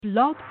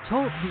Blog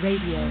Talk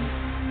Radio.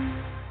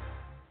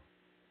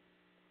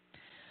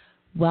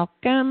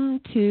 Welcome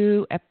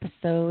to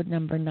episode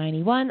number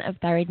 91 of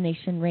Thyroid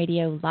Nation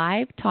Radio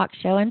live talk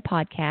show and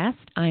podcast.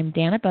 I'm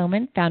Dana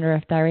Bowman, founder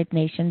of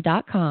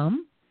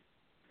thyroidnation.com.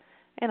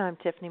 And I'm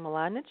Tiffany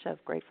Mladinich of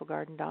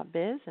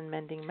GratefulGarden.biz and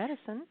Mending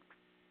Medicine.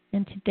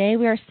 And today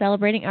we are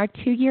celebrating our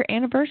 2-year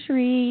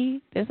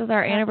anniversary. This is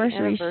our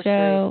anniversary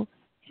show.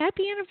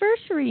 Happy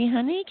anniversary,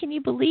 honey. Can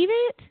you believe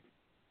it?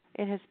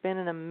 It has been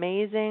an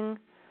amazing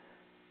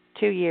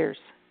 2 years.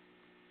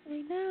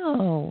 I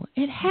know.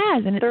 It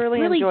has, and it's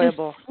thoroughly really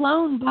enjoyable. Just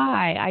flown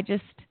by.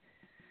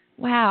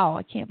 Wow,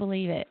 I can't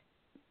believe it.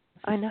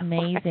 I know.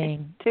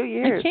 Amazing. Right? 2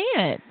 years. I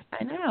can't.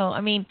 I know.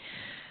 I mean,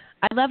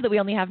 I love that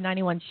we only have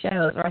 91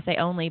 shows, or I say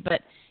only,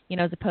 but,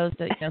 as opposed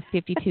to,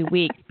 52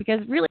 weeks, because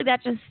really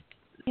that just,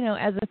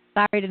 as a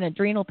thyroid and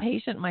adrenal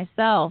patient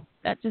myself,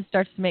 that just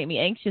starts to make me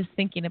anxious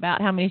thinking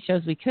about how many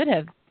shows we could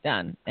have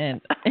done,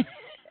 and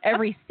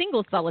every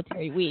single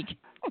solitary week.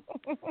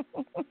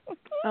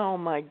 Oh,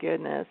 my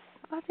goodness.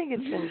 I think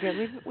it's been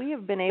good. We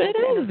have been able to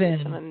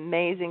interview some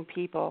amazing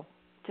people,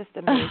 just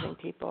amazing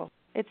people.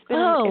 It's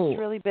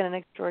really been an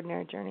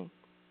extraordinary journey.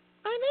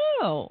 I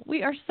know.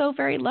 We are so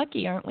very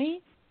lucky, aren't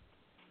we?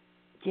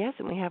 Yes,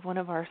 and we have one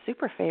of our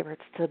super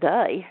favorites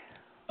today.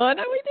 Oh,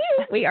 no, we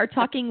do. We are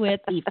talking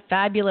with the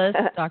fabulous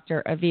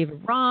Dr. Aviva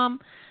Romm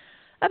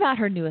about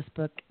her newest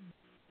book,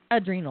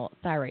 Adrenal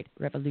Thyroid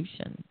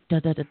Revolution.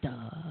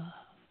 Da-da-da-da.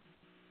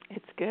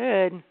 It's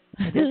good.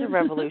 It is a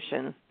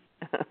revolution.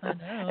 I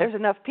know. There's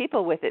enough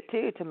people with it,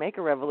 too, to make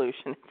a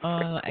revolution.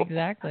 Cool.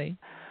 Exactly.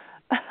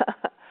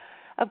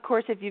 Of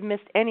course, if you've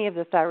missed any of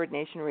the Thyroid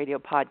Nation radio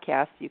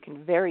podcasts, you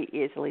can very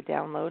easily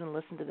download and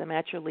listen to them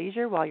at your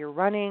leisure while you're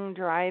running,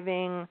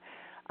 driving,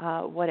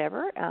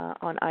 whatever,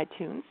 on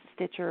iTunes,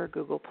 Stitcher,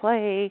 Google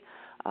Play,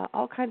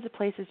 all kinds of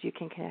places you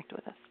can connect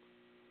with us.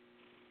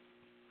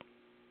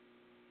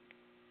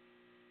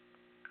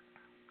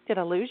 Did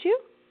I lose you?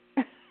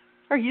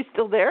 Are you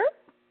still there?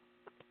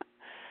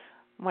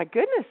 My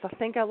goodness, I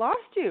think I lost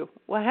you.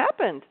 What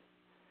happened?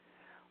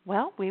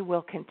 Well, we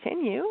will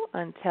continue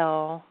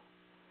until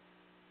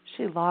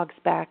she logs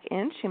back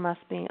in. She must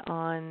be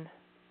on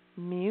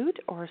mute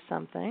or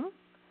something.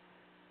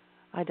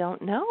 I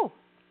don't know.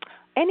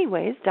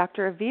 Anyways,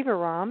 Dr. Aviva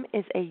Romm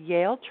is a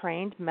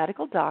Yale-trained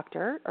medical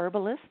doctor,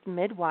 herbalist,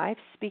 midwife,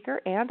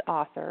 speaker, and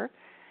author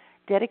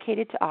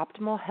dedicated to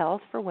optimal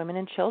health for women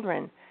and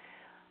children.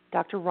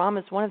 Dr. Romm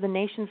is one of the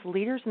nation's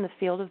leaders in the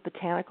field of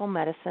botanical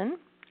medicine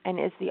and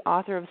is the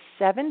author of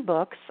 7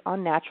 books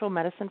on natural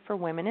medicine for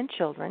women and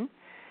children,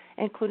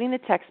 including the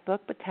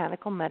textbook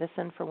Botanical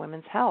Medicine for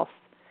Women's Health.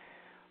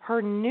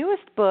 Her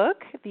newest book,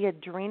 The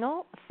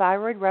Adrenal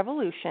Thyroid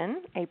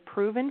Revolution, a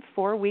proven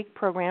 4-week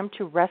program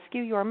to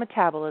rescue your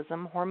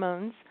metabolism,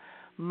 hormones,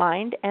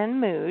 mind, and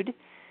mood,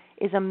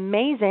 is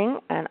amazing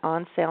and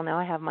on sale now.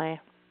 I have my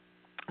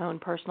own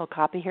personal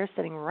copy here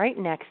sitting right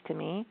next to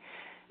me,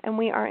 and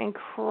we are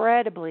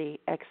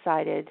incredibly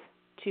excited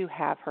to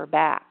have her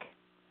back.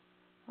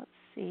 Let's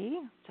see.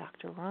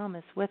 Dr. Romm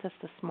is with us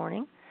this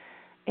morning.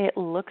 It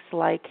looks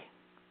like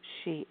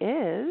she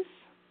is.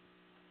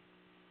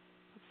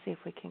 Let's see if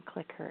we can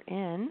click her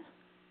in.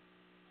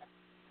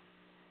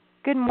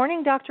 Good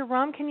morning, Dr.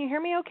 Romm. Can you hear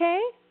me okay?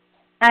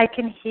 I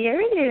can hear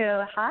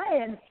you.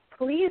 Hi, and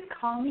please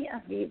call me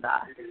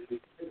Aviva.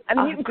 I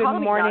mean, you can call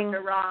me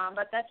Dr. Romm,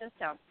 but that just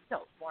sounds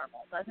so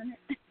formal, doesn't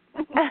it?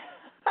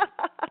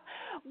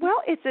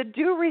 Well, it's a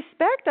due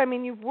respect. I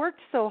mean, you've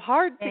worked so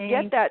hard to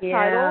get that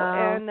title,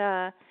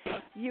 and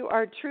you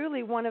are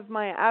truly one of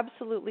my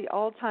absolutely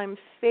all-time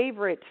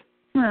favorite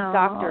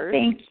doctors.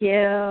 Thank you.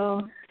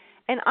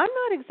 And I'm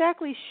not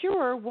exactly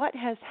sure what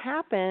has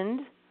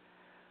happened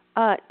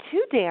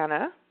to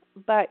Dana,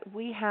 but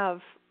we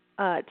have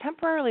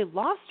temporarily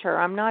lost her.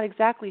 I'm not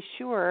exactly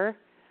sure.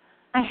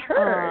 I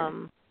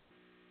heard.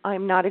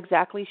 I'm not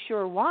exactly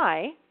sure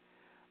why.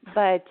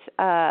 But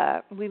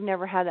we've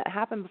never had that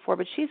happen before.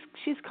 But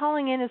she's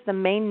calling in as the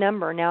main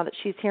number now that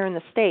she's here in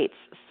the States.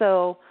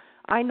 So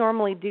I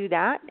normally do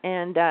that,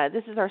 and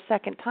this is our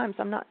second time,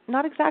 so I'm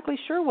not exactly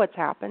sure what's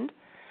happened.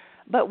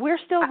 But we're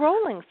still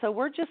rolling, so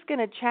we're just going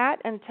to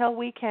chat until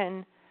we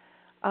can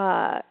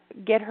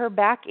get her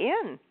back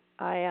in.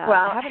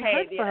 Haven't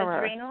heard from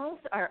her. Adrenals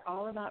are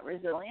all about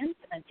resilience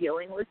and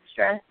dealing with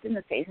stress in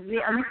the face of the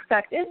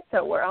unexpected,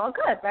 so we're all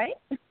good, right?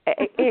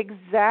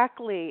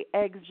 Exactly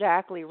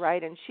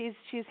right. And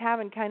she's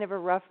having kind of a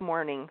rough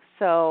morning,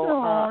 so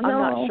I'm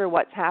not sure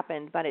what's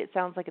happened, but it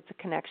sounds like it's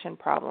a connection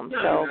problem.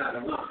 So,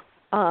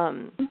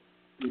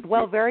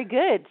 well, very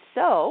good.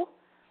 So,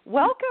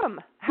 welcome.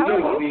 How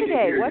are you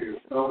today?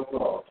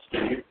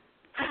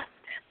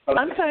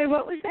 I'm sorry,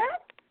 what was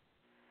that?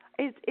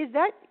 Is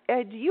that,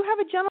 do you have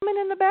a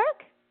gentleman in the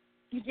back?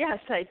 Yes,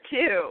 I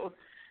do.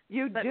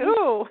 You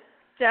do?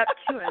 Step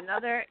to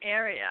another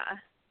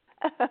area.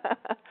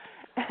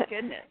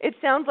 Goodness. It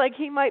sounds like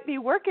he might be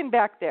working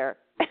back there.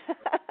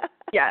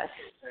 Yes.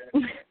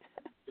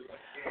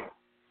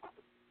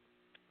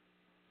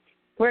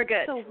 We're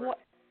good. So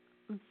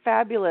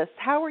Fabulous.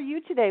 How are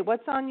you today?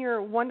 What's on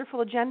your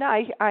wonderful agenda?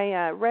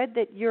 I read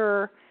that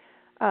you're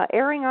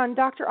airing on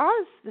Dr.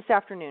 Oz this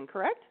afternoon,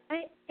 correct?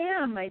 I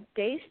am. My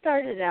day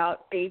started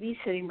out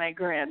babysitting my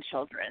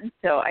grandchildren,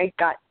 so I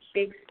got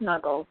big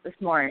snuggles this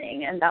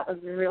morning, and that was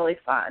really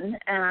fun.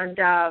 And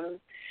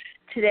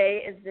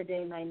today is the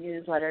day my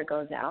newsletter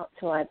goes out,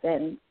 so I've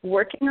been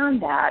working on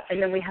that.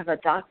 And then we have a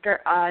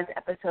Dr. Oz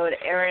episode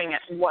airing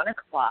at 1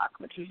 o'clock,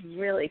 which is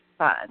really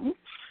fun.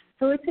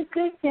 So it's a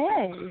good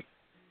day.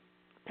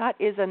 That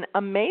is an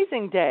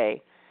amazing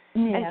day.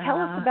 Yeah. And tell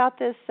us about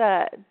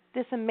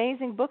this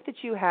amazing book that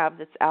you have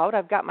that's out.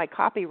 I've got my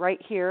copy right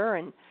here,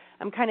 and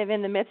I'm kind of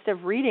in the midst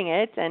of reading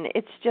it, and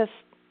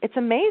it's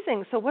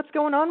amazing. So what's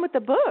going on with the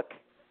book?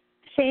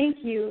 Thank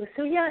you.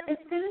 So, yeah,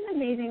 it's been an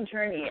amazing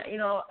journey.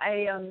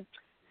 I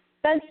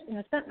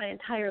spent my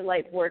entire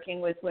life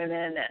working with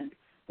women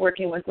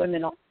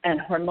and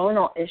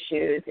hormonal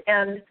issues.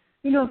 And,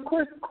 of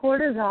course,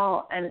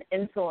 cortisol and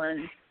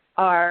insulin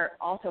are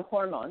also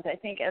hormones. I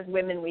think as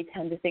women we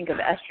tend to think of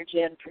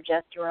estrogen,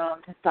 progesterone,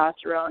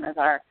 testosterone as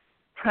our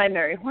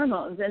primary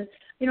hormones. And,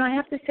 I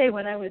have to say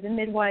when I was a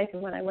midwife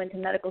and when I went to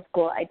medical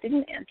school, I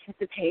didn't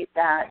anticipate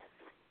that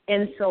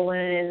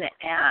insulin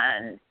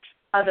and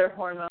other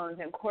hormones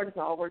and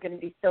cortisol were going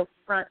to be so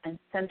front and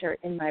center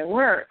in my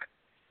work.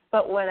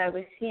 But what I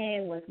was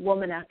seeing was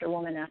woman after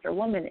woman after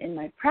woman in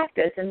my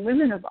practice, and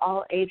women of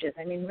all ages.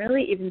 I mean,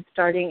 really even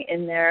starting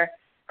in their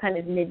kind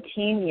of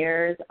mid-teen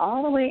years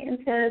all the way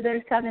into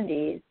their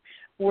 70s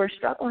were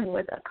struggling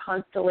with a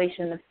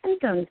constellation of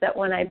symptoms that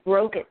when I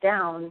broke it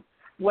down,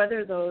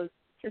 whether those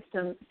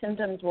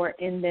symptoms were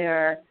in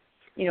their,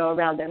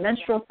 around their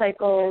menstrual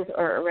cycles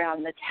or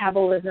around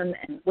metabolism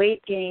and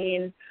weight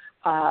gain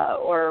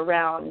or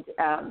around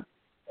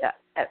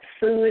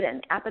food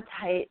and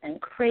appetite and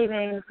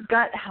cravings,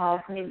 gut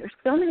health. I mean, there's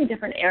so many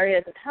different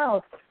areas of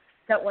health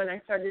that when I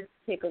started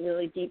to take a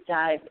really deep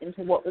dive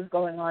into what was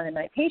going on in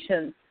my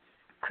patients,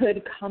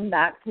 could come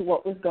back to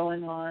what was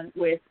going on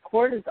with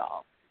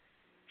cortisol.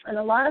 And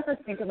a lot of us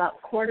think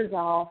about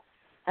cortisol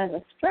as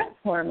a stress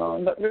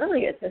hormone, but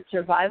really it's a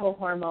survival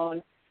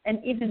hormone.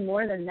 And even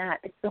more than that,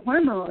 it's the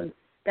hormone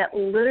that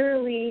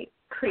literally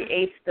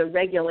creates the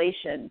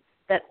regulation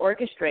that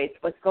orchestrates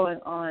what's going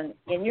on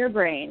in your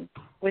brain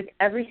with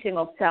every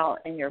single cell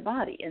in your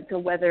body. And so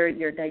whether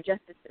your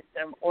digestive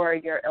system or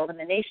your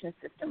elimination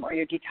system or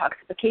your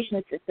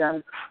detoxification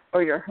system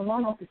or your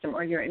hormonal system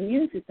or your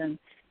immune system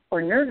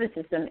or nervous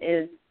system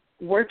is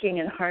working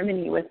in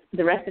harmony with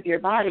the rest of your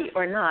body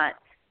or not,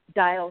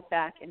 dials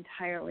back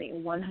entirely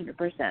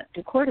 100%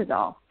 to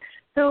cortisol.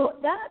 So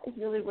that is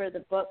really where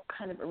the book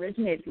kind of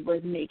originated,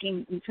 was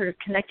sort of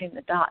connecting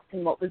the dots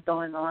and what was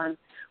going on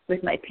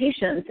with my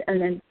patients. And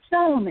then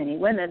so many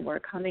women were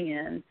coming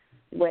in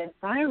with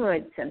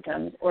thyroid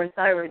symptoms or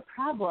thyroid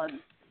problems,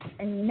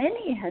 and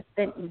many have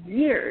spent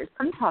years,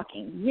 I'm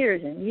talking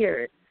years and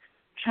years,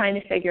 trying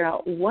to figure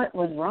out what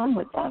was wrong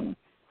with them.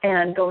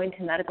 And going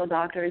to medical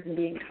doctors and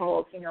being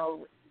told,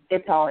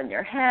 it's all in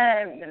your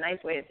head. The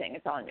nice way of saying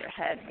it's all in your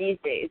head these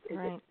days is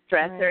it's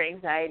stress or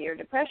anxiety or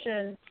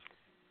depression,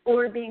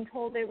 or being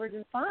told they were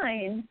just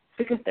fine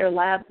because their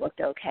labs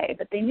looked okay,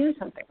 but they knew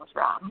something was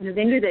wrong.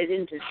 They knew they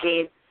didn't just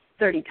gain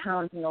 30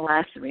 pounds in the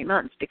last 3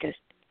 months because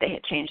they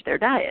had changed their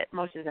diet.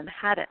 Most of them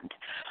hadn't.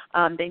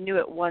 They knew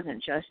it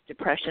wasn't just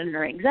depression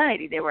or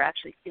anxiety. They were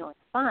actually feeling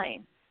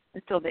fine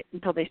until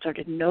they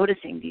started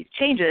noticing these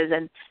changes,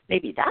 and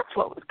maybe that's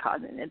what was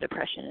causing the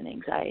depression and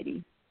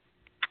anxiety.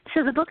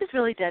 So the book is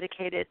really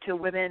dedicated to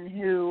women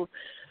who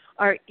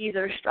are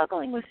either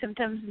struggling with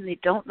symptoms and they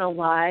don't know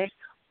why,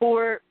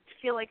 or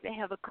feel like they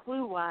have a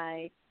clue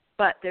why,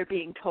 but they're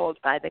being told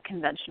by the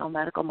conventional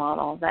medical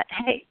model that,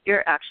 hey,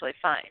 you're actually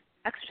fine.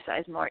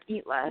 Exercise more,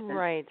 eat less,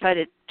 and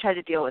try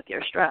to deal with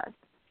your stress.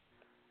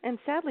 And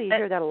sadly, you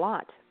hear that a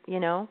lot,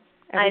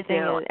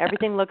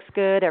 Everything looks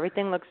good,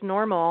 everything looks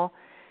normal,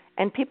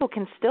 and people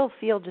can still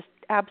feel just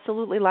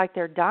absolutely like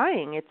they're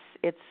dying.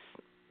 It's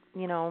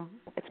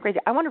crazy.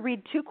 I want to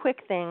read 2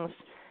 quick things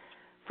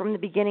from the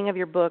beginning of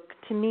your book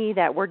to me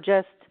that were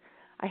just,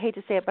 I hate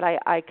to say it, but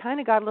I kind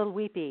of got a little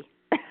weepy.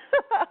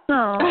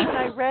 And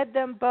I read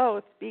them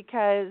both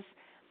because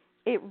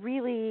it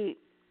really,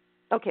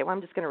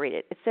 I'm just going to read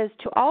it. It says,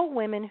 to all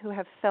women who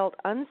have felt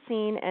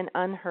unseen and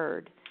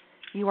unheard,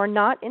 you are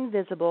not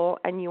invisible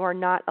and you are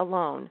not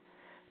alone.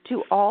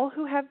 To all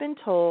who have been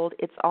told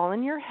it's all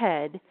in your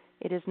head,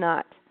 it is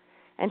not.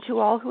 And to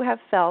all who have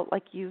felt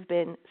like you've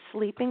been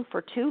sleeping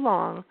for too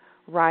long,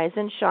 rise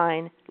and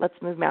shine. Let's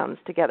move mountains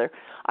together.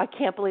 I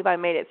can't believe I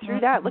made it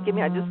through that. Look at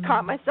me. I just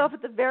caught myself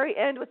at the very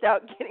end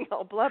without getting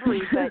all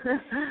blubbery. But,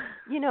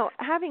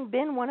 having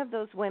been one of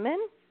those women,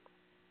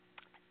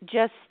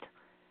 just,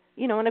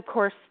 and of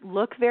course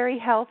look very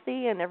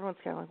healthy, and everyone's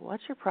kind of like,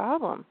 what's your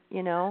problem?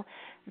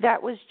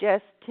 That was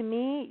just, to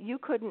me, you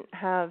couldn't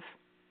have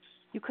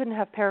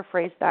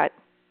paraphrased that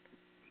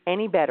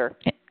any better.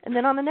 And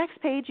then on the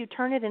next page, you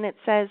turn it and it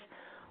says,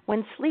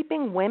 when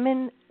sleeping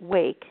women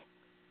wake,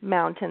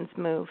 mountains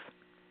move.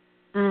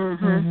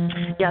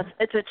 Mm-hmm. Yes,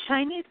 it's a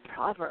Chinese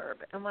proverb.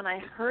 And when I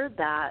heard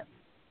that,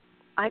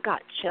 I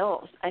got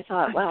chills. I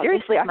thought, wow,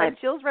 seriously, this is I have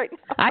chills right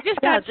now. I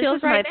just got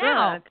chills right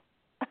now.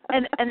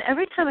 And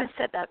every time I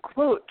said that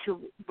quote to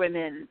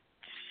women,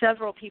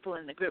 several people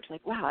in the group's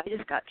like, wow, I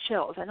just got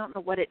chills. I don't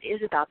know what it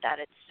is about that.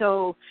 It's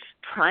so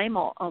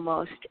primal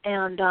almost.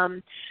 And,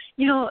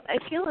 I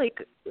feel like,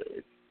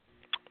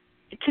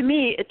 to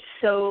me, it's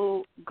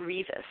so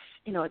grievous.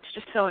 It's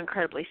just so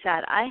incredibly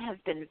sad. I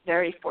have been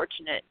very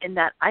fortunate in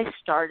that I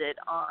started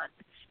on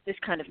this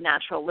kind of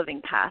natural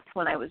living path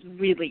when I was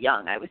really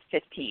young. I was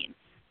 15.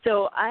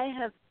 So I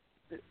have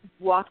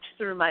walked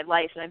through my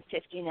life, and I'm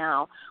 50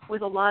 now,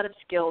 with a lot of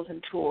skills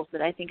and tools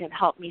that I think have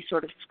helped me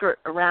sort of skirt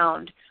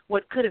around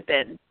what could have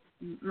been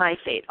my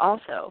fate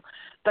also.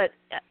 But,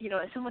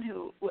 as someone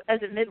who,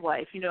 as a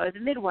midwife,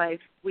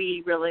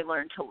 we really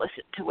learn to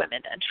listen to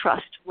women and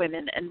trust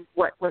women and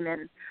what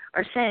women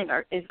are saying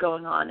is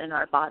going on in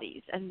our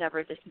bodies and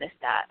never dismiss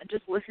that. And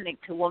just listening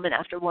to woman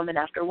after woman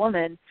after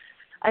woman,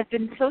 I've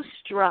been so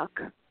struck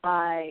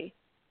by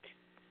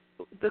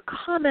the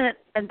comment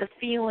and the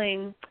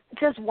feeling.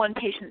 Just one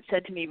patient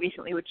said to me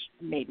recently, which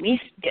made me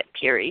get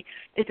teary,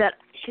 is that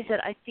she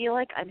said, I feel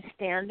like I'm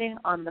standing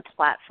on the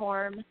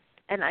platform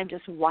and I'm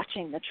just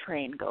watching the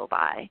train go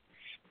by.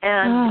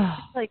 And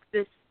it's like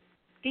this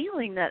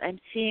feeling that I'm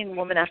seeing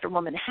woman after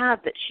woman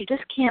have, that she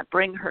just can't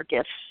bring her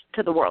gifts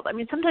to the world. I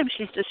mean, sometimes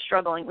she's just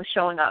struggling with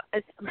showing up,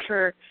 as I'm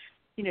sure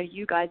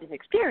you guys have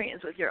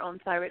experienced with your own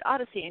thyroid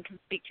odyssey and can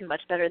speak to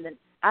much better than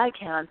I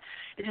can.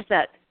 It's just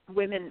that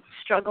women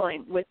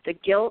struggling with the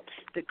guilt,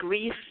 the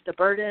grief, the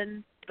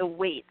burden, the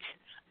weight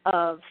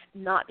of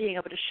not being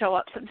able to show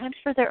up sometimes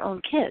for their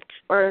own kids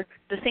or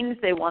the things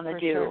they want to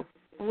do, sure.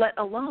 let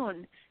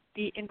alone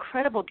the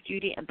incredible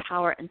beauty and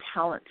power and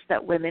talents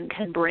that women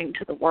can bring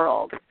to the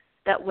world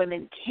that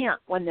women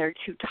can't when they're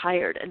too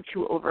tired and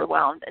too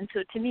overwhelmed. And so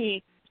to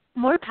me,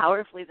 more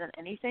powerfully than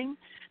anything,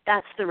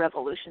 that's the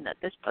revolution that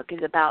this book is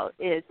about,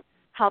 is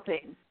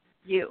helping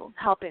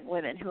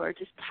women who are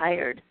just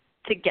tired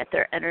to get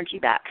their energy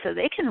back so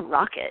they can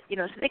rock it,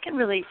 so they can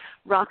really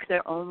rock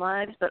their own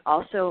lives, but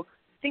also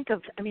think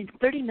of,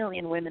 30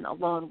 million women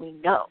alone we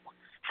know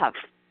have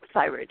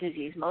thyroid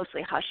disease,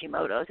 mostly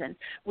Hashimoto's, and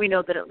we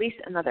know that at least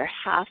another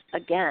half,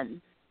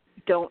 again,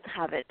 don't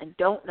have it and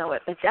don't know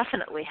it, but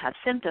definitely have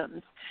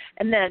symptoms.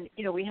 And then,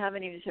 we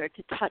haven't even started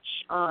to touch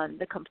on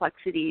the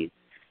complexities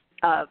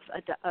of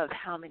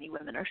how many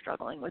women are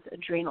struggling with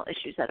adrenal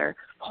issues that are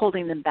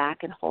holding them back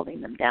and holding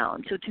them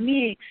down. So to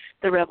me,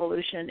 the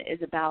revolution is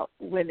about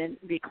women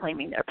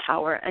reclaiming their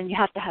power, and you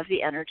have to have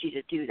the energy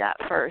to do that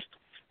first.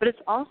 But it's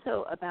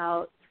also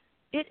about,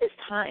 it is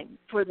time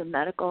for the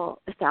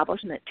medical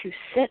establishment to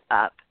sit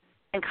up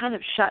and kind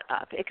of shut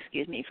up,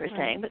 excuse me for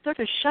saying, but sort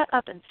of shut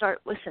up and start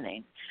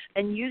listening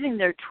and using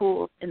their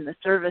tools in the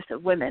service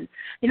of women.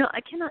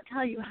 I cannot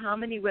tell you how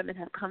many women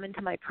have come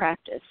into my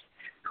practice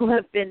who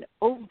have been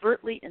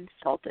overtly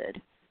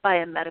insulted by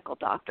a medical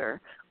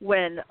doctor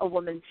when a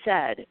woman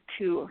said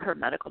to her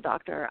medical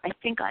doctor, I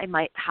think I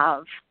might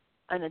have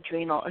an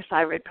adrenal or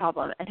thyroid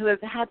problem, and who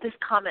have had this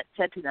comment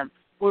said to them,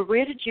 well,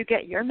 where did you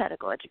get your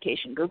medical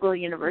education? Google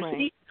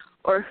University? Right.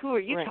 Or who are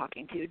you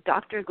talking to?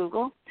 Dr.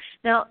 Google?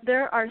 Now,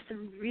 there are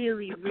some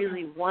really,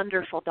 really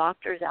wonderful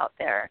doctors out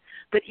there,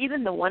 but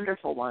even the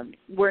wonderful ones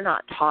were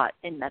not taught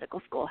in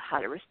medical school how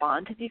to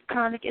respond to these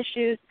chronic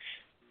issues.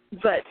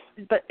 But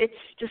it's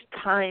just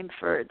time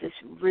for this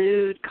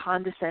rude,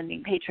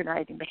 condescending,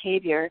 patronizing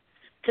behavior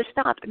to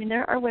stop.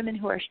 There are women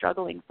who are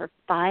struggling for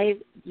 5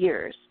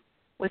 years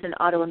with an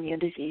autoimmune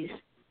disease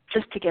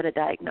just to get a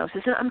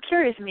diagnosis. And I'm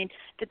curious,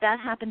 did that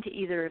happen to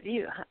either of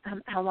you?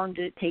 How long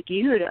did it take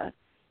you to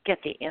get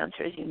the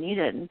answers you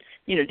needed? And,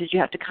 did you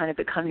have to kind of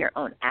become your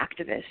own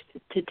activist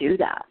to do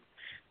that?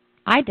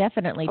 I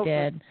definitely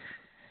did.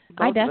 Both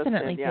I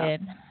definitely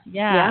did.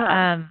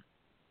 Yeah.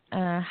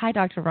 Hi,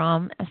 Dr.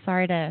 Romm.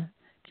 Sorry to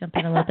jump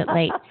in a little bit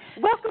late.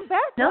 Welcome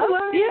back. No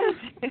worries.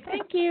 Yes.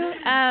 Thank you.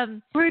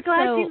 We're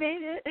glad you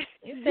made it.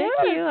 Thank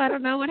you. I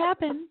don't know what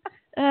happened.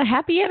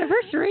 Happy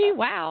anniversary.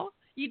 Wow.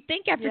 You'd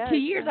think after 2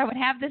 years I would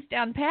have this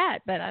down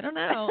pat, but I don't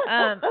know.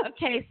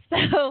 Okay,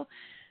 so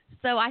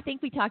I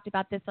think we talked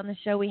about this on the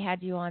show we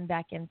had you on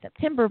back in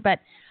September, but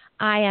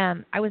I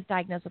was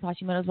diagnosed with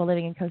Hashimoto's while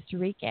living in Costa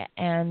Rica,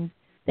 and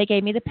they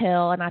gave me the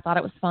pill, and I thought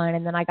it was fine,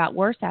 and then I got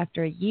worse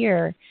after a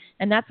year,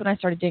 and that's when I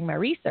started doing my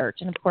research,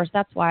 and of course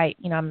that's why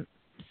I'm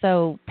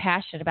so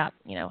passionate about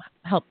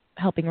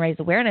helping raise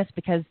awareness,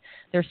 because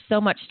there's so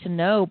much to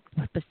know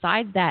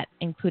besides that,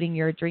 including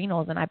your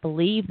adrenals. And I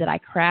believe that I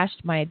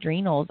crashed my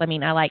adrenals.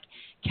 I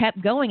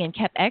kept going and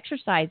kept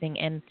exercising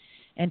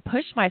and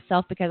pushed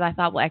myself because I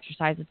thought, well,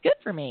 exercise is good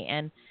for me.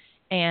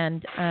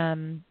 And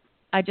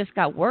I just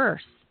got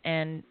worse.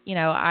 And,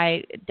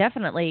 I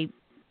definitely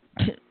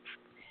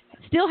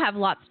still have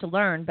lots to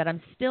learn, but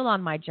I'm still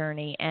on my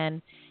journey.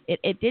 And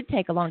it did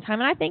take a long time.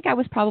 And I think I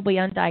was probably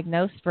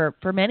undiagnosed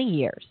for many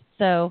years.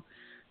 So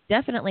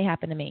definitely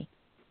happened to me.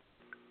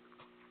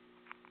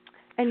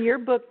 And your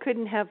book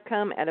couldn't have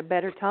come at a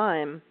better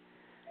time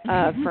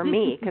for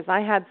me, because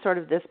I had sort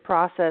of this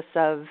process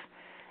of,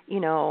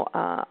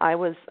 I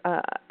was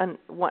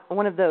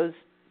one of those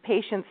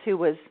patients who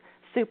was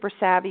super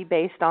savvy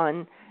based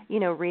on,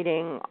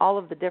 reading all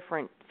of the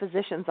different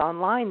physicians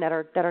online that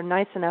are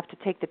nice enough to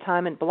take the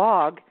time and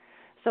blog.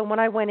 So when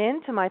I went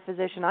into my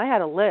physician, I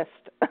had a list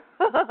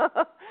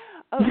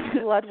of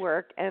blood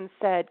work and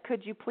said,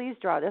 could you please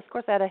draw this? Of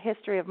course, I had a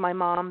history of my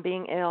mom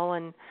being ill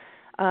and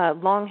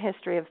long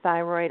history of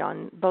thyroid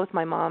on both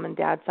my mom and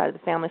dad's side of the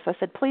family. So I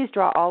said, please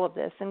draw all of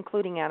this,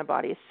 including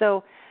antibodies.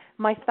 So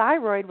my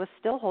thyroid was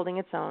still holding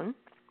its own,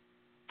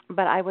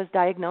 but I was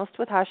diagnosed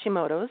with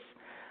Hashimoto's,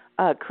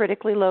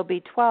 critically low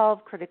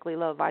B12, critically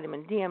low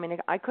vitamin D. I mean,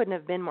 I couldn't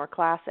have been more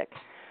classic.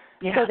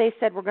 Yeah. So they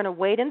said, we're going to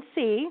wait and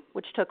see,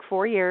 which took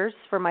 4 years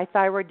for my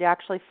thyroid to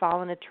actually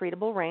fall in a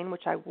treatable range,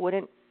 which I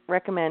wouldn't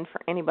recommend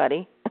for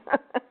anybody.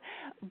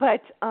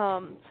 But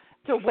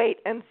to wait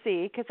and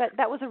see, because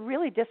that was a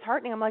really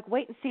disheartening. I'm like,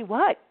 wait and see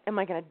what? Am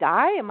I going to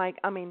die?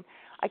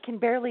 I can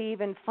barely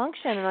even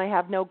function, and I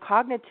have no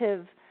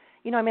cognitive,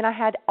 I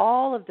had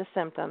all of the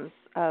symptoms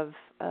of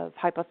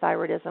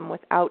hypothyroidism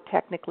without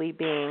technically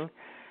being,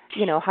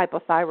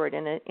 hypothyroid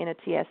in a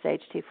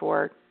TSH,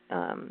 T4,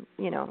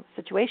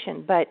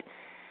 situation. But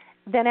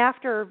then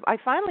after I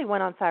finally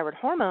went on thyroid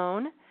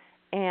hormone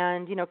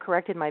and,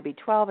 corrected my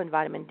B12 and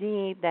vitamin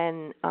D,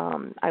 then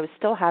I was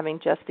still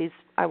having just these,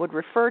 I would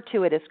refer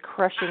to it as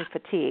crushing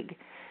fatigue.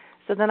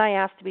 So then I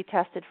asked to be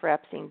tested for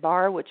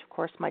Epstein-Barr, which, of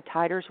course, my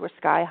titers were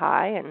sky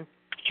high, and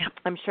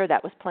I'm sure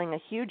that was playing a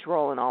huge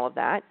role in all of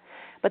that.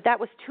 But that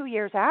was 2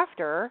 years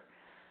after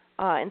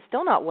and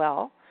still not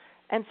well.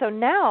 And so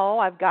now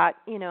I've got,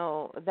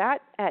 that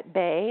at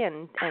bay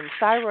and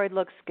thyroid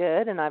looks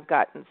good, and I've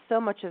gotten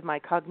so much of my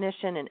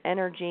cognition and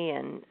energy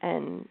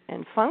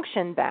and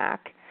function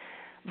back.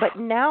 But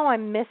now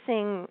I'm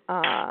missing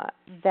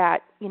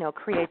that,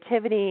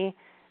 creativity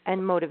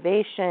and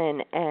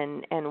motivation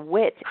and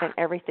wit and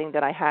everything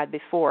that I had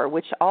before,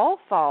 which all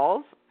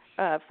falls,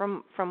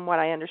 from what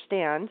I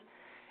understand,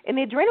 in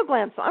the adrenal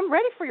gland. So I'm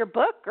ready for your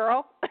book,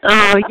 girl.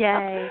 Oh,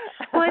 yay.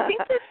 Well, I think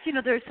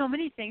that, there are so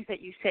many things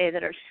that you say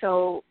that are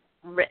so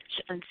rich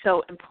and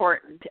so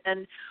important.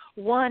 And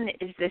one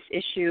is this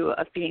issue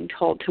of being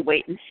told to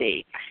wait and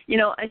see.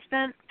 I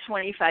spent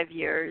 25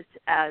 years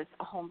as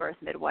a home birth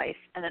midwife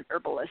and an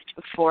herbalist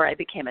before I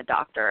became a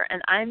doctor.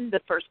 And I'm the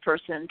first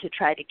person to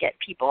try to get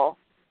people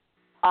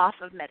off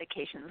of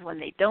medications when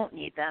they don't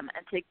need them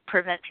and to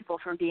prevent people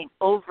from being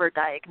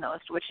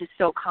overdiagnosed, which is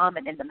so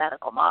common in the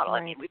medical model.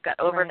 Right. I mean, we've got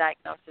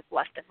overdiagnosis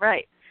left and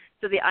right.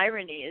 So the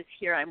irony is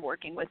here I'm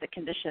working with a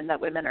condition that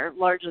women are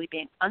largely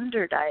being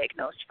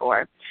underdiagnosed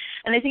for.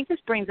 And I think this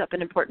brings up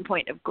an important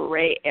point of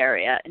gray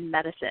area in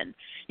medicine.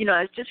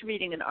 I was just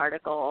reading an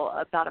article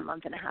about a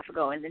month and a half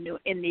ago in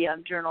the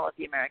Journal of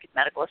the American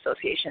Medical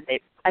Association.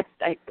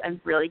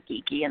 I'm really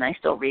geeky, and I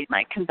still read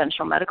my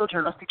conventional medical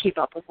journals to keep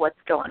up with what's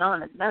going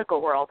on in the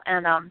medical world.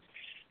 And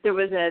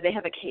they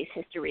have a case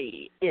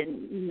history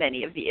in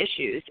many of the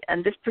issues.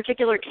 And this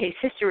particular case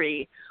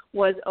history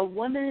was a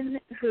woman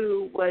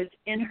who was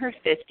in her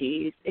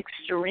 50s,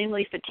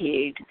 extremely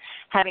fatigued,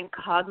 having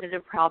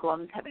cognitive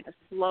problems, having a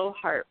slow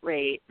heart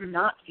rate,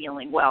 not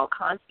feeling well,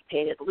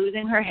 constipated,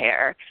 losing her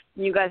hair.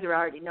 You guys are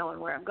already knowing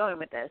where I'm going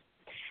with this.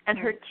 And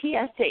her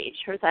TSH,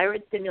 her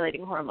thyroid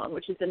stimulating hormone,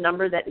 which is the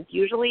number that is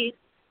usually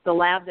the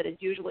lab that is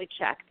usually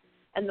checked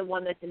and the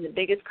one that's in the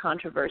biggest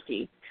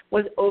controversy,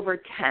 was over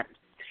 10.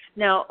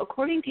 Now,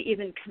 according to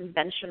even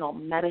conventional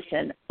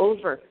medicine,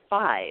 over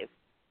 5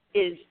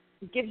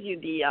 gives you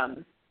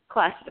the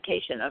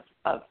classification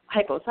of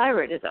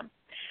hypothyroidism.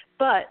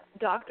 But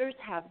doctors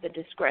have the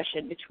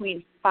discretion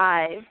between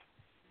 5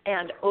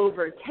 and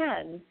over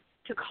 10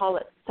 to call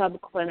it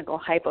subclinical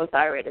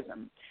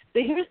hypothyroidism. So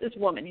here's this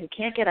woman who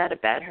can't get out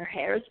of bed. Her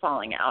hair is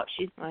falling out.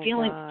 She's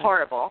feeling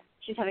horrible.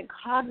 She's having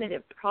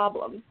cognitive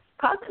problems.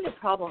 Cognitive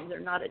problems are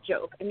not a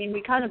joke. I mean,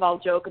 we kind of all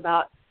joke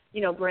about,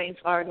 brain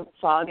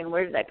fog and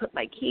where did I put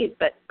my keys,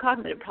 but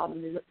cognitive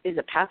problems is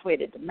a pathway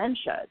to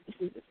dementia.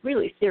 This is a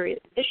really serious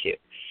issue.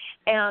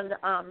 And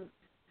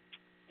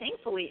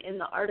thankfully in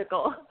the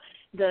article,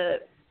 the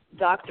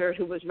doctor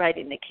who was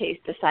writing the case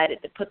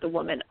decided to put the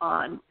woman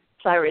on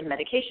thyroid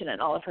medication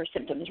and all of her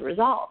symptoms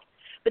resolved.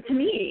 But to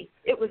me,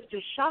 it was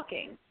just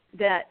shocking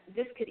that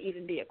this could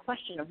even be a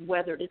question of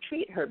whether to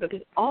treat her,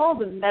 because all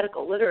the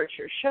medical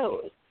literature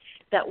shows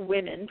that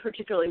women,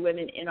 particularly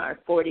women in our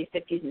 40s,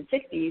 50s, and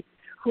 60s,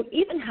 who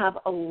even have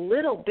a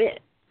little bit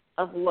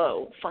of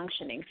low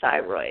functioning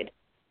thyroid,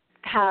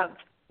 have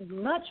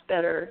much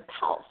better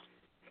health,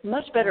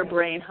 much better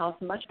brain health,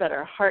 much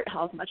better heart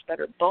health, much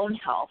better bone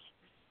health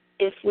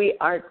if we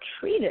are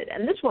treated.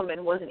 And this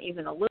woman wasn't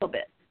even a little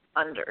bit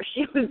under.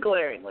 She was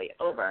glaringly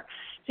over.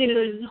 So,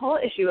 there's this whole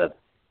issue of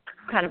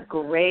kind of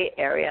gray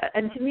area.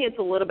 And to me, it's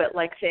a little bit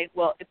like saying,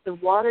 well, if the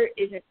water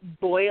isn't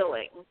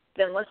boiling,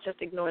 then let's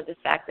just ignore the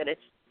fact that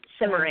it's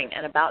simmering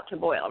and about to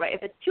boil, right?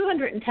 If it's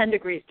 210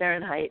 degrees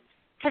Fahrenheit,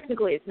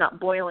 technically it's not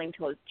boiling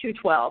till it's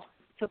 212.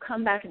 So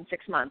come back in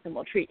 6 months and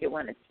we'll treat you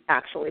when it's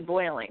actually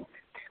boiling.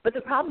 But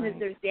the problem is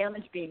there's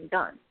damage being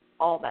done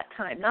all that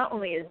time. Not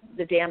only is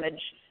the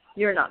damage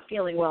you're not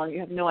feeling well and you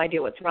have no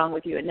idea what's wrong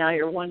with you, and now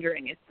you're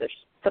wondering if there's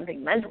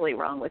something mentally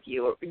wrong with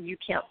you or you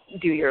can't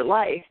do your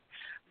life.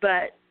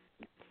 But,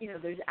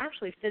 there's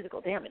actually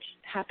physical damage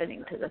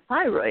happening to the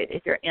thyroid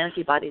if your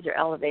antibodies are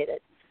elevated.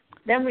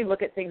 Then we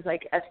look at things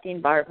like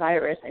Epstein-Barr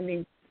virus. I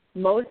mean,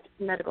 most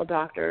medical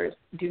doctors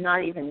do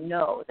not even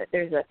know that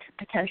there's a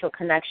potential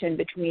connection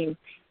between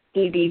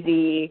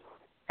EBV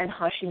and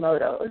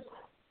Hashimoto's.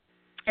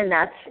 And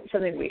that's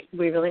something we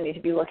really need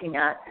to be looking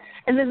at.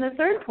 And then the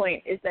third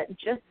point is that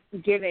just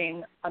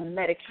giving a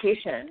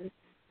medication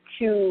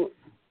to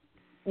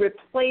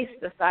replace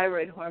the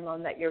thyroid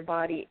hormone that your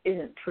body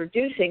isn't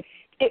producing,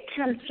 it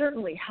can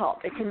certainly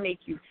help. It can make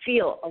you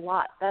feel a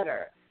lot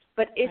better.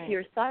 But if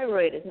your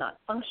thyroid is not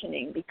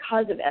functioning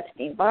because of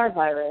Epstein-Barr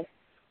virus,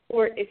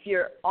 or if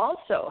you're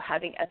also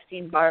having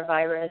Epstein-Barr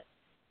virus,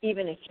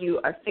 even if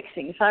you are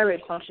fixing thyroid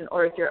function,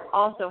 or if you're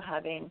also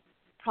having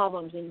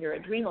problems in your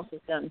adrenal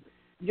system,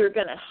 you're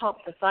going to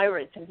help the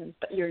thyroid symptoms,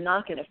 but you're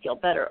not going to feel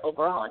better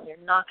overall, and you're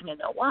not going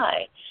to know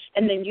why.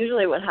 And then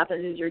usually what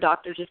happens is your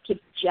doctor just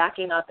keeps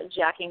jacking up and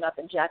jacking up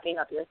and jacking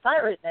up your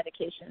thyroid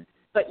medication,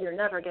 but you're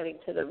never getting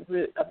to the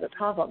root of the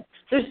problem.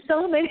 There's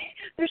so many.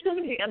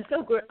 I'm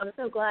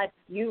so glad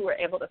you were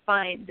able to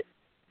find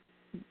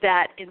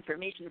that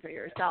information for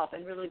yourself,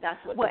 and really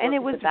that's what the book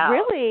is about.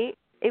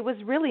 It was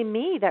really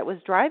me that was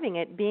driving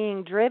it,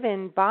 being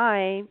driven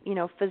by,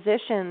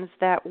 physicians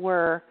that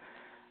were,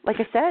 like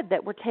I said,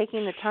 that were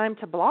taking the time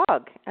to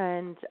blog.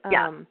 And,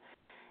 and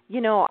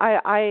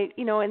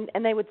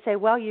they would say,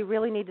 well, you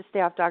really need to stay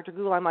off Dr.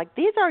 Google. I'm like,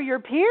 these are your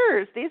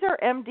peers. These are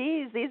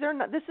MDs.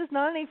 This is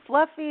not any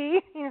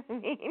fluffy, you know what I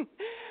mean?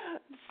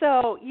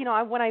 So,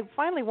 when I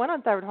finally went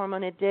on thyroid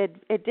hormone, it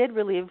did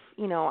relieve,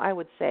 I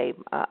would say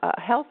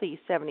a healthy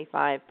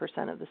 75%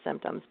 of the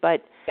symptoms.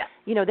 But,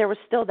 there was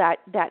still that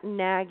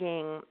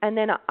nagging. And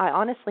then I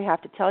honestly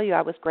have to tell you,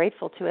 I was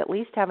grateful to at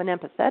least have an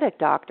empathetic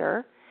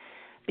doctor,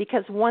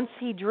 because once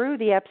he drew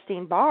the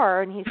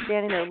Epstein-Barr and he's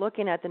standing there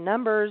looking at the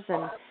numbers,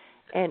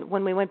 and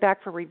when we went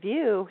back for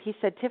review, he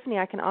said, Tiffany,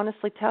 I can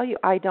honestly tell you,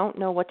 I don't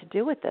know what to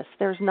do with this.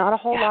 There's not a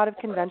whole lot of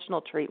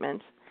conventional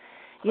treatment.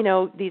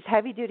 These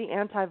heavy-duty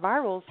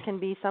antivirals can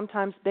be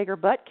sometimes bigger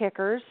butt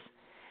kickers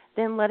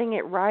than letting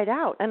it ride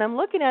out. And I'm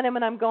looking at him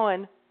and I'm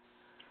going,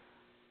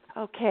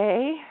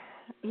 okay,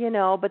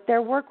 but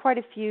there were quite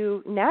a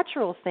few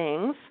natural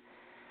things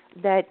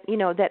that,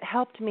 that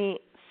helped me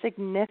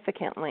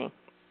significantly.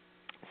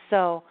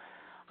 So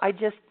I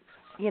just,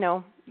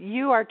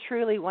 you are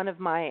truly one of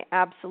my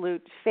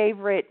absolute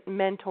favorite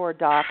mentor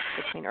docs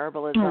between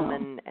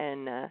herbalism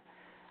and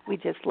we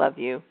just love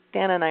you.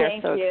 Dana and I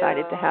are so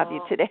excited to have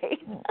you today.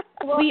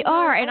 Well, we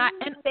are,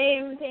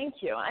 thank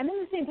you. I'm in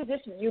the same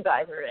position you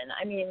guys are in.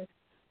 I mean,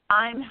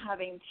 I'm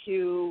having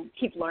to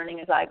keep learning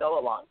as I go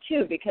along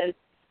too, because,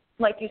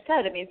 like you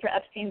said, for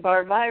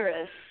Epstein-Barr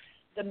virus,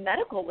 the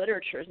medical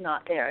literature is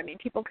not there. I mean,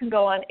 people can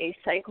go on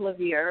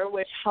acyclovir,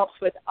 which helps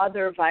with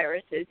other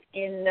viruses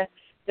in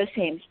the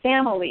same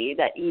family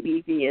that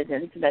EBV is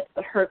in, so that's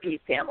the herpes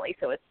family.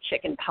 So it's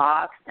chicken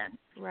pox and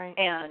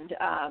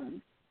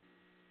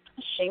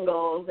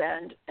shingles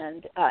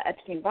and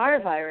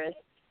Epstein-Barr virus.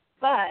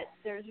 But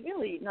there's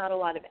really not a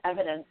lot of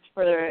evidence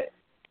for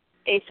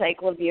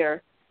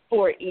acyclovir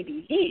for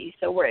EBV,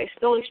 so we're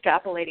still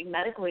extrapolating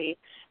medically.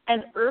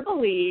 And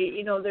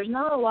herbally, there's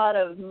not a lot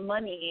of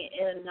money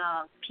in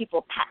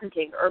people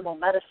patenting herbal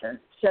medicine.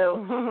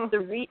 So the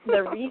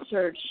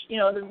research,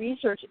 the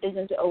research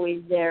isn't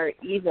always there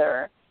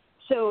either.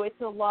 So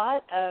it's a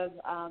lot of,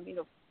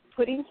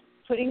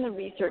 putting the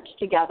research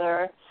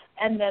together,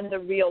 and then the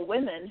real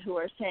women who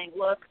are saying,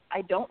 look,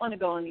 I don't want to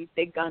go on these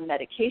big gun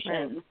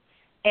medications,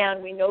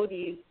 and we know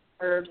these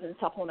herbs and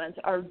supplements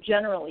are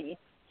generally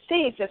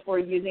safe if we're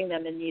using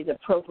them in these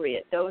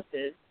appropriate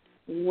doses.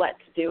 Let's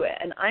do it.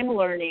 And I'm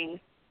learning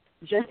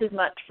just as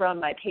much from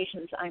my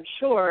patients, I'm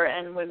sure,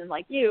 and women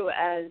like you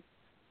as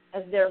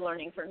they're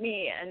learning from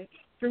me. And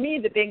for me,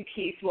 the big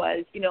piece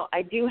was,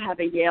 I do have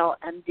a Yale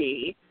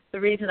MD. The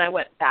reason I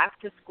went back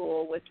to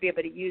school was to be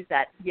able to use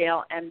that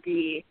Yale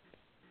MD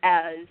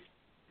as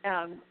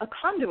a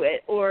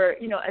conduit or,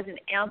 as an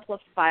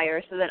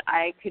amplifier so that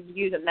I could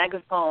use a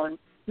megaphone,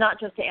 not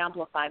just to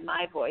amplify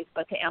my voice,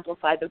 but to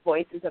amplify the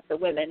voices of the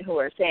women who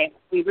are saying,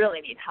 we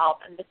really need help,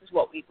 and this is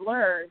what we've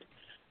learned.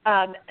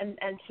 And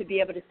to be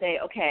able to say,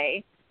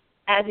 okay,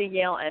 as a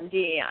Yale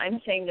MD, I'm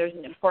saying there's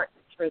an importance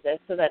for this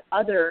so that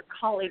other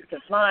colleagues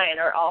of mine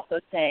are also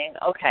saying,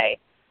 okay,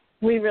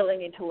 we really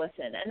need to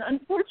listen. And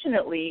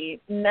unfortunately,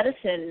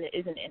 medicine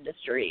is an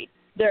industry.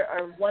 There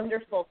are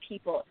wonderful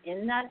people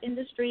in that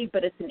industry,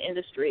 but it's an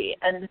industry.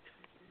 And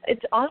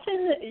it's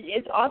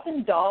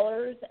often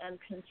dollars and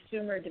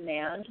consumer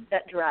demand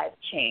that drive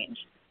change.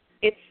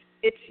 It's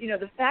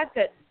the fact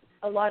that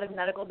a lot of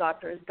medical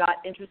doctors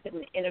got interested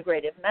in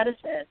integrative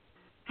medicine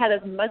had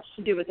as much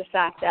to do with the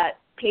fact that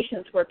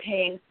patients were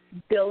paying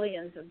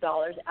billions of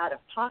dollars out of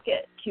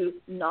pocket to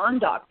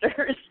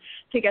non-doctors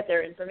to get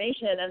their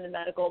information, and the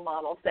medical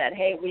model said,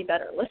 hey, we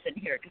better listen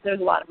here because there's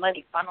a lot of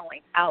money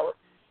funneling out,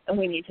 and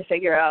we need to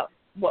figure out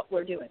what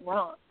we're doing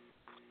wrong.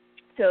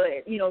 So,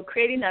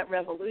 creating that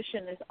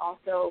revolution is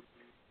also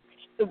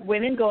the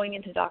women going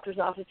into doctors'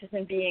 offices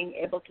and being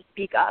able to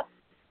speak up,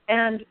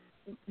 and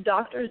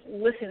doctors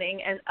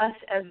listening, and us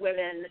as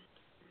women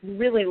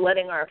really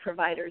letting our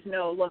providers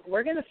know, look,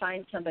 we're going to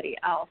find somebody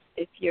else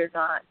if you're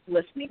not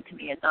listening to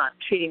me and not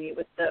treating me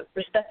with the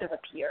respect of a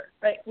peer,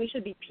 right? We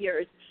should be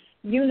peers.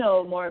 You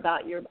know more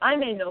about I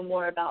may know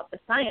more about the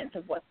science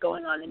of what's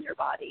going on in your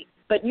body,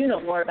 but you know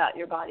more about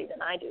your body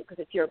than I do because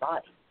it's your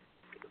body.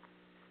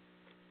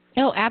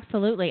 Oh,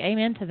 absolutely.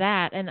 Amen to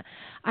that. And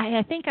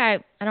I think I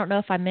don't know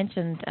if I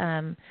mentioned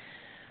on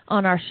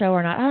our show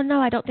or not. Oh,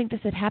 no, I don't think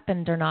this had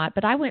happened or not.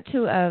 But I went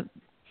to a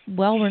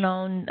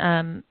well-renowned,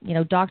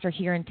 doctor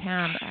here in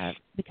town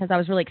because I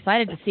was really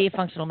excited to see a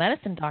functional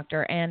medicine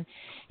doctor. And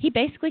he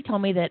basically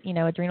told me that,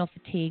 adrenal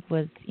fatigue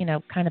was,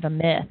 kind of a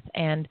myth.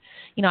 And,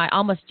 I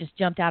almost just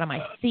jumped out of my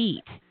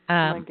seat.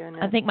 My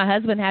goodness. I think my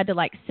husband had to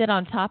sit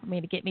on top of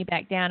me to get me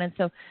back down. And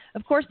so,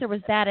 of course, there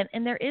was that.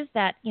 And there is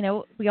that,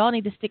 we all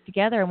need to stick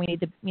together and we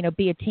need to,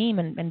 be a team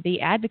and be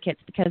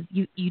advocates because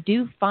you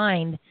do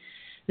find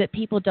that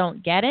people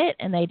don't get it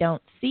and they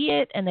don't see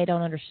it and they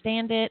don't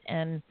understand it.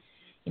 And,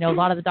 a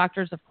lot of the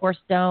doctors, of course,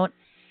 don't.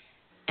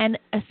 And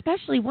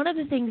especially one of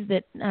the things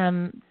that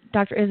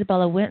Dr.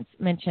 Isabella Wentz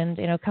mentioned,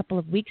 a couple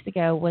of weeks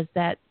ago was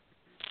that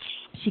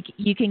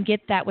you can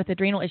get that with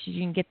adrenal issues.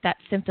 You can get that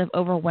sense of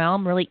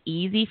overwhelm really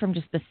easy from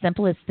just the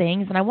simplest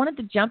things. And I wanted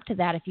to jump to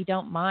that, if you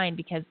don't mind,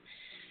 because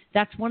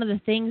that's one of the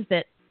things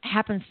that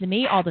happens to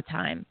me all the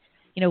time.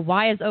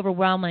 Why is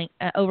overwhelm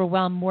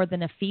more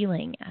than a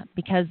feeling?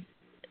 Because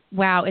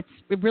wow, it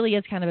really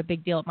is kind of a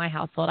big deal at my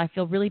household. I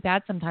feel really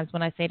bad sometimes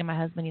when I say to my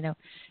husband,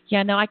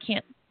 I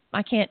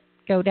can't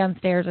go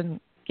downstairs and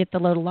get the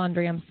load of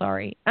laundry. I'm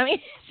sorry. I mean,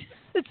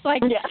 it's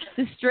like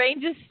the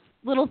strangest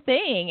little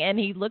thing. And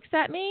he looks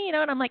at me,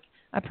 and I'm like,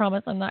 I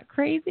promise I'm not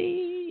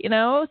crazy,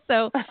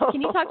 So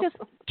can you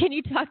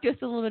talk to us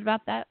a little bit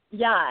about that?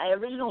 Yeah, I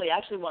originally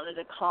actually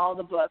wanted to call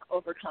the book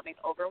Overcoming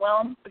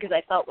Overwhelm because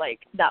I felt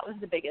like that was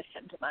the biggest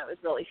symptom I was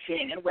really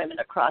seeing in women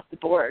across the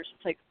board.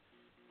 It's like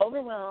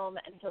overwhelm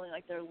and feeling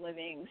like they're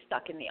living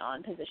stuck in the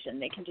on position.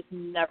 They can just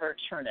never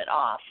turn it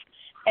off.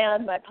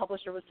 And my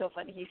publisher was so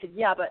funny. He said,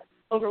 yeah, but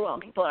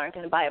overwhelmed people aren't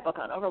going to buy a book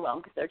on overwhelm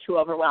because they're too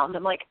overwhelmed.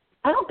 I'm like,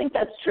 I don't think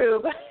that's true,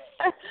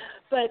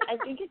 but I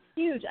think it's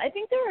huge. I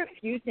think there are a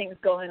few things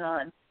going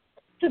on.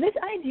 So this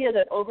idea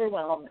that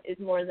overwhelm is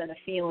more than a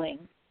feeling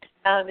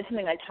is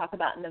something I talk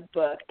about in the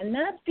book. And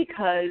that's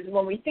because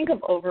when we think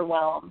of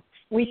overwhelm,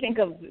 we think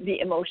of the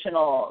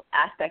emotional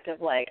aspect of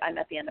I'm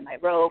at the end of my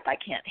rope. I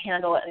can't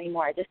handle it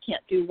anymore. I just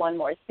can't do one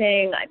more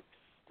thing.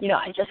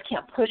 I just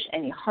can't push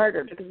any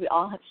harder because we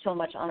all have so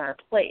much on our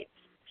plates.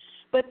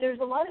 But there's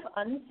a lot of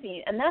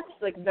unseen, and that's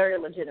very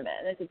legitimate,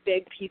 and it's a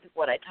big piece of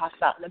what I talk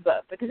about in the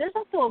book, because there's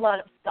also a lot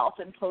of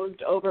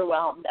self-imposed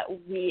overwhelm that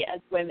we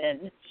as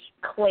women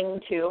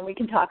cling to, and we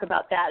can talk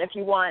about that if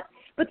you want.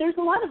 But there's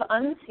a lot of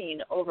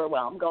unseen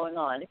overwhelm going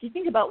on. If you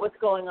think about what's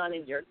going on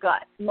in your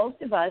gut,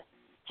 most of us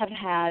have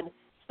had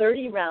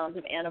 30 rounds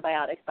of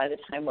antibiotics by the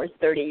time we're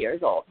 30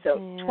 years old. So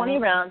 20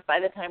 rounds by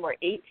the time we're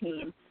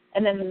 18,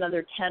 and then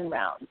another 10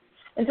 rounds.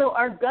 And so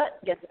our gut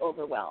gets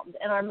overwhelmed,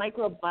 and our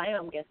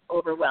microbiome gets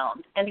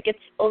overwhelmed, and it gets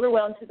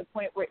overwhelmed to the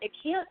point where it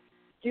can't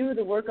do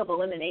the work of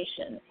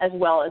elimination as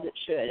well as it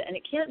should, and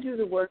it can't do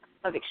the work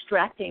of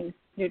extracting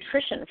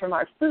nutrition from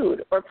our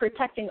food or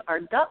protecting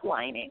our gut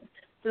lining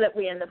so that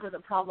we end up with a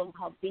problem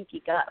called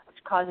leaky gut, which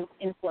causes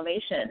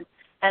inflammation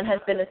and has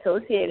been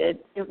associated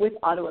with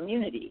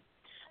autoimmunity.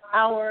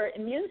 Our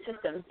immune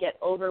systems get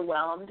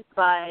overwhelmed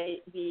by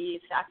the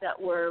fact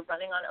that we're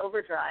running on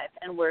overdrive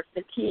and we're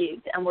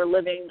fatigued and we're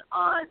living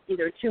on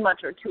either too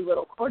much or too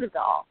little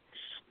cortisol.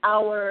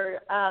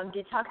 Our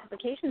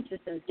detoxification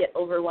systems get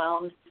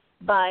overwhelmed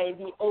by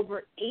the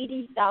over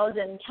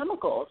 80,000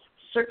 chemicals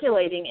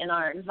circulating in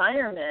our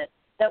environment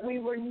that we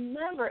were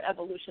never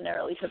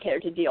evolutionarily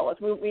prepared to deal with.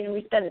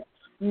 We spent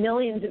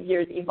millions of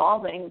years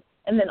evolving,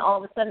 and then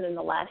all of a sudden in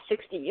the last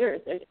 60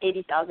 years, there's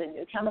 80,000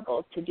 new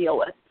chemicals to deal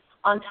with.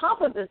 On top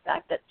of the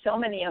fact that so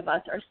many of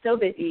us are so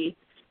busy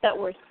that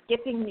we're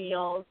skipping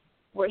meals,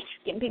 we're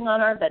skimping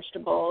on our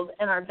vegetables,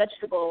 and our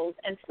vegetables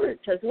and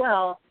fruits as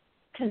well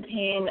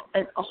contain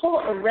a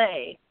whole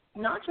array,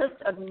 not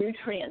just of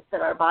nutrients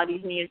that our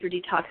bodies need for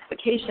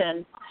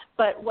detoxification,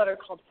 but what are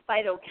called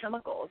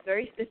phytochemicals,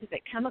 very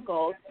specific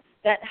chemicals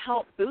that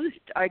help boost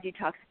our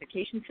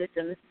detoxification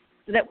systems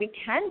so that we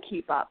can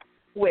keep up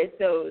with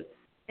those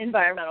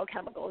environmental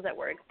chemicals that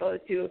we're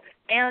exposed to,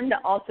 and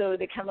also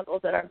the chemicals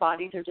that our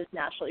bodies are just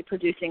naturally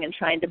producing and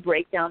trying to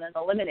break down and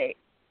eliminate.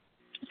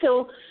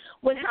 So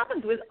what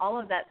happens with all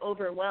of that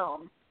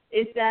overwhelm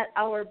is that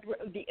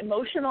the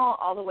emotional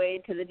all the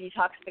way to the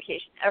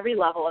detoxification, every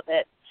level of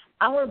it,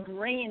 our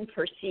brain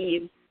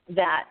perceives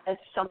that as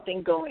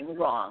something going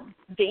wrong.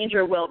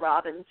 Danger, Will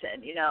Robinson,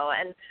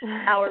 and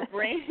our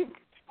brain...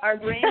 Our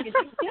brain, do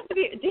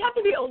you have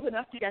to be old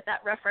enough to get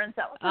that reference?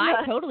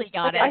 I totally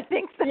got it. I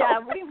think so. Yeah,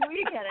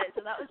 we get it.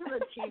 So that was from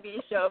a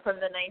TV show from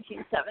the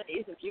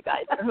 1970s, if you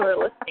guys who are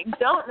listening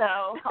don't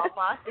know, called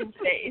Lost in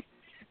Space.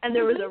 and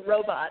there was a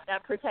robot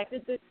that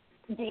protected the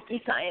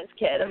geeky science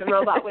kid, and the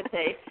robot would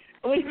say,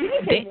 did you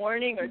say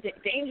warning or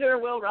danger,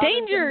 Will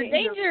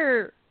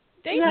Robinson?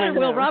 Danger,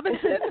 Will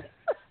Robinson.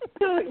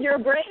 So your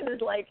brain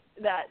is like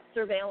that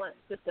surveillance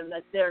system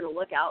that's there to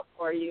look out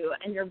for you,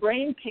 and your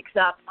brain picks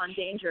up on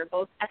danger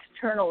both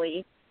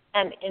externally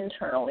and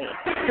internally.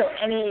 So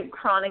any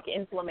chronic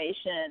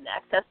inflammation,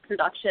 excess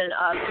production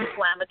of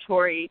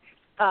inflammatory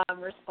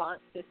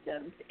response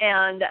systems.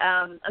 And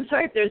I'm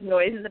sorry if there's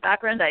noise in the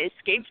background. I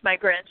escaped my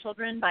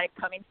grandchildren by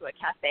coming to a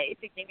cafe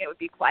thinking it would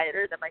be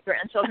quieter than my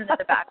grandchildren in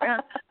the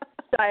background.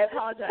 So I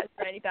apologize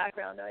for any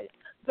background noise.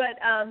 But,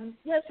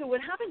 so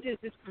what happens is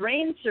this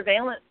brain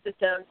surveillance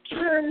system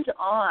turns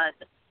on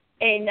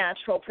a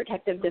natural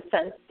protective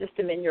defense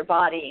system in your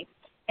body.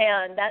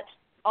 And that's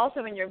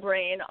also in your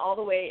brain all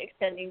the way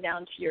extending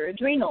down to your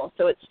adrenals.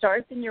 So it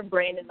starts in your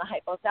brain in the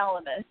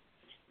hypothalamus,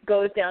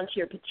 goes down to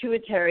your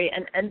pituitary,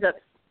 and ends up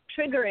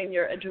triggering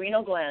your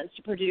adrenal glands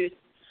to produce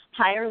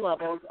higher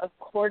levels of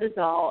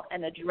cortisol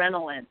and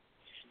adrenaline.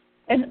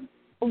 And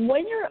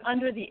when you're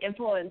under the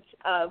influence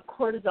of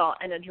cortisol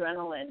and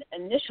adrenaline,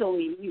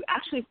 initially you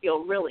actually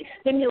feel really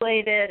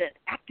stimulated and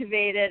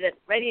activated and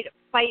ready to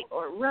fight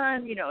or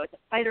run. It's a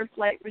fight or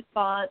flight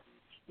response.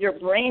 Your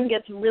brain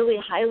gets really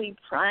highly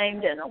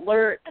primed and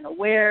alert and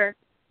aware.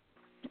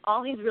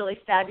 All these really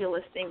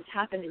fabulous things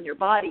happen in your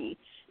body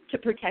to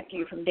protect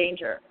you from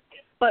danger.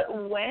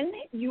 But when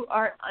you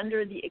are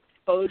under the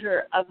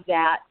exposure of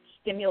that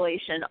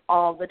stimulation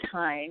all the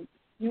time,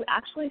 you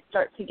actually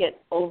start to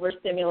get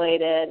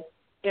overstimulated,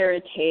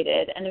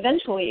 irritated, and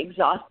eventually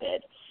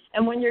exhausted.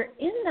 And when you're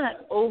in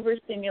that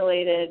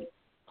overstimulated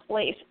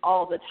place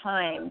all the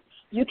time,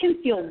 you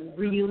can feel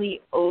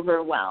really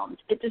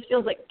overwhelmed. It just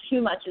feels like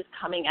too much is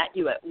coming at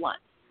you at once.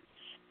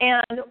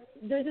 And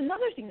there's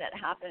another thing that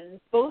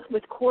happens both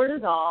with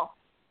cortisol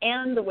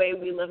and the way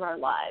we live our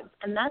lives,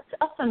 and that's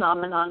a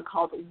phenomenon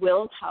called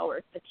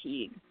willpower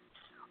fatigue.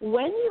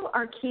 When you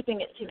are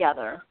keeping it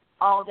together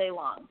all day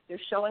long, you're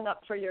showing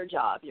up for your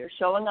job, you're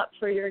showing up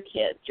for your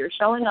kids, you're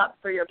showing up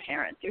for your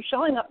parents, you're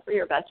showing up for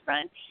your best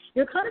friend,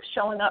 you're kind of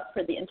showing up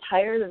for the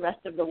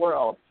rest of the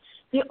world.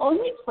 The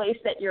only place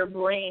that your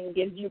brain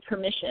gives you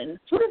permission,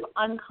 sort of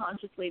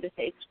unconsciously, to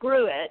say,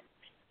 screw it,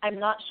 I'm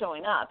not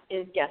showing up,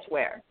 is guess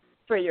where?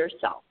 For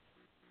yourself.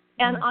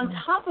 And on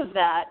top of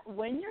that,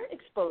 when you're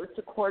exposed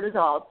to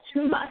cortisol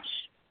too much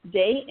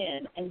day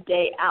in and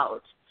day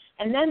out,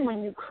 and then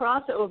when you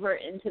cross over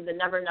into the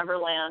never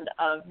land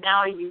of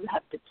now you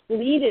have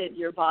depleted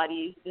your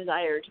body's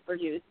desire to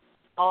produce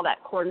all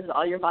that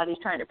cortisol, your body's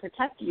trying to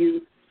protect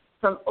you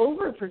from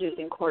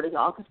overproducing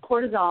cortisol, because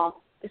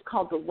cortisol is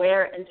called the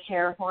wear and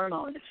tear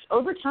hormone. It's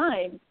over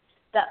time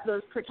that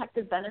those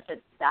protective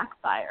benefits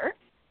backfire.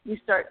 You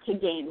start to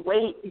gain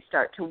weight, you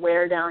start to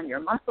wear down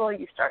your muscle,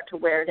 you start to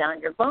wear down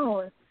your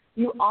bones.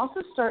 You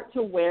also start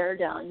to wear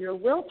down your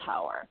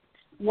willpower.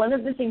 One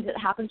of the things that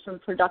happens from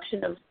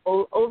production of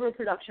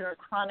overproduction or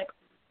chronic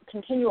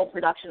continual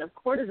production of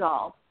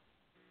cortisol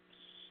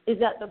is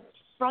that the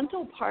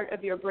frontal part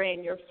of your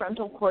brain, your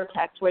frontal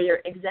cortex, where your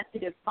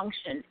executive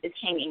function is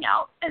hanging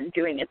out and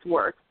doing its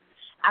work,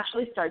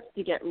 actually starts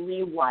to get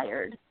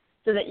rewired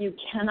so that you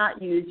cannot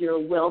use your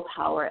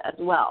willpower as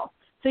well.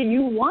 So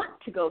you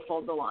want to go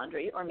fold the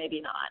laundry, or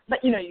maybe not,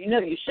 but you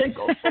should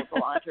go fold the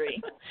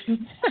laundry.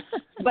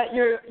 But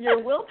your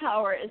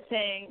willpower is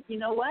saying, you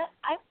know what,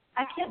 I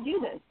can't do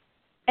this.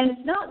 And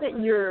it's not that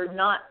you're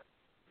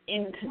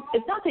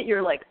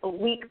like a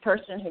weak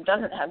person who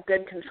doesn't have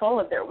good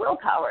control of their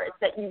willpower. It's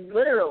that you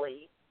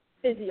literally,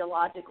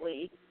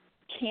 physiologically,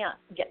 can't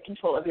get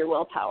control of your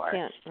willpower.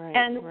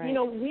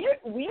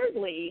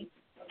 Weirdly,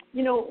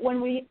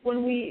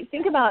 when we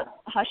think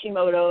about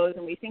Hashimoto's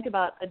and we think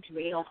about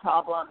adrenal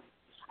problems,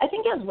 I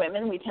think as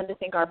women we tend to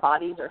think our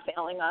bodies are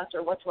failing us,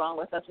 or what's wrong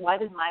with us. Why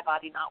does my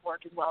body not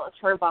work as well as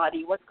her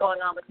body? What's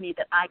going on with me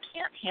that I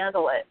can't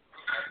handle it?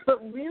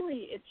 But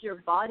really, it's your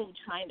body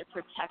trying to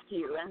protect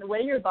you. And the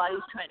way your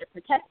body's trying to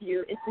protect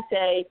you is to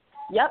say,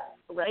 yep,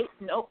 right,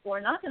 nope,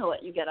 we're not going to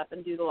let you get up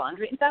and do the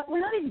laundry. In fact,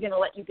 we're not even going to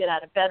let you get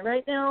out of bed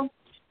right now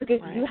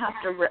because you have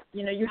to,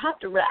 you have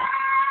to rest.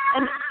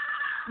 And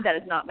that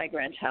is not my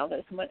grandchild, that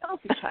is someone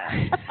else's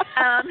child.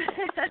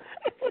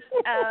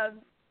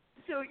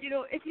 So,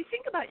 if you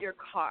think about your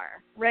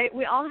car, right,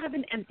 we all have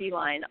an empty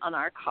line on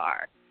our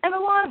car. And a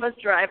lot of us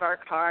drive our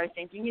car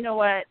thinking, you know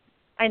what,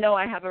 I know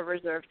I have a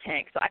reserve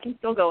tank, so I can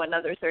still go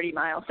another 30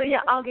 miles. So,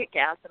 yeah, I'll get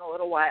gas in a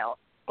little while.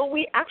 But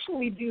we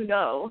actually do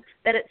know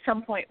that at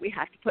some point we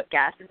have to put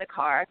gas in the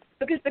car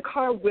because the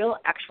car will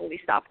actually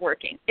stop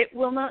working. It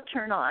will not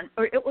turn on,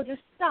 or it will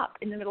just stop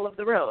in the middle of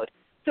the road.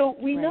 So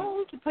we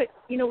know to put,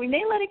 we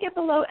may let it get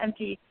below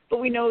empty, but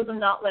we know to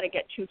not let it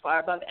get too far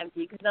above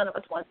empty because none of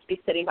us wants to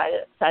be sitting by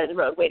the side of the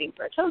road waiting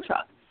for a tow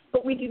truck.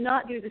 But we do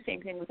not do the same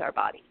thing with our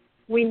body.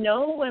 We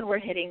know when we're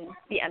hitting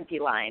the empty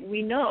line.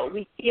 We know,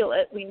 we feel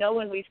it. We know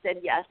when we've said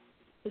yes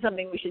to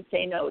something we should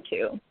say no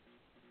to.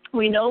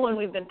 We know when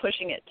we've been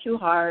pushing it too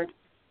hard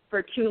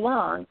for too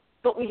long,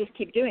 but we just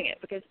keep doing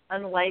it because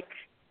unlike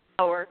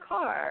our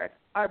car,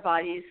 our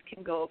bodies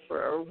can go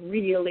for a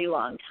really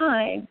long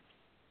time,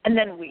 and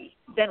then we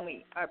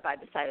are by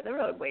the side of the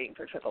road waiting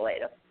for AAA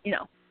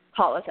to,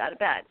 haul us out of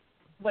bed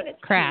when it's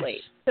Crash. too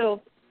late.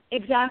 So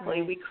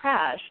exactly, we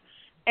crash.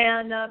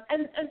 And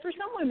for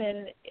some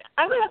women,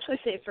 I would actually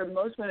say for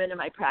most women in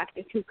my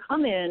practice who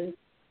come in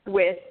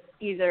with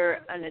either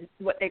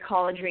what they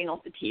call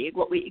adrenal fatigue,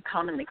 what we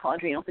commonly call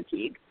adrenal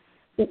fatigue,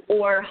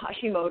 or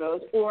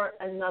Hashimoto's, or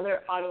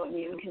another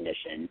autoimmune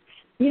condition,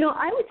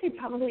 I would say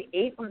probably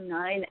 8 or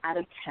 9 out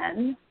of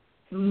 10,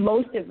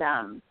 most of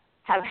them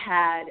have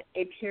had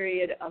a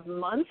period of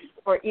months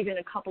or even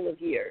a couple of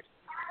years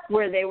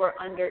where they were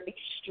under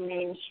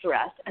extreme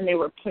stress and they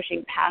were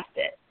pushing past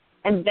it,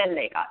 and then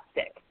they got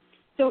sick.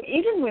 So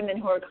even women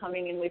who are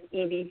coming in with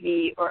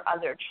EBV or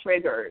other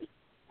triggers,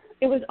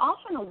 it was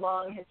often a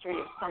long history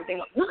of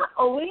something. Not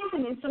always. I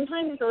mean,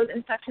 sometimes those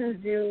infections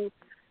do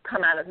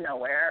come out of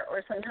nowhere,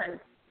 or sometimes,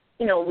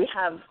 we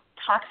have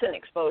toxin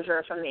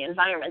exposure from the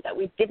environment that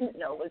we didn't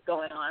know was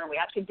going on, and we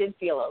actually did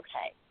feel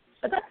okay.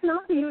 But that's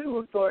not the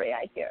usual story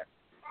I hear.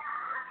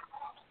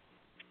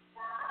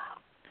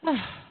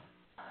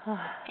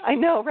 I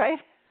know, right?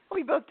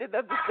 We both did that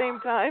at the same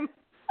time.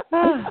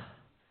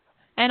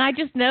 And I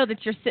just know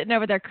that you're sitting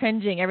over there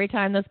cringing every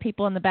time those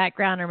people in the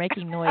background are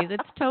making noise.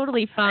 It's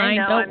totally fine.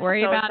 I know, Don't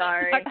worry about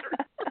sorry. it.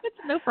 It's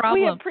no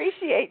problem. We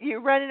appreciate you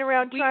running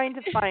around trying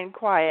to find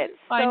quiet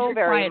so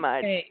very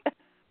much.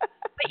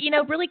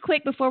 But, really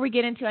quick before we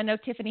get into, I know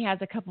Tiffany has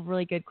a couple of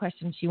really good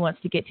questions she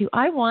wants to get to.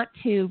 I want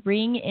to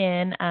bring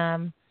in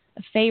a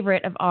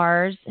favorite of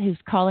ours who's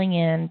calling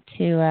in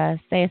to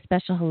say a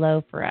special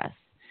hello for us.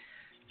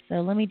 So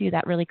let me do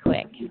that really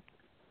quick.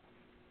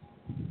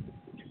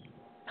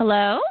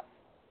 Hello?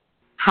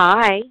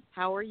 Hi.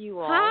 How are you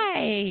all?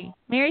 Hi.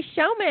 Mary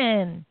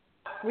Showman.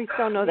 We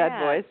so know that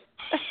voice.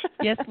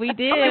 Yes, we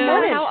do. Good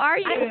morning. How are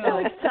you? I'm so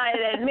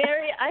excited.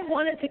 Mary, I've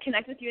wanted to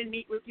connect with you and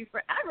meet with you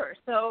forever,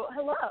 so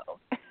hello.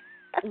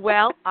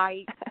 Well,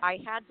 I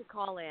had to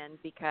call in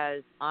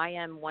because I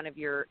am one of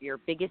your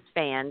biggest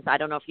fans. I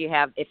don't know if you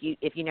have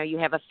you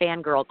have a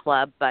fangirl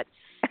club, but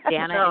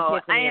Dana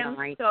and Tiffany and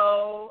I. I am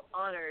so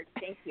honored.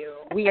 Thank you.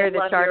 We are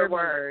the charter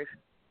members.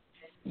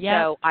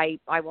 Yeah. So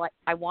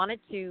I wanted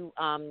to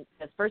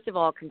first of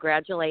all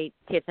congratulate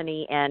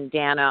Tiffany and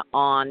Dana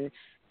on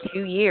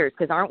 2 years,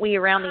 because aren't we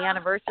around the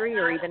anniversary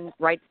or even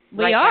right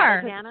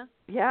are. now, Dana?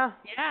 Yeah.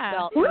 Yeah.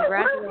 Well,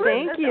 congratulations.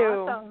 Thank you.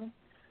 Awesome.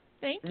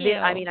 Thank you.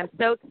 I'm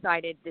so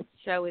excited. This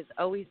show has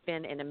always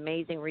been an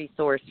amazing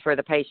resource for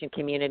the patient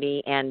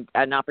community and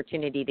an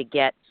opportunity to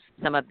get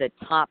some of the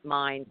top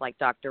minds like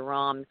Dr.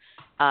 Romm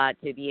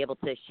to be able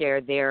to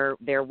share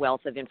their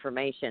wealth of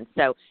information.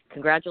 So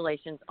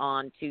congratulations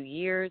on 2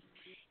 years,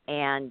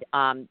 and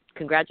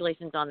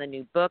congratulations on the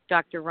new book,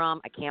 Dr. Romm.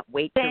 I can't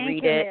wait to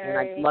read it,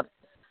 and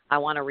I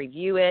want to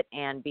review it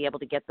and be able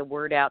to get the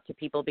word out to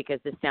people,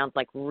 because this sounds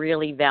like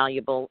really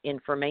valuable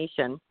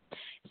information.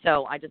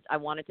 So I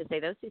wanted to say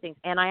those two things.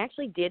 And I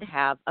actually did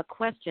have a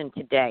question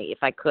today, if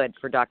I could,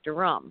 for Dr.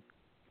 Romm.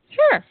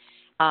 Sure.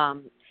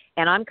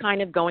 And I'm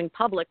kind of going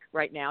public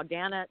right now.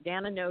 Dana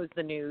knows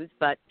the news,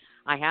 but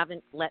I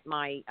haven't let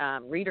my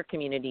reader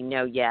community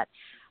know yet.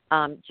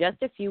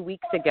 Just a few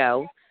weeks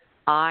ago,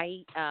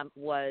 I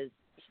was,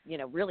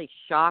 really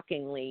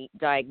shockingly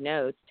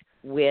diagnosed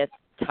with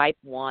type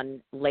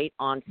 1 late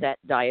onset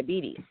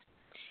diabetes.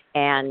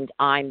 And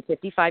I'm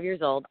 55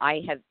 years old.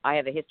 I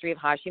have a history of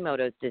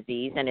Hashimoto's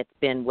disease, and it's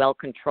been well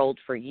controlled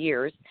for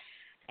years.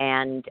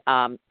 And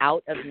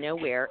out of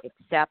nowhere,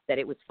 except that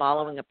it was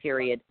following a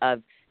period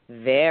of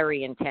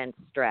very intense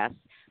stress.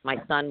 My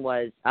son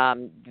was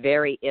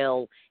very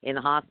ill in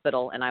the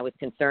hospital, and I was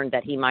concerned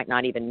that he might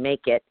not even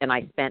make it. And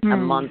I spent a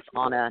month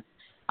on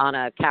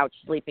a couch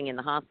sleeping in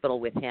the hospital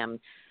with him.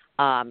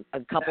 A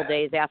couple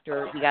days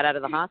after he got out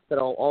of the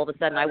hospital, all of a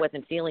sudden I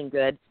wasn't feeling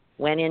good,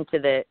 went into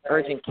the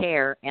urgent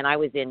care, and I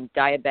was in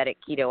diabetic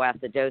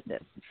ketoacidosis.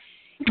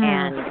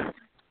 And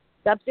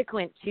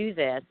subsequent to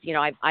this,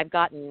 I've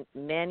gotten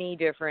many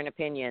different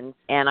opinions,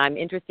 and I'm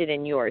interested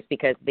in yours,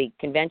 because the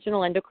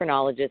conventional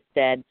endocrinologist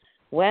said,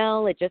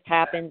 well, it just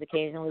happens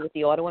occasionally with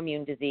the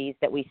autoimmune disease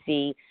that we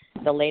see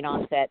the late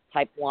onset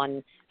type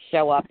 1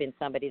 show up in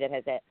somebody that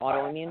has an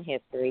autoimmune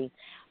history.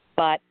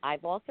 But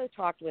I've also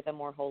talked with a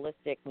more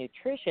holistic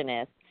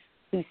nutritionist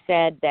who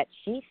said that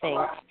she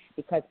thinks,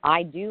 because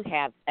I do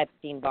have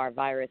Epstein-Barr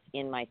virus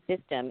in my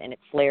system and it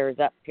flares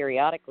up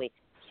periodically,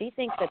 she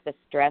thinks that the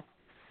stress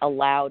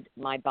allowed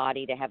my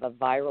body to have a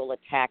viral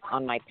attack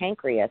on my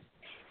pancreas,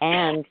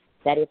 and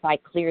that if I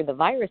clear the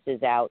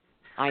viruses out,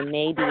 I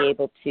may be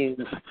able to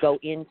go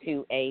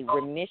into a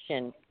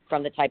remission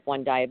from the type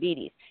 1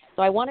 diabetes.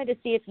 So I wanted to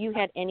see if you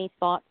had any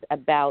thoughts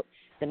about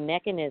the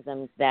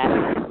mechanisms that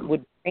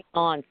would bring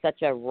on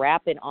such a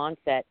rapid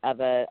onset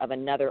of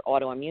another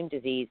autoimmune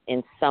disease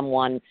in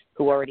someone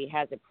who already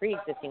has a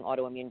pre-existing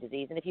autoimmune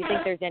disease, and if you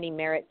think there's any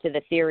merit to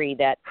the theory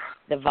that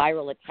the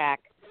viral attack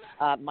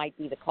might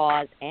be the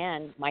cause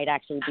and might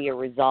actually be a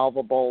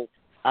resolvable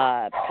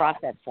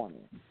process for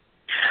me.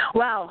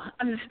 Wow.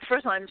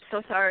 First of all, I'm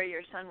so sorry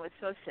your son was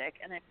so sick,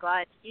 and I'm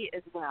glad he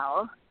is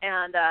well.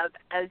 And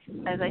as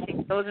I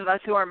think those of us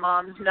who are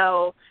moms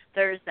know,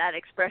 there's that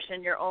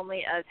expression, you're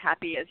only as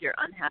happy as your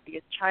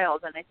unhappiest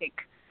child. And I think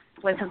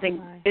when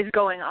something is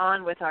going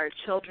on with our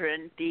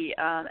children,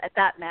 at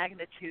that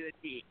magnitude,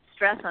 the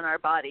stress on our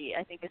body,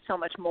 I think, is so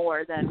much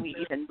more than we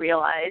even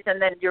realize.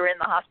 And then you're in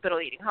the hospital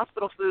eating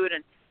hospital food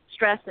and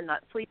stressed and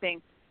not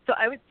sleeping. So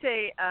I would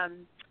say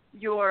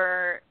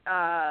your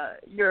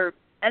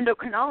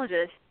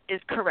endocrinologist is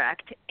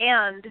correct,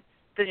 and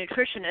the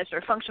nutritionist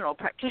or functional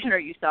practitioner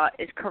you saw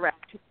is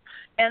correct.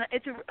 And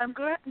I'm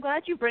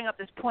glad you bring up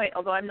this point,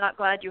 although I'm not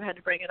glad you had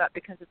to bring it up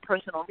because of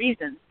personal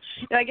reasons.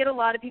 I get a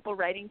lot of people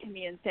writing to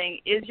me and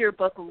saying, is your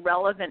book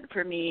relevant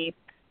for me?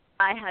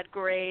 I had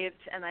Graves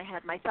and I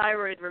had my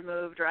thyroid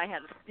removed, or I had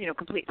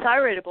complete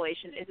thyroid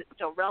ablation. Is it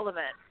still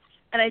relevant?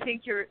 And I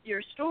think your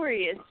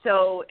story is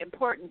so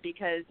important,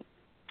 because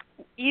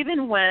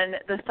even when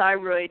the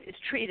thyroid is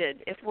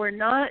treated, if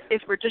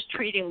we're just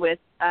treating with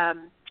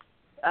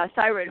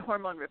thyroid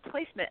hormone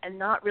replacement and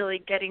not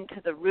really getting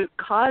to the root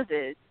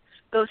causes,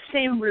 those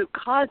same root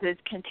causes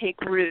can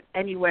take root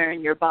anywhere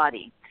in your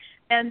body.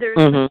 And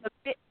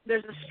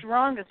there's a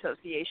strong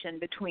association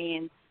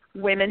between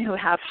women who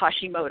have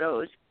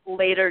Hashimoto's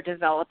later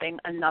developing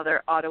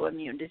another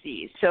autoimmune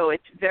disease. So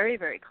it's very,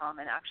 very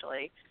common,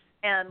 actually.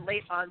 And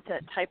late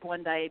onset type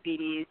 1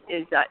 diabetes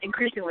is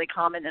increasingly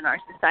common in our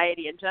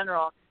society in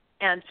general,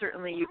 and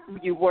certainly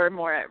you were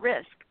more at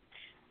risk.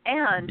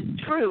 And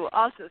true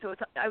also, so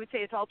I would say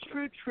it's all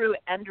true,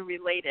 and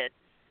related.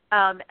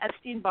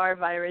 Epstein-Barr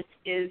virus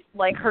is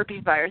like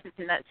herpes virus, it's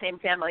in that same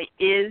family,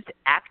 is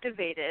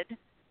activated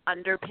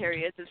under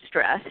periods of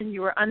stress, and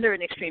you were under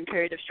an extreme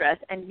period of stress.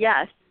 And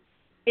yes,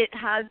 it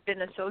has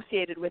been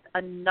associated with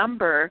a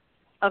number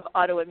of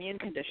autoimmune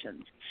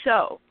conditions.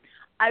 So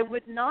I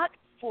would not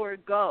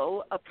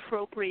forego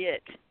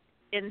appropriate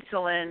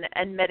insulin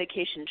and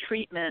medication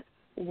treatment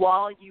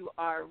while you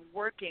are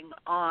working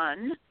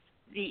on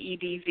the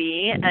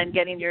EBV and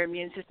getting your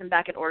immune system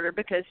back in order,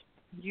 because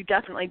you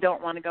definitely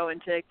don't want to go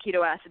into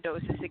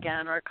ketoacidosis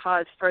again or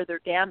cause further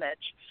damage.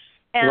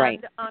 And,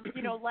 right.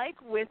 Like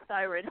with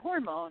thyroid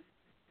hormone,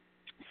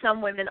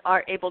 some women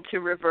are able to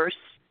reverse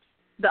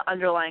the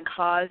underlying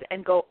cause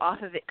and go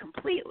off of it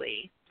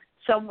completely.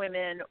 Some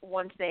women,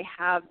 once they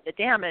have the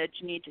damage,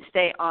 need to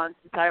stay on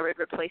thyroid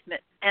replacement.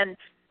 And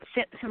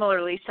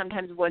similarly,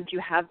 sometimes once you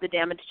have the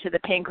damage to the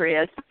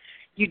pancreas,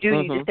 you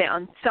do need to stay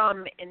on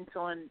some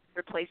insulin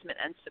replacement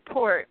and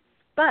support.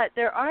 But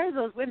there are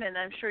those women,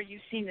 I'm sure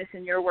you've seen this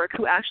in your work,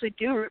 who actually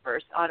do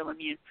reverse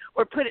autoimmune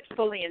or put it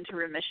fully into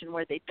remission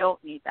where they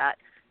don't need that.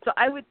 So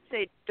I would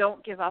say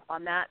don't give up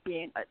on that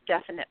being a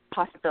definite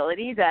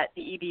possibility that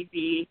the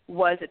EBV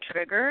was a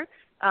trigger.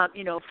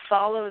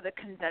 Follow the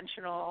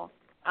conventional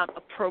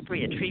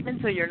appropriate treatment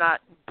so you're not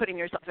putting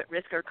yourself at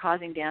risk or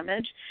causing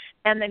damage,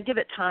 and then give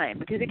it time,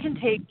 because it can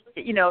take,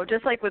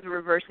 just like with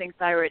reversing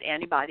thyroid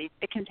antibodies,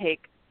 it can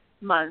take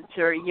months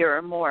or a year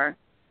or more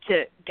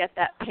to get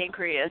that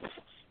pancreas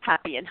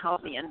happy and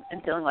healthy and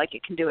feeling like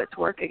it can do its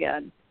work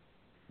again.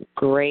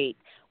 Great.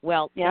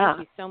 Well, thank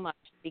you so much,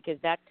 because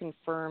that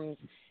confirms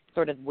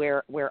sort of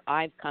where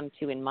I've come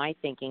to in my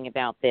thinking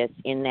about this,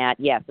 in that,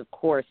 yes, of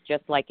course,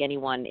 just like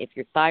anyone, if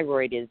your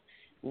thyroid is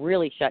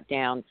really shut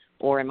down,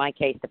 or in my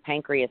case, the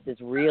pancreas is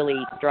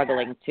really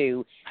struggling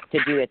to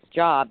do its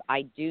job,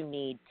 I do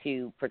need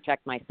to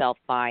protect myself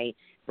by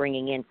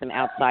bringing in some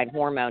outside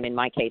hormone, in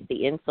my case, the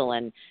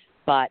insulin.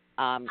 But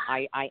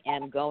I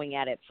am going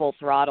at it full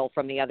throttle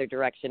from the other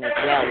direction as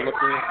well, looking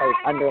at those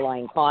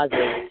underlying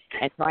causes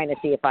and trying to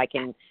see if I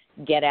can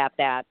get at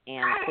that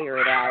and clear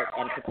it out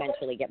and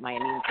potentially get my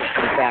immune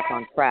system back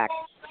on track.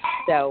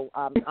 So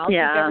I'll keep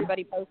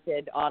everybody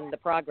posted on the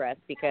progress,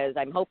 because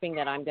I'm hoping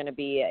that I'm going to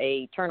be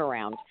a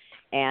turnaround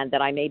and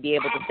that I may be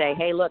able to say,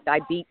 hey, look, I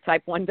beat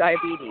type 1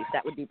 diabetes.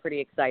 That would be pretty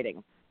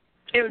exciting.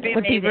 It would be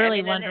amazing.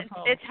 Really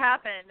wonderful. It's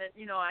happened.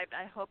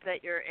 I hope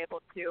that you're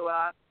able to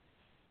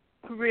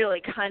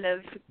really kind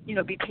of,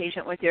 be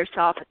patient with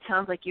yourself. It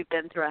sounds like you've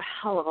been through a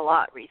hell of a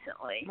lot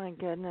recently. My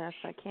goodness,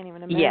 I can't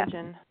even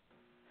imagine.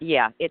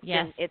 Yeah,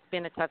 it's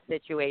been a tough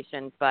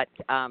situation, but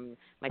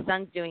my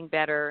son's doing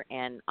better,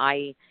 and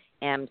I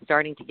am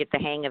starting to get the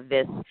hang of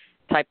this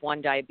type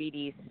 1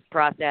 diabetes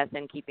process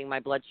and keeping my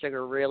blood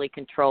sugar really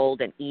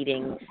controlled and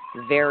eating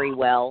very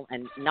well,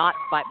 and not,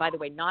 by the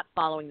way, not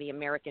following the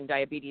American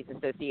Diabetes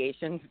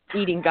Association's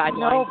eating guidelines.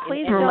 No,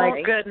 please don't. Oh,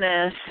 my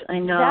goodness. I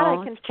know. That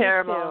I can it's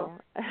terrible.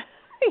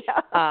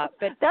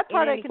 But that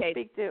part I can case,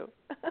 speak to.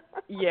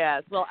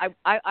 Yes. Well,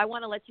 I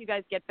want to let you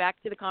guys get back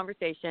to the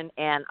conversation,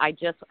 and I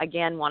just,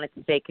 again, wanted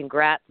to say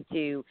congrats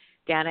to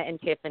Dana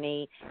and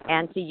Tiffany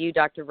and to you,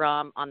 Dr.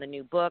 Romm, on the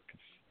new book.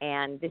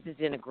 And this has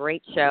been a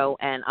great show,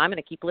 and I'm going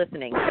to keep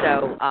listening.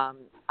 So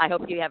I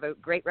hope you have a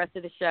great rest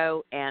of the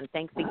show, and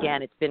thanks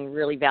again. It's been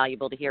really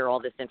valuable to hear all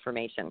this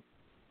information.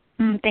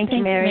 Thank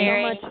you, Mary. Thank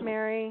you so much,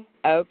 Mary.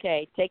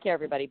 Okay. Take care,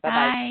 everybody. Bye-bye.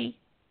 Bye.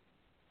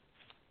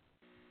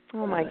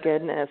 Oh, my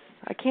goodness.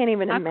 I can't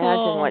even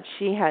imagine what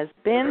she has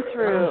been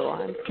through.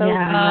 I'm so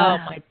Oh,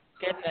 my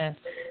goodness.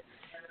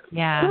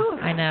 Yeah,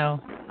 I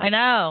know.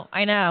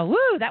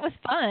 Woo, that was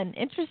fun.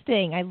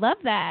 Interesting. I love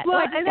that. Well,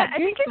 I and I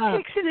think it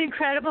takes an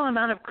incredible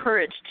amount of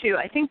courage, too.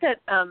 I think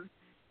that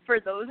for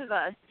those of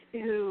us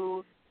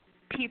who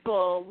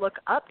people look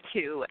up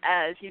to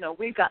as,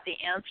 we've got the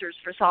answers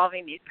for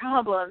solving these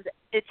problems,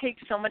 it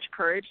takes so much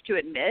courage to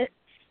admit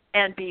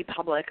and be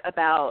public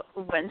about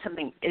when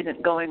something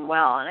isn't going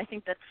well. And I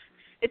think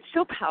it's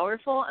so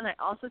powerful, and I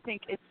also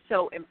think it's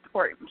so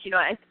important.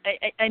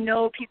 I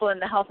know people in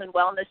the health and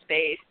wellness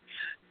space,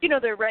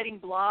 they're writing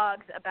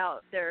blogs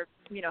about their,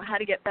 how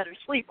to get better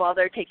sleep while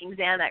they're taking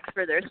Xanax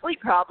for their sleep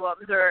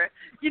problems, or,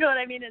 you know what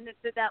I mean? And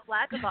that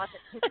lack of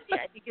authenticity,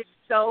 I think, is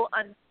so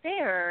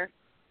unfair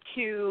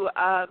to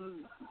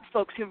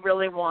folks who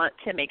really want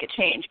to make a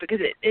change, because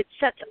it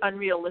sets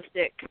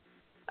unrealistic,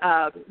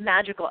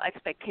 magical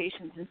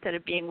expectations instead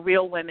of being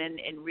real women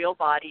in real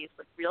bodies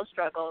with real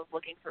struggles,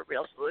 looking for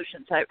real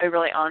solutions. I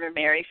really honor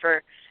Mary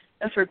for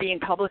being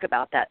public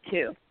about that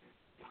too.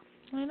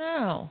 I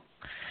know.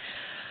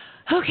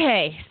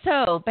 Okay,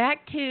 so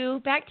back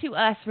to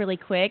us really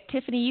quick.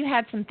 Tiffany, you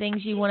had some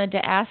things you wanted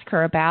to ask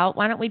her about.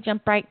 Why don't we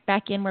jump right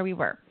back in where we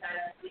were?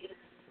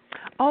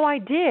 Oh, I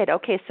did.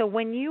 Okay, so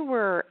when you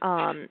were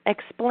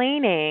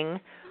explaining,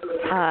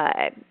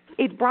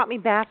 it brought me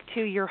back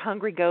to your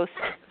hungry ghost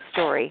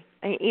story.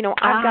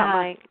 I've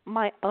got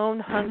my own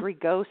hungry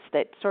ghost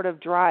that sort of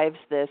drives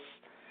this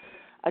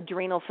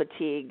adrenal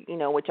fatigue,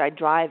 which I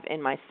drive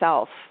in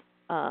myself.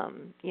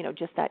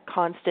 Just that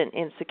constant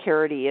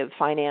insecurity of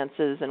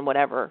finances and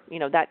whatever,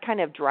 that kind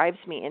of drives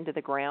me into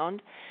the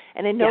ground.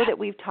 And I know that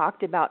we've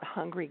talked about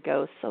hungry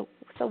ghosts. So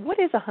what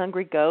is a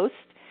hungry ghost?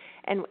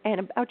 And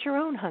about your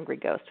own hungry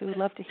ghost. We would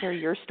love to hear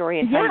your story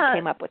and how you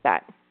came up with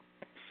that.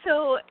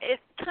 So it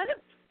kind of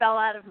fell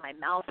out of my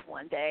mouth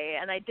one day,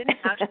 and I didn't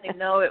actually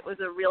know it was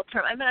a real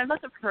term. I mean, I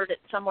must have heard it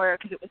somewhere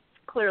because it was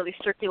clearly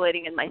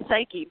circulating in my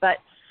psyche, but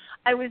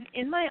I was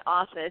in my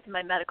office, in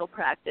my medical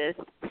practice,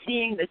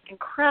 seeing this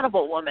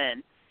incredible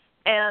woman,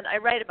 and I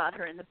write about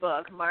her in the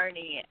book,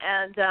 Marnie,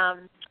 and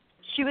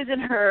she was in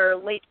her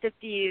late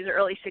 50s,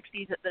 early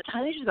 60s at the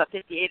time. I think she was about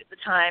 58 at the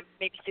time,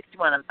 maybe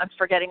 61. I'm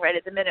forgetting right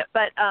at the minute.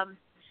 But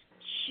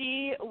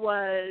she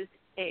was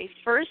a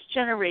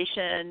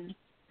first-generation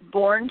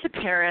born to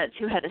parents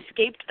who had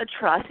escaped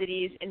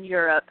atrocities in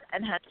Europe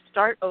and had to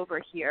start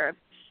over here.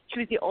 She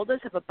was the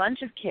oldest of a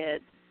bunch of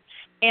kids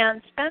and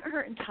spent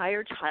her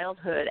entire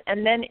childhood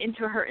and then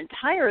into her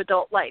entire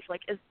adult life,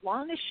 like as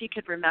long as she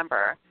could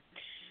remember,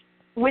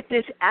 with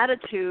this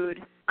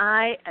attitude,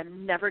 I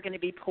am never going to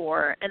be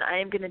poor, and I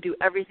am going to do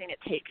everything it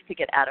takes to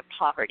get out of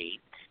poverty.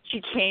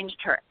 She changed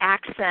her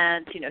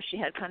accent. She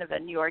had kind of a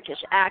New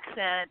Yorkish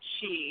accent.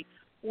 She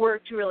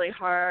worked really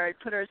hard,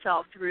 put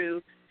herself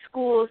through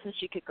school so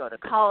she could go to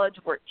college,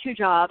 worked 2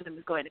 jobs and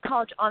was going to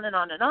college, on and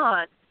on and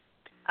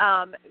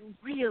on,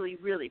 really,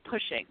 really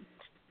pushing.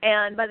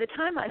 And by the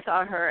time I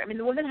saw her, I mean,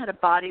 the woman had a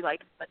body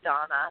like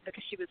Madonna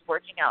because she was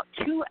working out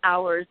 2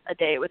 hours a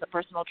day with a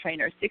personal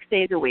trainer 6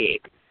 days a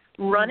week,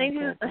 running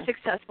a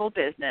successful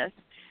business,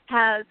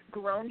 has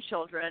grown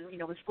children,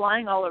 was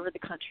flying all over the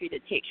country to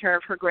take care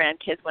of her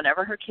grandkids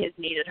whenever her kids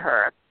needed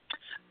her,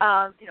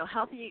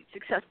 healthy,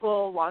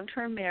 successful,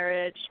 long-term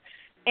marriage,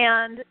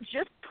 and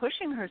just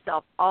pushing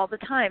herself all the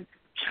time,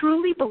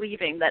 truly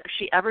believing that if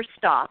she ever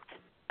stopped,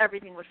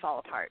 everything would fall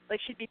apart. Like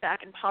she'd be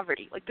back in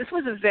poverty. Like this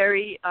was a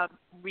very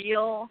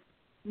real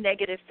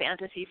negative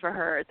fantasy for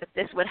her that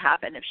this would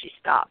happen if she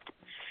stopped.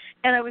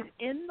 And I was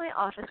in my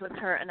office with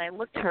her, and I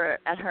looked at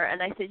her,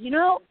 and I said,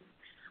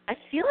 I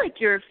feel like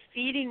you're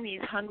feeding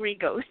these hungry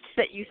ghosts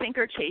that you think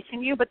are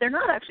chasing you, but they're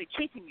not actually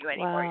chasing you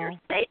anymore.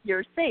 Wow.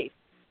 You're safe.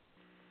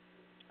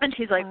 And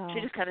she's like,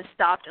 She just kind of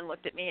stopped and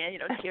looked at me, and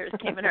tears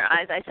came in her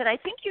eyes. I said, I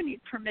think you need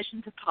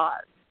permission to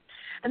pause.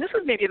 And this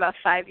was maybe about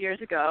 5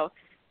 years ago.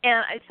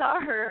 And I saw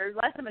her,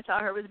 last time I saw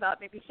her was about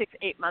maybe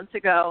 6-8 months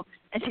ago,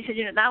 and she said,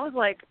 that was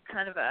like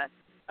kind of a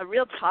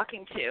real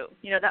talking to.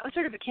 That was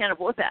sort of a can of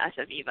whoop ass,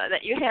 Aviva,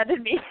 that you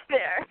handed me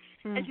there.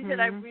 Mm-hmm. And she said,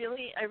 I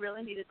really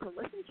needed to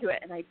listen to it,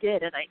 and I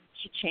did, and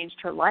she changed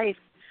her life.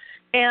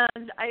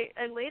 And I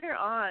later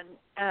on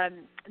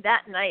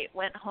that night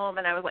went home,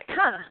 and I was like,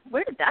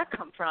 where did that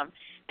come from?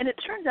 And it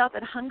turns out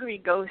that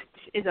hungry ghosts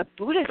is a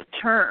Buddhist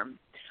term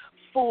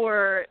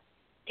for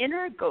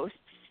inner ghosts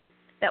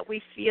that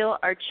we feel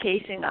are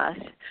chasing us,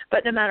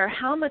 but no matter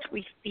how much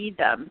we feed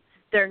them,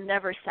 they're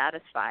never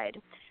satisfied.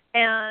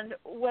 And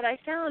what I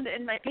found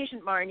in my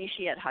patient Marnie,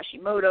 she had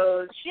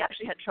Hashimoto's. She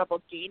actually had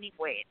trouble gaining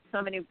weight.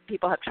 So many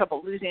people have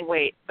trouble losing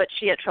weight, but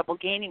she had trouble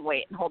gaining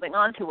weight and holding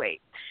on to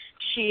weight.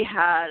 She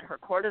had her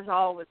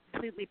cortisol was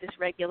completely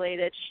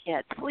dysregulated. She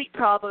had sleep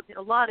problems,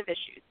 a lot of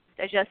issues,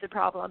 digestive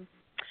problems.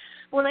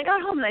 When I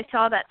got home and I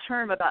saw that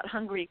term about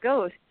hungry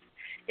ghosts,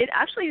 it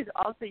actually is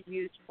also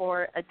used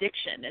for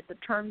addiction. It's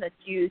a term that's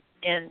used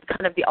in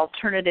kind of the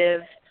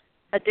alternative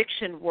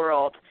addiction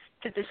world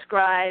to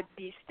describe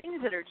these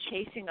things that are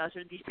chasing us,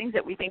 or these things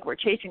that we think we're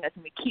chasing us,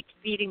 and we keep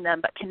feeding them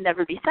but can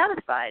never be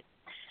satisfied.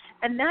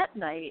 And that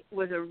night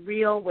was a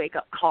real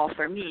wake-up call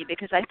for me,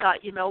 because I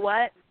thought, you know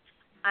what?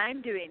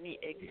 I'm doing the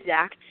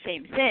exact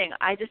same thing.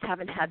 I just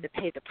haven't had to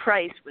pay the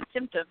price with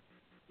symptoms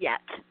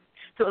yet.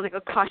 So it was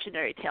like a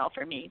cautionary tale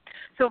for me.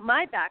 So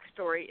my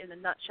backstory in a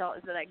nutshell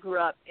is that I grew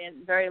up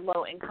in very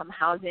low-income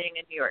housing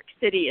in New York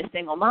City, a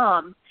single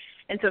mom.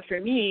 And so for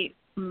me,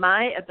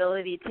 my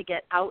ability to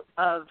get out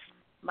of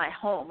my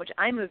home, which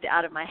I moved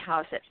out of my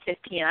house at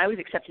 15. I was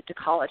accepted to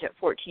college at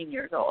 14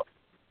 years old.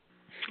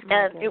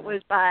 And it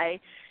was by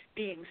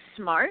being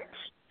smart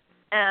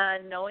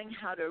and knowing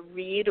how to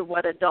read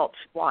what adults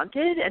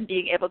wanted and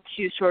being able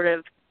to sort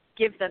of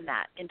give them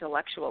that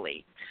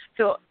intellectually.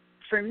 So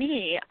for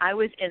me, I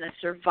was in a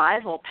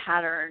survival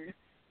pattern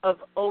of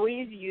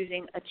always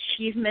using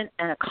achievement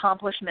and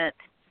accomplishment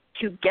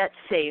to get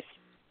safe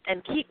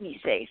and keep me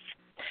safe.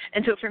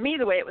 And so for me,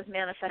 the way it was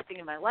manifesting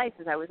in my life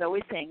is I was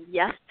always saying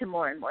yes to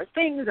more and more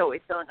things,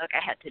 always feeling like I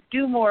had to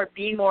do more,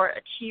 be more,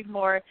 achieve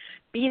more,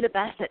 be the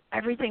best at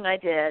everything I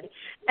did.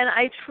 And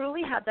I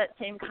truly had that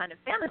same kind of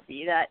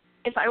fantasy that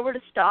if I were to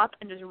stop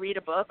and just read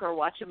a book or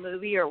watch a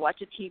movie or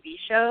watch a TV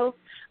show,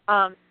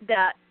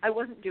 that I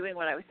wasn't doing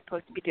what I was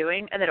supposed to be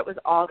doing and that it was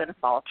all going to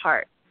fall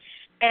apart.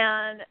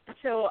 And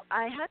so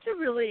I had to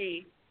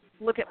really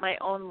look at my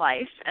own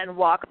life and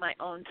walk my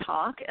own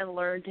talk and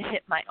learn to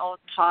hit my own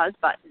pause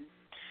button.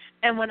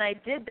 And when I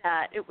did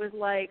that, it was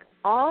like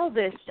all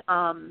this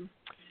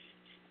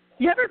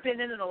you ever been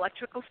in an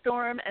electrical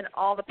storm and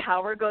all the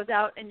power goes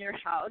out in your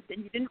house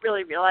and you didn't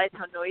really realize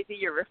how noisy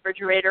your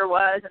refrigerator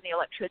was and the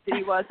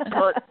electricity was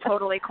until it's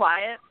totally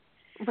quiet?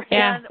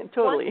 Yeah, and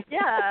totally.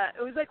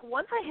 It was like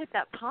once I hit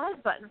that pause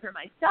button for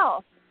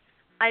myself,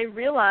 I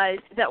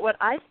realized that what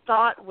I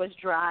thought was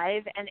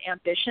drive and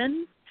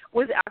ambition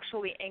was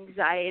actually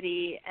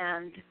anxiety,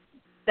 and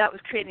that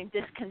was creating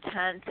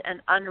discontent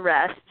and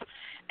unrest.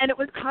 And it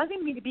was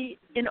causing me to be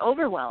in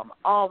overwhelm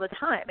all the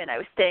time. And I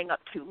was staying up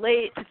too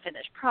late to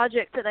finish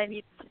projects that I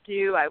needed to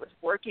do. I was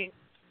working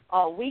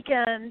all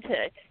weekend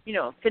to,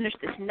 finish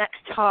this next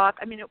talk.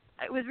 I mean,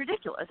 it was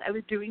ridiculous. I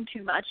was doing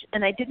too much,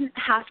 and I didn't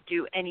have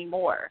to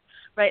anymore,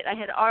 right? I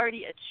had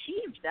already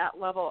achieved that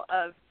level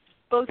of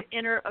both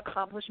inner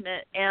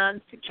accomplishment and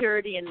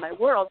security in my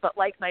world, but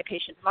like my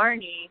patient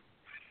Marnie,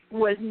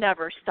 was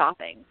never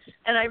stopping.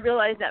 And I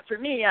realized that for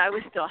me, I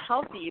was still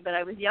healthy, but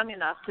I was young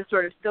enough to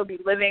sort of still be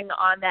living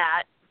on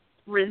that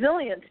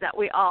resilience that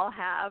we all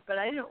have, but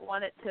I didn't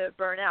want it to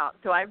burn out.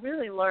 So I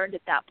really learned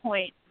at that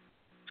point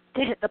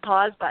to hit the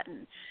pause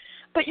button.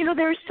 But,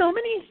 there are so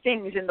many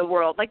things in the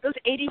world, like those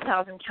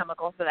 80,000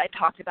 chemicals that I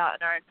talked about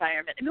in our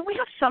environment. I mean, we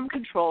have some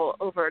control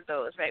over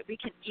those, right? We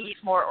can eat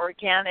more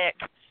organic,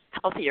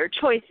 healthier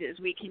choices.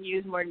 We can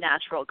use more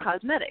natural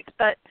cosmetics.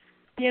 But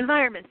the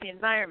environment's the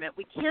environment.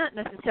 We can't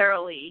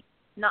necessarily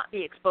not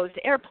be exposed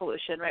to air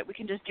pollution, right? We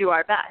can just do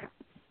our best.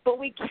 But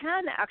we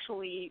can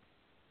actually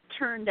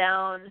turn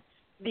down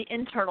the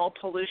internal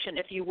pollution,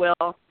 if you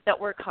will, that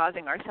we're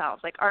causing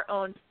ourselves, like our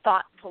own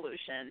thought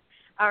pollution,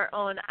 our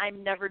own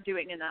I'm never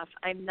doing enough,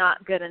 I'm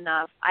not good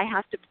enough, I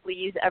have to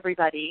please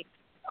everybody,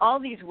 all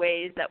these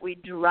ways that we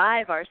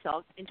drive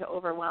ourselves into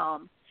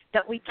overwhelm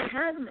that we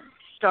can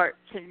start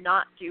to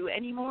not do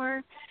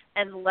anymore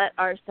and let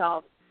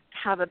ourselves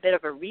have a bit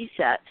of a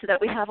reset so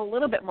that we have a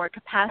little bit more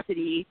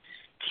capacity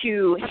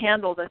to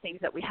handle the things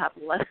that we have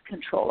less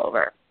control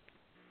over.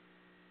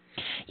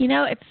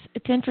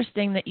 It's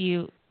interesting that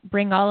you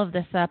bring all of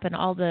this up and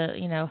all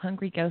the,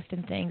 hungry ghost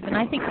and things. And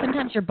I think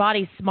sometimes your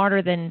body's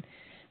smarter than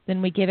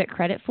we give it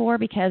credit for,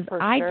 because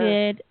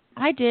I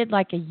did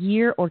like a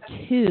year or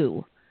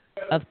two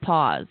of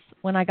pause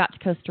when I got to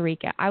Costa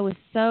Rica. I was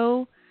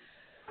so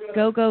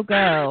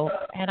go,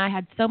 and I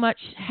had so much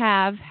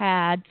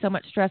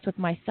stress with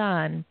my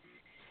son.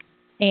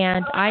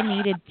 And I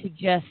needed to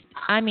just,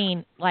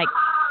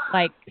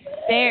 like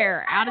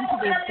stare out into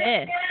the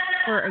abyss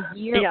for a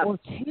year or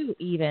two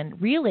even,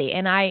 really.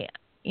 And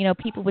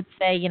people would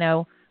say,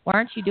 why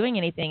aren't you doing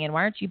anything and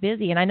why aren't you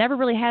busy? And I never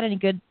really had any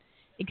good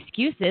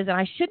excuses, and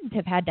I shouldn't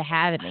have had to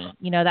have any.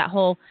 That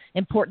whole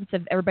importance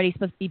of everybody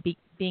supposed to be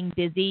being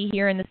busy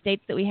here in the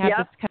States that we have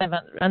this kind of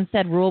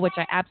unsaid rule, which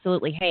I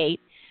absolutely hate.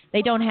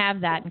 They don't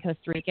have that in Costa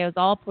Rica. It was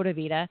all Pura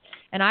Vida.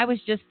 And I was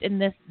just in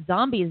this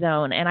zombie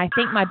zone. And I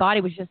think my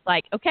body was just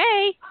like,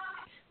 okay,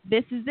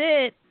 this is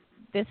it.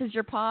 This is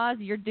your pause.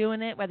 You're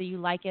doing it, whether you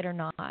like it or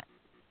not.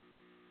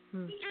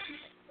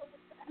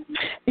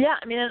 Yeah,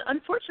 I mean, and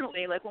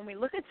unfortunately, like when we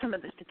look at some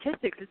of the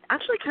statistics, it's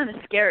actually kind of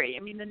scary.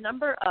 I mean, the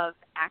number of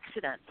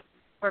accidents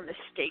or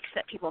mistakes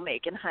that people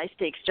make in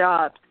high-stakes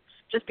jobs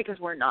just because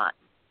we're not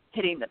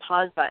hitting the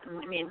pause button.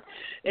 I mean,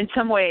 in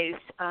some ways,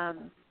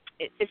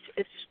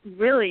 it's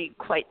really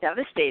quite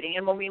devastating.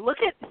 And when we look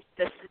at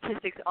the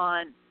statistics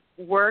on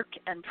work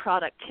and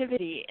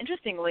productivity,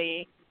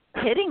 interestingly,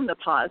 hitting the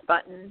pause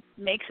button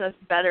makes us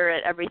better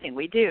at everything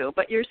we do.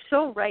 But you're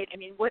so right. I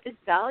mean, what is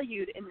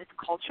valued in this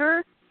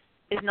culture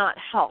is not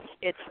health.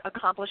 It's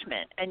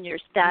accomplishment and your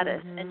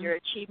status and your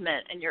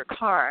achievement and your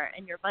car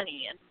and your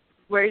money and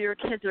where your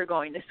kids are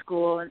going to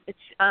school. And it's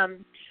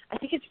I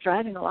think it's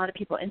driving a lot of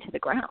people into the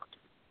ground.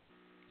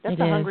 That's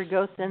a hungry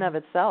ghost in of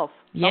itself.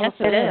 Yes,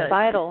 it is.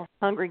 Vital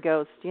hungry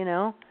ghost,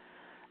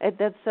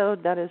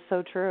 That is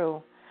so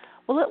true.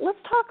 Well, let's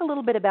talk a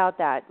little bit about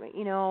that.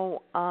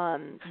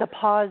 The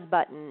pause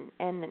button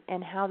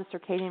and how the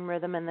circadian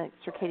rhythm and the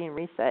circadian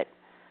reset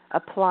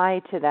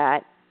apply to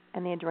that,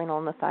 and the adrenal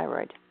and the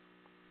thyroid.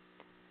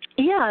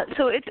 Yeah,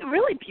 so it's a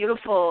really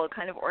beautiful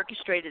kind of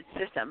orchestrated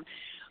system.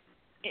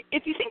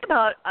 If you think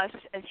about us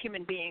as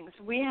human beings,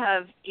 we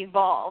have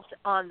evolved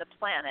on the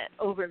planet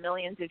over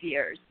millions of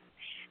years,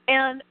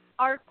 and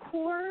our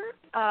core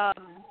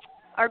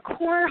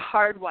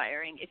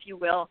hardwiring, if you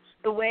will,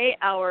 the way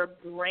our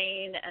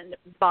brain and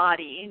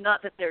body,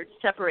 not that they're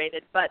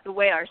separated, but the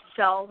way our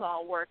cells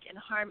all work in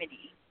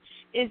harmony,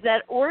 is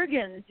that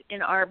organs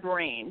in our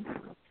brain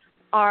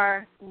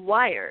are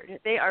wired,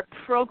 they are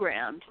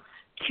programmed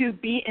to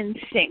be in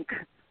sync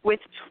with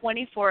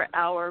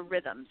 24-hour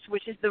rhythms,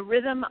 which is the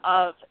rhythm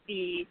of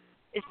the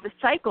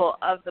cycle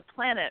of the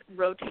planet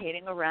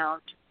rotating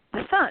around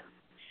the sun.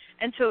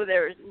 And so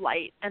there's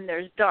light and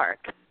there's dark.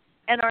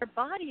 And our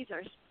bodies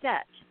are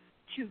set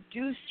to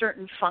do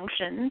certain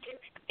functions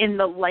in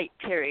the light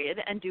period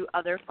and do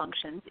other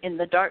functions in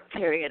the dark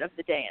period of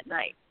the day and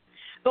night.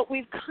 But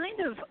we've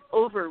kind of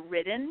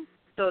overridden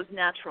those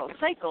natural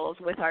cycles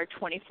with our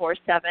 24/7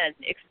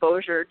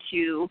 exposure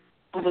to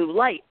blue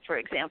light, for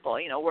example.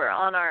 We're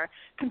on our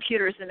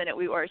computers the minute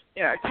we are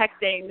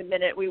texting, the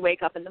minute we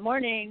wake up in the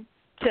morning,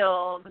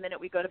 till the minute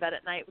we go to bed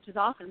at night, which is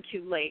often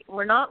too late.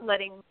 We're not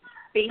letting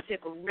basic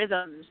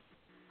rhythms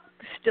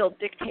still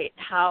dictate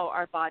how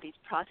our body's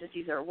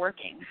processes are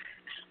working.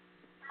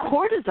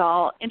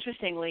 Cortisol,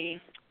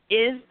 interestingly,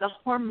 is the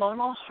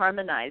hormonal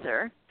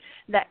harmonizer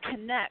that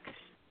connects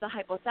the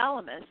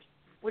hypothalamus,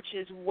 which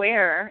is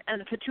where, and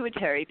the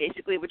pituitary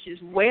basically, which is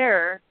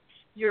where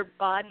your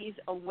body's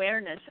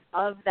awareness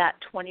of that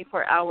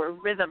 24-hour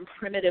rhythm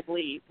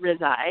primitively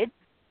resides,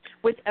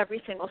 with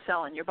every single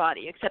cell in your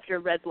body, except your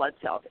red blood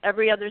cells.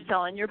 Every other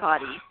cell in your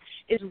body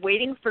is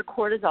waiting for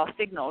cortisol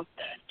signals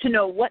to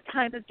know what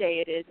time of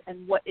day it is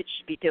and what it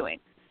should be doing.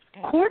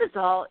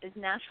 Cortisol is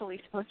naturally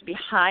supposed to be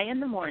high in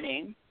the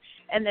morning,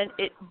 and then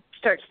it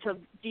starts to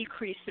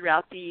decrease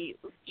throughout the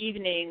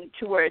evening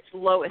to where it's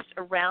lowest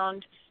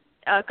around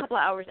a couple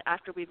of hours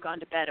after we've gone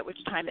to bed, at which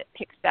time it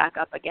picks back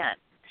up again.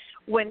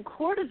 When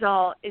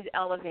cortisol is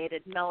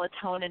elevated,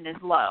 melatonin is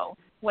low.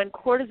 When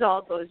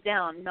cortisol goes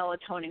down,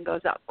 melatonin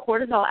goes up.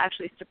 Cortisol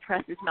actually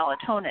suppresses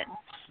melatonin.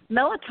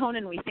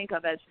 Melatonin we think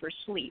of as for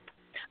sleep,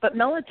 but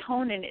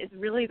melatonin is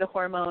really the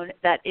hormone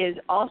that is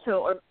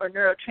also, or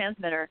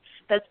neurotransmitter,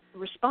 that's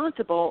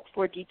responsible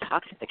for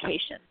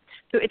detoxification.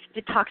 So it's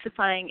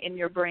detoxifying in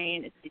your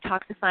brain, it's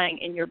detoxifying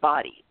in your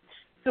body.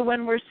 So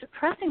when we're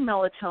suppressing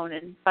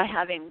melatonin by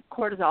having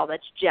cortisol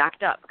that's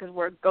jacked up because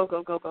we're go,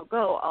 go, go, go,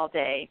 go all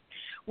day,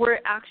 we're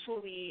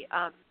actually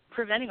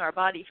preventing our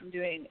body from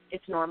doing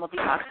its normal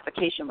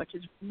detoxification, which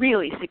is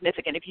really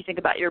significant if you think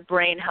about your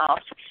brain health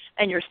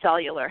and your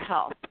cellular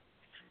health.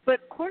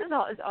 But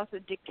cortisol is also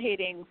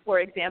dictating,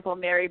 for example,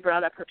 Mary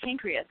brought up her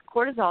pancreas.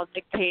 Cortisol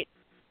dictates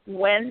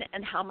when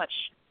and how much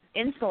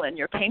insulin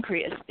your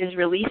pancreas is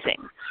releasing.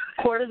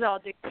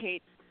 Cortisol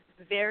dictates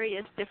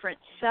various different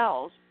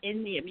cells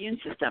in the immune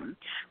system.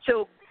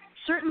 So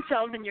certain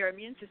cells in your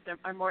immune system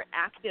are more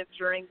active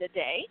during the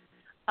day.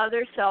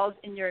 Other cells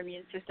in your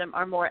immune system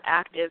are more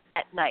active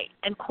at night.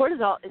 And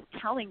cortisol is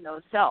telling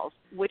those cells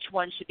which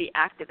ones should be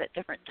active at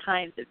different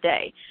times of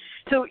day.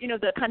 So,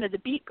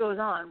 the beat goes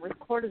on with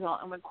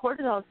cortisol. And when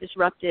cortisol is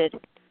disrupted,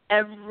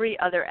 every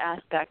other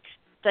aspect,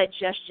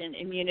 digestion,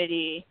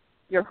 immunity,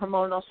 your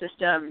hormonal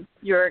system,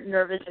 your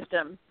nervous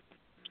system,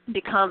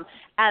 become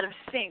out of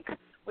sync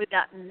with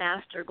that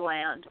master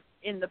gland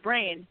in the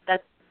brain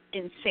that's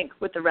in sync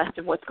with the rest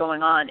of what's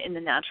going on in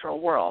the natural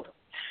world.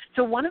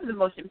 So one of the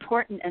most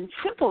important and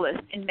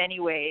simplest in many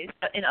ways,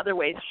 but in other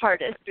ways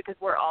hardest, because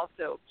we're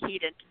also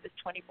keyed into this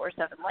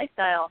 24/7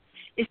 lifestyle,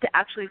 is to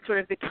actually sort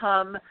of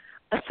become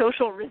a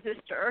social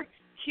resistor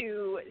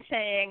to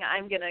saying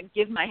I'm going to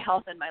give my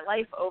health and my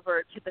life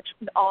over to the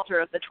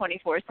altar of the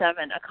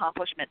 24/7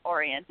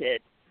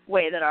 accomplishment-oriented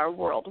way that our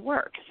world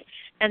works,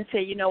 and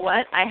say, you know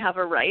what, I have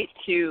a right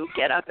to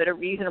get up at a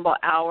reasonable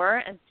hour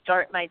and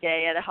start my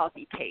day at a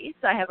healthy pace.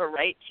 I have a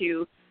right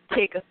to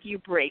take a few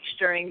breaks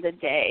during the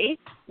day.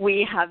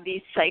 We have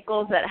these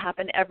cycles that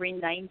happen every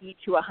 90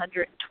 to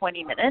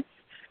 120 minutes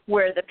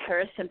where the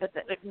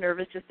parasympathetic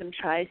nervous system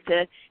tries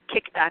to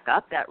kick back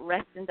up. That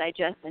rest and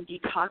digest and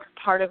detox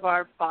part of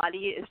our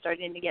body is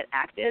starting to get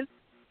active.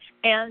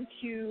 And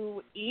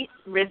to eat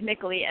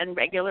rhythmically and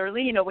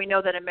regularly. We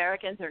know that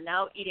Americans are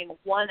now eating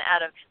one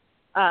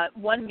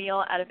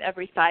meal out of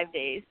every 5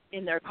 days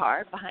in their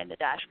car behind the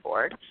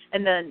dashboard.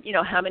 And then,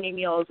 how many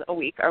meals a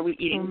week are we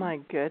eating? Oh my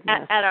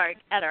goodness.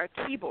 At our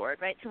keyboard,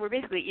 right? So we're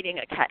basically eating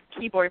a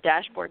keyboard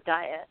dashboard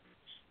diet.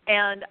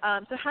 And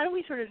so how do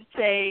we sort of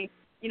say,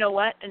 you know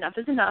what, enough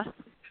is enough.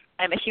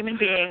 I'm a human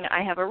being.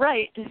 I have a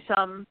right to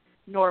some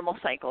normal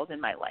cycles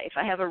in my life.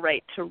 I have a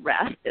right to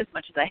rest as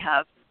much as I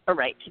have a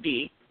right to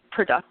be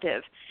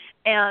productive.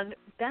 And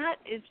that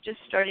is just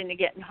starting to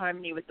get in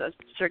harmony with those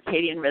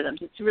circadian rhythms.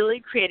 It's really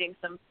creating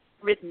some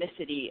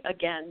rhythmicity,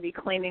 again,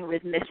 reclaiming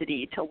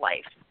rhythmicity to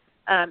life.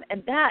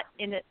 And that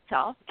in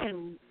itself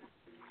can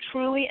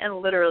truly and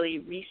literally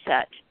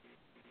reset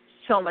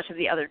so much of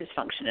the other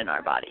dysfunction in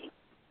our body.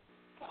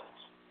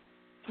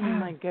 Oh,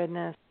 my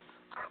goodness.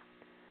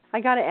 I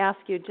got to ask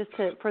you,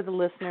 for the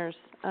listeners,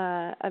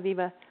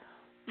 Aviva,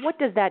 what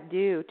does that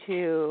do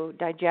to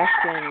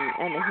digestion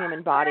and the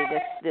human body,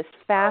 this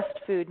fast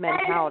food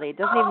mentality? It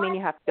doesn't even mean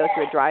you have to go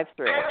through a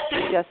drive-through.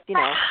 Just,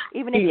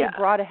 even if you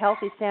brought a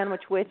healthy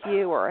sandwich with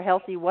you or a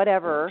healthy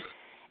whatever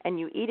and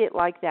you eat it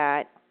like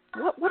that,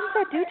 what does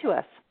that do to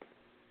us?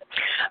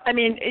 I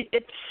mean,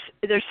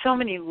 there's so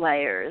many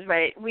layers,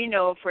 right? We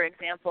know, for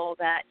example,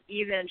 that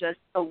even just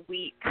a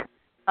week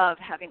of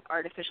having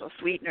artificial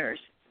sweeteners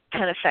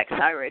can affect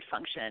thyroid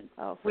function.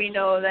 We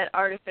know that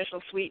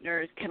artificial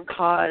sweeteners can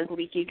cause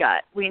leaky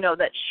gut. We know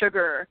that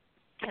sugar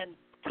can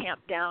tamp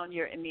down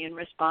your immune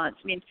response.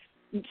 I mean,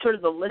 sort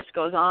of the list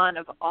goes on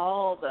of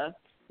all the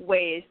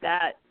ways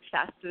that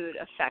fast food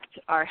affects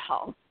our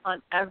health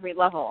on every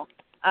level.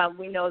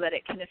 We know that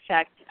it can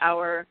affect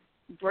our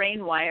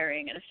brain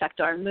wiring and affect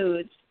our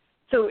moods.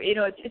 So,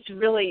 it's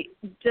really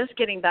just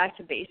getting back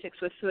to basics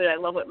with food. I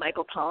love what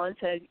Michael Pollan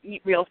said,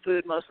 eat real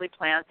food, mostly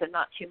plants, and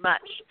not too much.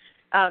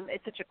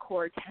 It's such a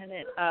core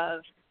tenet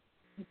of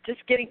just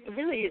getting,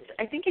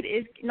 I think it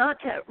is not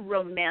to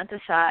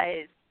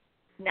romanticize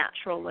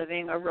natural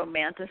living or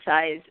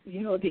romanticize,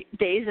 the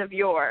days of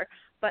yore,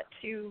 but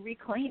to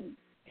reclaim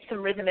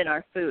some rhythm in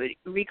our food,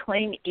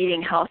 reclaim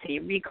eating healthy,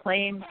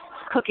 reclaim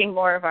cooking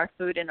more of our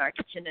food in our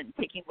kitchen and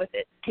taking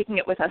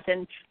it with us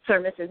in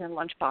thermoses and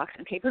lunchbox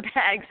and paper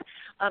bags.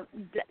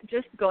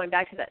 Just going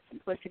back to that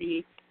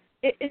simplicity,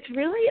 it's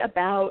really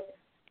about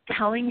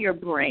telling your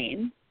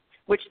brain,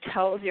 which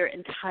tells your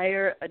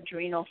entire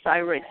adrenal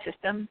thyroid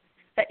system,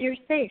 that you're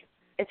safe.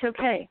 It's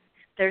okay.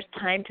 There's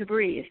time to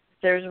breathe.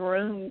 There's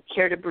room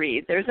here to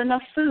breathe. There's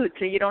enough food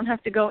so you don't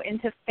have to go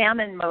into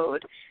famine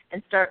mode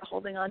and start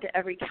holding on to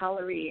every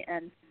calorie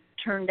and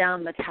turn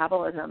down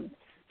metabolism.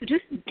 So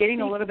just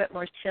getting a little bit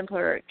more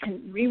simpler can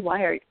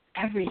rewire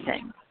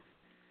everything.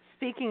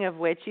 Speaking of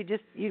which,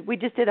 we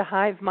just did a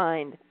hive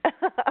mind.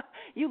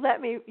 You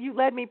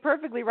led me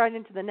perfectly right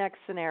into the next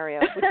scenario,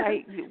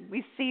 which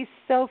we see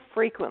so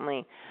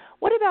frequently.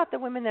 What about the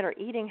women that are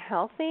eating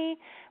healthy,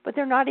 but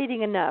they're not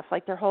eating enough?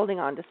 Like they're holding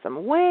on to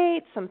some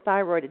weight, some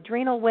thyroid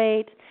adrenal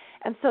weight,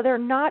 and so they're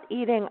not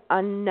eating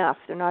enough.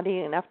 They're not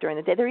eating enough during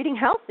the day. They're eating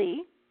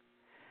healthy.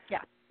 Yeah.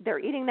 They're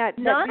eating that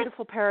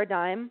beautiful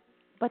paradigm,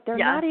 but they're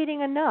not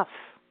eating enough.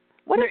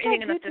 What does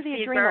that do to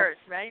the adrenals? Birds,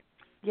 right?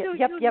 Yeah, so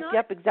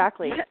yep,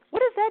 exactly. What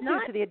does that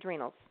do to the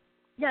adrenals?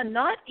 Yeah,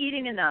 not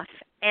eating enough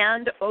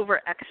and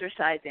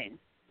over-exercising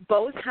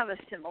both have a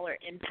similar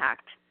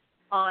impact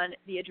on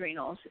the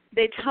adrenals.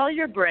 They tell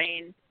your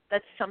brain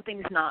that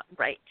something's not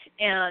right.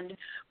 And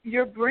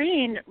your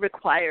brain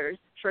requires,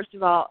 first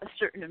of all, a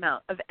certain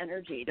amount of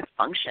energy to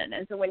function.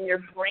 And so when your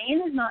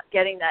brain is not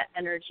getting that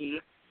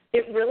energy,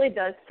 it really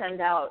does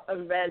send out a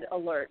red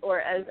alert.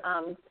 Or as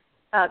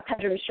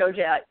Pedram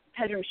Shojai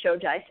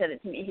said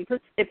it to me,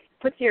 it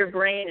puts your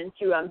brain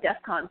into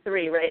DEFCON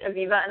 3, right,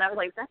 Aviva? And I was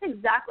like, that's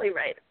exactly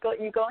right.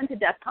 You go into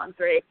DEFCON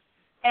 3.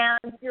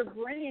 And your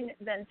brain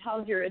then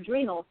tells your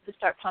adrenals to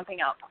start pumping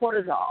out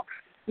cortisol.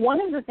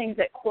 One of the things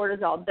that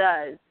cortisol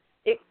does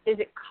is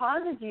it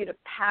causes you to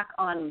pack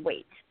on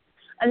weight.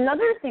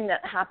 Another thing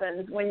that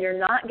happens when you're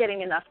not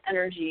getting enough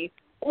energy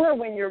or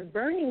when you're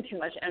burning too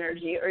much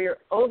energy or you're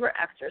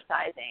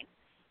over-exercising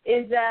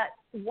is that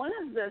one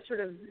of the sort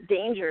of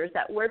dangers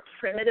that we're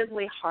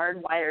primitively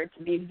hardwired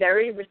to be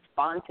very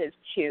responsive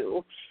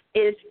to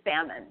is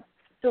famine.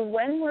 So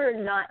when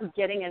we're not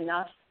getting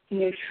enough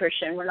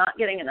nutrition, we're not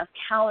getting enough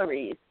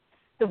calories,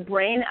 the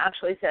brain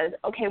actually says,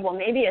 okay, well,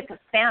 maybe it's a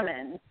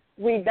famine.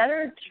 We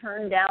better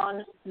turn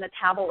down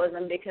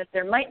metabolism because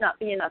there might not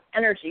be enough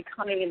energy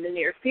coming in the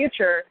near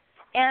future,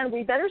 and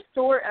we better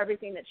store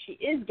everything that she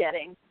is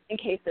getting in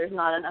case there's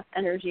not enough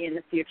energy in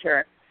the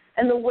future.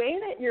 And the way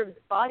that your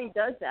body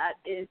does that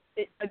is,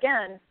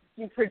 again,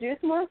 you produce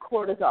more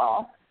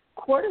cortisol.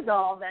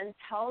 Cortisol then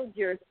tells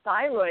your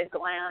thyroid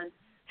gland,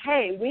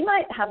 hey, we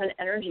might have an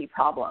energy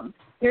problem.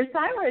 Your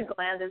thyroid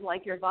gland is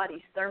like your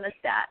body's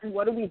thermostat. And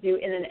what do we do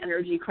in an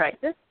energy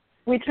crisis?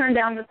 We turn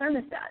down the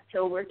thermostat.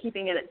 So we're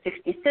keeping it at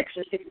 66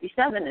 or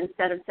 67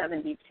 instead of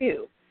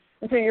 72.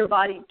 And so your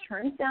body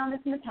turns down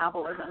its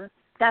metabolism.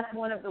 That's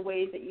one of the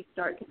ways that you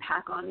start to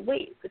pack on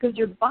weight because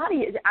your body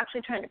is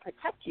actually trying to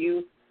protect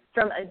you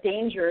from a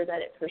danger that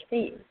it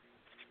perceives.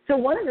 So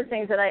one of the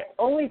things that I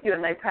always do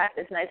in my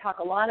practice, and I talk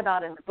a lot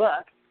about in the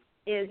book,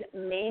 is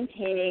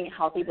maintaining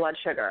healthy blood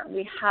sugar.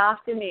 We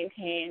have to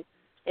maintain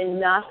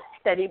enough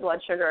steady blood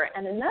sugar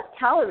and enough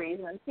calories.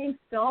 And I'm seeing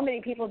so many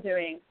people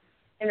doing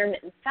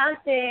intermittent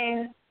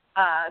fasting,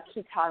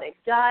 ketogenic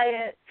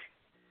diets,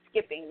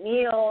 skipping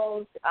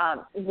meals,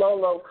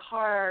 low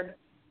carb.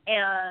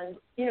 And,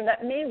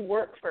 that may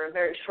work for a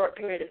very short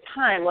period of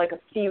time, like a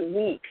few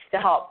weeks to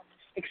help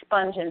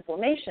expunge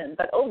inflammation.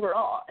 But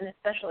overall, and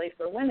especially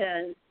for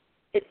women,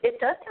 it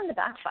does tend to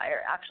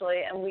backfire,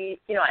 actually. And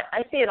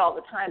I see it all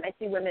the time. I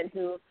see women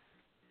who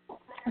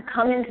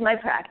come into my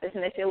practice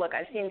and they say, look,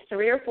 I've seen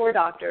 3 or 4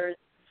 doctors.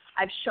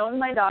 I've shown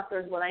my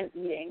doctors what I'm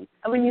eating.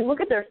 And when you look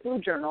at their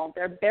food journal,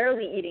 they're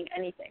barely eating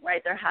anything,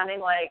 right? They're having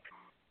like,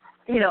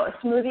 you know,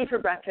 a smoothie for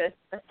breakfast,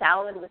 a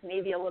salad with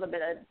maybe a little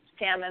bit of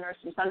salmon or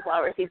some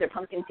sunflower seeds or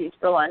pumpkin seeds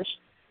for lunch,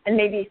 and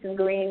maybe some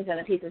greens and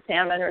a piece of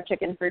salmon or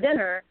chicken for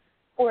dinner,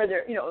 or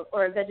they're, you know,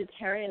 or a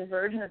vegetarian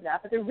version of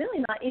that, but they're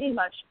really not eating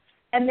much.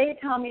 And they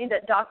tell me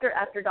that doctor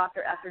after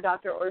doctor after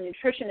doctor or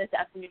nutritionist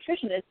after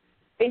nutritionist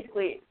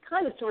basically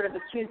kind of sort of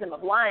accuse them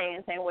of lying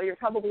and saying, well, you're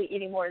probably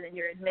eating more than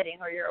you're admitting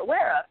or you're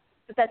aware of.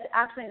 But that's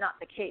actually not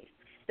the case.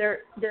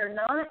 They're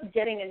not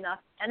getting enough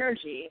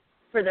energy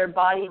for their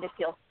body to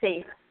feel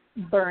safe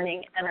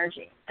burning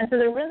energy. And so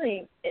they're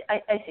really,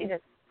 I see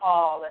this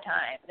all the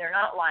time. They're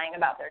not lying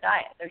about their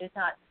diet. They're just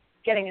not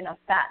getting enough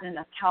fat and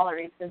enough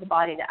calories for the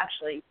body to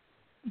actually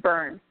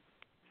burn.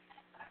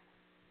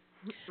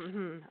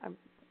 Mm-hmm.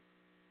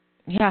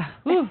 Yeah.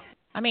 Whew.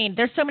 I mean,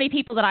 there's so many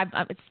people that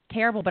it's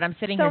terrible, but I'm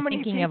sitting here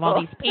thinking of all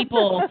these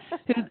people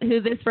who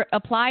this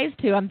applies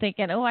to. I'm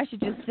thinking, oh, I should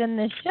just send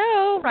this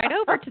show right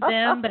over to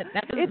them, but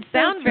that doesn't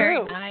sound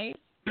very nice.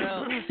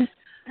 So,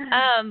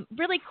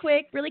 really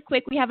quick,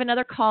 we have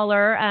another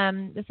caller.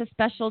 This is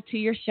special to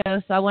your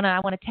show, so I want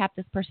to tap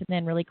this person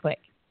in really quick.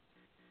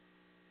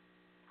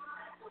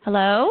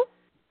 Hello?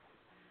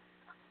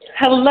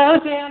 Hello,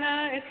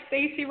 Dana. It's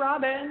Stacy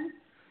Robbins.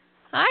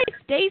 Hi,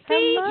 Stacy.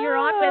 You're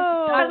on with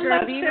Dr.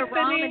 Aviva,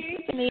 Romm, and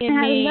Tiffany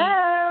and me.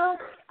 Hello.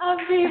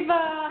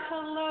 Aviva.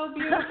 Hello,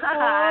 beautiful.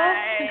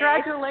 Hi.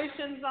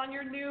 Congratulations on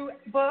your new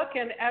book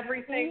and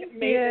everything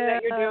amazing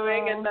that you're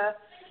doing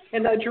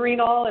in the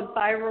adrenal and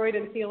thyroid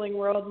and healing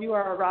world. You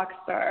are a rock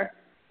star.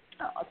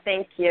 Oh,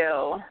 thank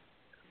you.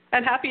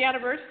 And happy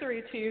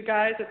anniversary to you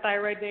guys at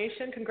Thyroid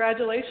Nation.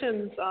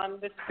 Congratulations on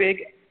this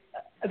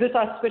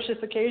auspicious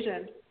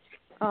occasion.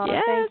 Oh,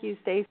 yes. Thank you,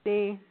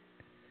 Stacy.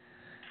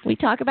 We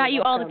talk about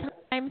you all the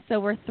time, so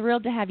we're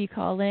thrilled to have you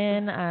call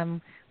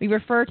in. We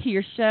refer to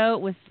your show.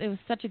 It was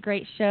such a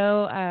great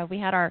show. We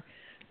had our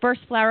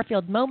first Flower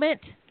Field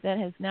moment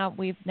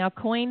we've now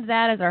coined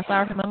that as our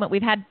Flower Field moment.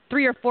 We've had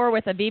 3 or 4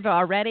 with Aviva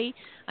already.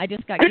 I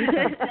just got used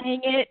to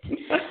saying it.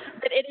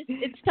 But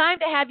it's time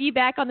to have you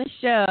back on the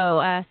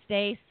show,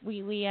 Stace.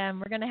 We're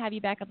going to have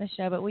you back on the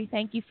show, but we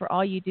thank you for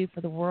all you do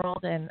for the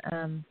world, and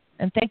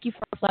thank you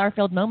for our Flower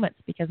Field moments,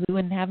 because we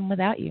wouldn't have them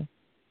without you.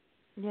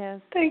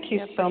 Yes. Thank you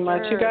so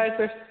much. You guys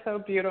are so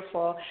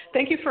beautiful.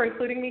 Thank you for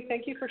including me.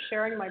 Thank you for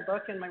sharing my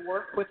book and my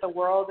work with the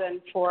world, and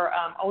for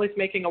always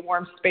making a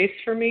warm space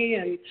for me,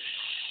 and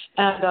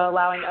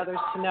allowing others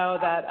to know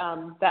that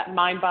that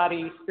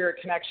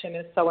mind-body-spirit connection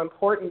is so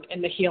important in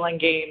the healing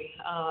game,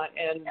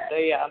 and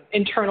the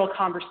internal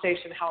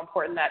conversation, how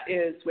important that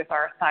is with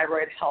our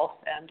thyroid health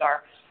and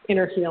our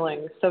inner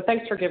healing. So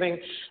thanks for giving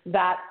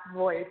that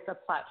voice a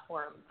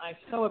platform. I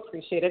so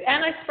appreciate it.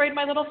 And I sprayed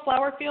my little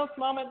Flower Fields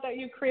moment that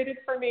you created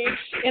for me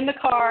in the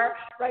car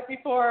right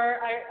before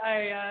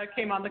I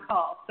came on the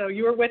call. So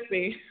you were with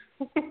me.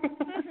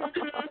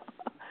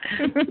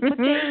 Thank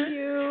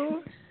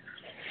you.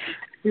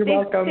 You're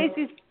welcome.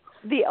 Stacey's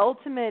the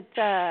ultimate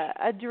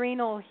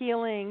adrenal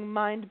healing,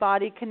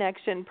 mind-body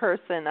connection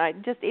person.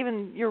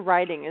 Even your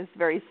writing is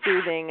very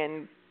soothing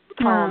and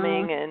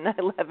calming, and I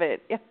love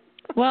it. Yeah.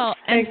 Well,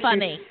 and Thank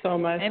funny. you so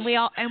much. And we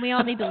all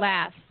need to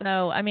laugh.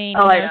 So I mean,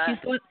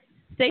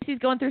 Stacey's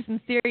going through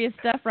some serious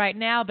stuff right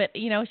now, but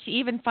she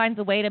even finds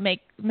a way to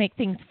make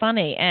things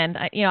funny. And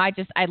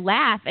I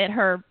laugh at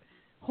her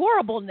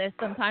horribleness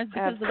sometimes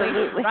because Absolutely. of the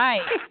way she's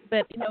right.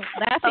 But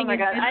laughing is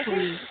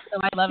good, so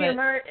I love it.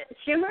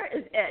 Humor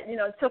is it.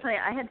 It's so funny.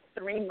 I had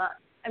 3 months.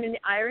 I mean, the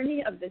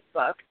irony of this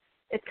book,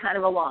 it's kind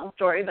of a long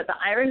story, but the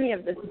irony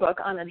of this book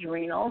on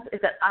adrenals is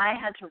that I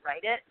had to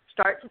write it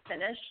start to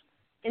finish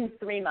in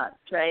 3 months,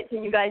 right?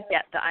 So you guys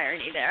get the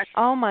irony there.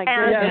 Oh my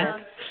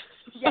goodness.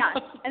 Yeah,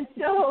 and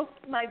so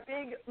my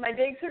big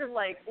sort of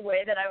like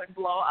way that I would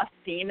blow off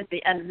steam at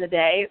the end of the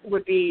day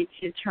would be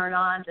to turn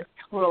on just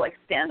total like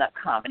stand-up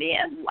comedy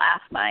and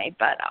laugh my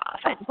butt off.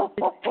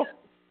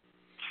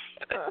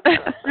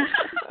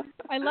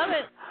 I love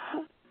it.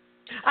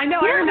 I know.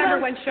 I remember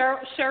when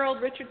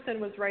Cheryl Richardson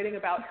was writing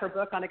about her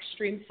book on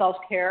extreme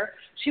self-care.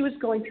 She was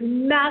going through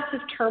massive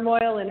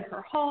turmoil in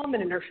her home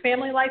and in her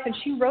family life, and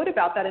she wrote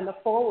about that in the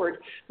foreword,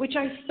 which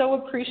I so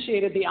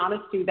appreciated, the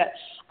honesty that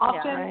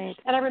often. Yeah, right.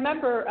 And I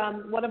remember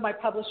one of my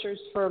publishers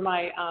for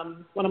my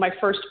one of my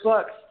first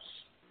books.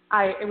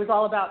 It was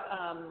all about.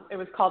 It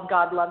was called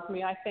God Loves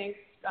Me, I think.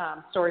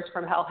 Stories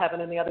from Hell,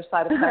 Heaven, and the Other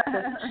Side of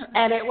Texas,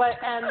 and it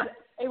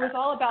was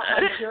all about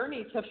my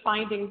journey to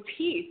finding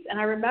peace. And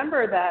I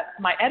remember that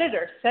my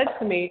editor said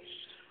to me,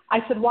 I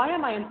said, why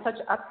am I in such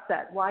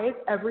upset? Why is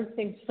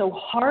everything so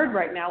hard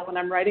right now when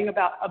I'm writing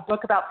about a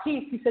book about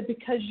peace? He said,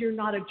 because you're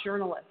not a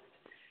journalist.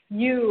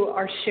 You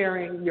are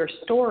sharing your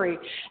story.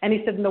 And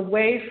he said, and the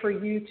way for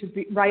you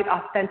to write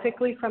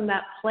authentically from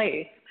that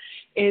place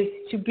is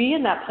to be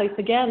in that place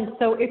again.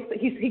 So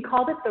he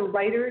called it the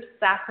writer's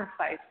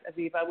sacrifice,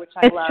 Aviva, which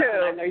I love,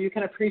 and I know you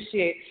can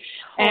appreciate.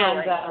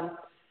 Totally.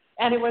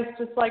 And it was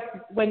just like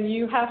when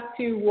you have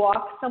to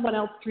walk someone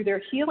else through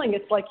their healing,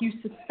 it's like you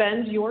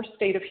suspend your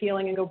state of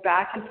healing and go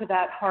back into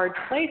that hard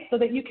place so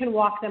that you can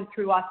walk them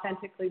through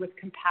authentically with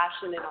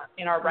compassion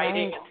in our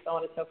writing and so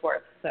on and so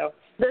forth. So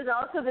there's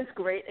also this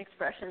great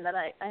expression that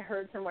I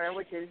heard somewhere,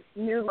 which is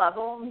new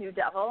level, new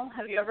devil.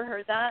 Have you ever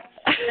heard that?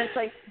 And it's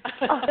like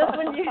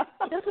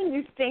just when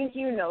you think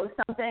you know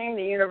something,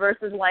 the universe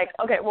is like,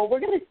 okay, well, we're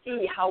going to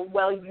see how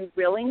well you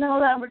really know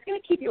that. We're going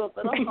to keep you a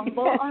little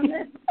humble on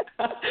this.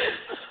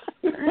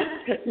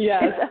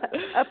 Yes.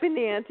 Up in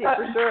the ante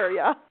for sure,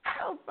 yeah.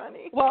 How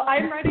funny. Well,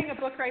 I'm writing a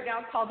book right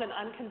now called An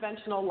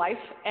Unconventional Life,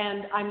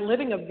 and I'm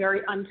living a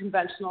very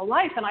unconventional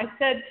life. And I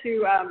said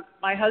to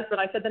my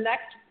husband, I said, the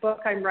next book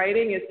I'm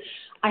writing is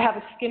I have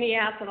a skinny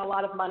ass and a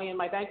lot of money in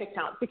my bank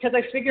account, because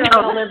I figure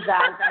I'm going to live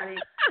that.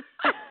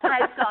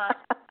 I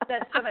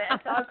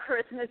saw a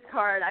Christmas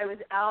card. I was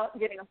out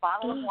getting a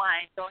bottle of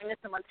wine, going to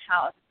someone's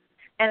house,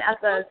 and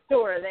at the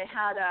store they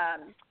had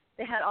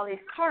all these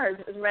cards.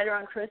 It was right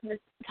around Christmas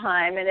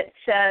time, and it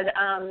said,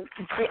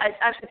 I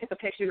actually took a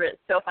picture of it.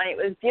 It's so funny. It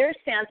was, "Dear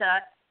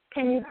Santa,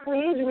 can you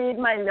please read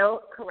my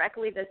note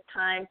correctly this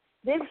time?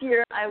 This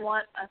year I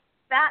want a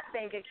fat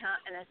bank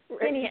account and a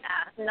skinny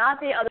ass, not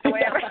the other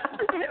way around."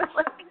 It was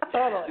like,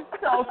 totally.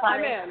 So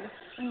funny. I'm in.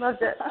 I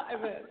loved it.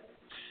 I'm in.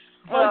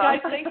 Well, guys,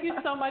 thank you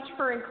so much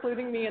for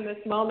including me in this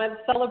moment,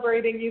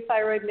 celebrating you,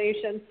 Thyroid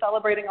Nation,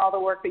 celebrating all the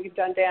work that you've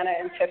done, Dana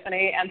and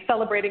Tiffany, and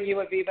celebrating you,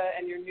 Aviva,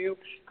 and your new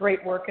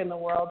great work in the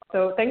world.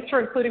 So thanks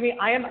for including me.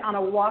 I am on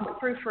a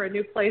walkthrough for a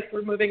new place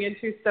we're moving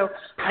into, so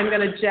I'm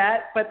going to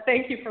jet. But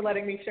thank you for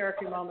letting me share a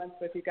few moments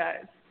with you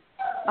guys.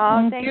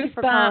 Oh, thank you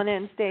for calling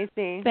in,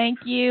 Stacy. Thank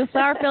you.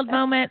 Flower-filled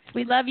moments.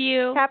 We love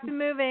you. Happy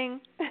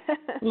moving.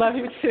 Love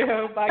you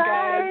too. Bye,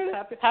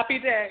 guys. Happy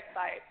day.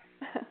 Bye.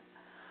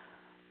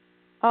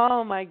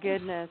 Oh my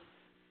goodness,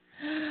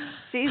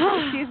 she's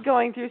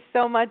going through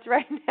so much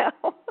right now.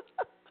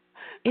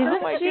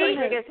 Isn't she?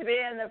 We get to be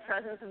in the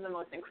presence of the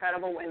most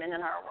incredible women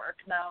in our work.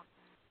 Though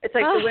it's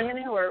like the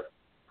women who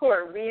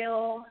are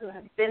real, who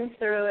have been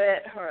through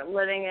it, who are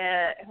living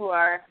it, who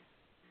are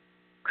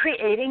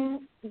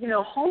creating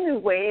whole new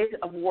ways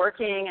of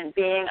working and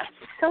being.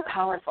 It's so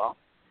powerful.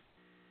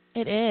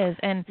 It is,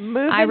 and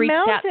moving I reached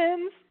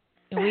mountains.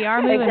 We are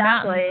moving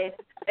mountains.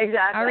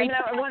 Exactly.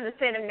 I wanted to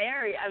say to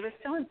Mary, I was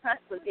so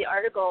impressed with the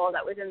article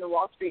that was in the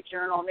Wall Street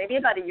Journal maybe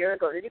about a year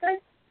ago. Did you guys?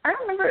 I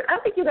don't remember. I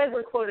don't think you guys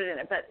were quoted in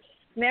it, but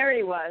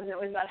Mary was, and it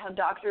was about how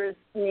doctors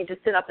need to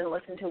sit up and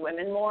listen to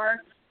women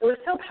more. It was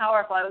so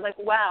powerful. I was like,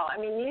 wow.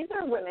 I mean, these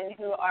are women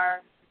who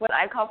are what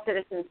I call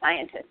citizen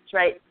scientists,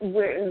 right?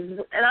 And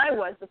I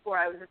was before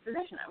I was a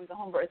physician. I was a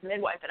home birth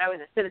midwife, and I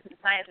was a citizen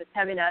scientist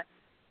having to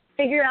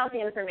figure out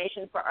the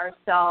information for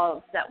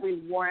ourselves that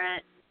we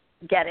weren't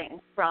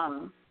getting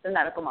from the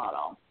medical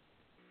model.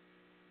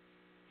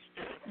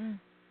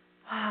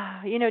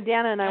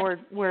 Dana and I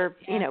were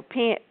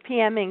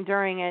PMing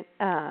during it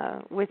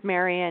with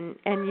Mary and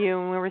you,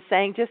 and we were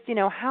saying just,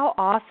 how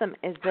awesome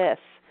is this?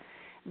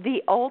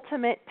 The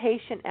ultimate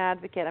patient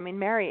advocate. I mean,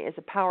 Mary is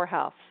a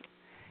powerhouse.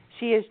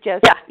 She is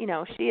just,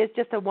 she is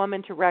just a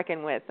woman to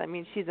reckon with. I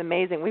mean, she's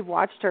amazing. We've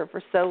watched her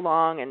for so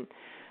long,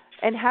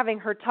 and having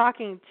her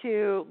talking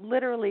to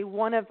literally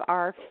one of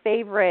our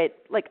favorite,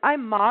 I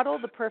model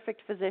the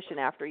perfect physician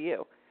after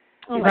you.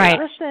 Right.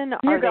 Listen,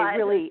 are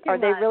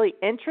they really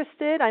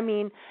interested? I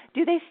mean,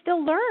 do they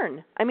still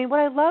learn? I mean,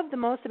 what I love the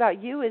most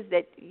about you is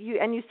that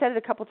you said it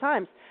a couple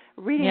times,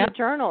 reading the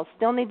journals,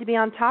 still need to be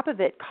on top of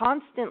it,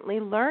 constantly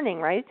learning,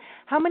 right?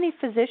 How many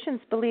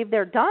physicians believe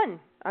they're done?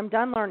 I'm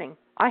done learning.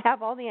 I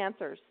have all the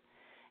answers.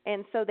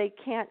 And so they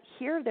can't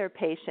hear their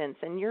patients,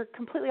 and you're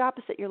completely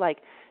opposite. You're like,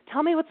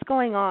 tell me what's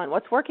going on,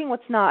 what's working,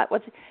 what's not.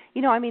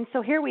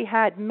 So here we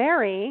had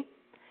Mary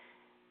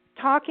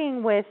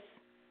talking with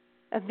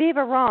Aviva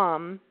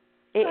Romm.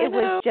 It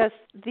was just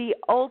the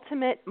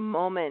ultimate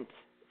moment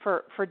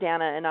for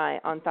Dana and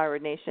I on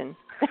Thyroid Nation.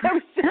 It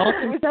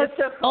was just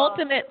so cool.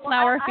 Ultimate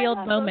flower field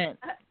moment.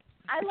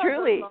 I love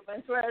Truly. those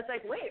moments where it's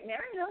like, wait,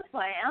 Mary knows who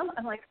I am?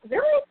 I'm like,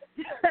 really?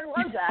 I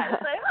love that.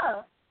 It's like,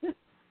 oh.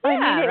 I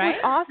mean, it was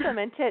awesome,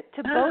 and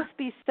to both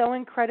be so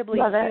incredibly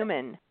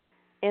human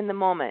in the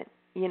moment.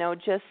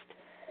 Just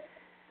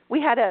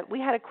we had a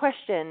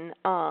question.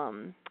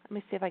 Let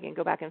me see if I can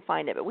go back and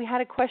find it. But we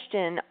had a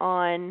question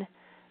on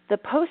the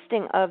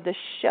posting of the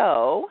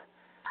show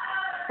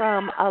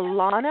from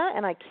Alana,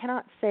 and I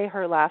cannot say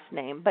her last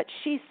name, but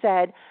she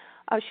said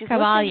she's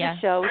listening to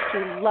the show.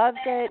 She loves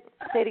it.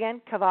 Say it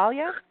again,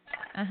 Cavalia?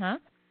 Uh-huh.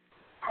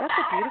 That's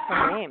a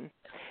beautiful name.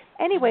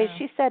 Anyways,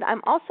 she said,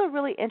 I'm also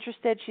really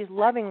interested. She's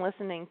loving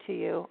listening to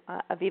you,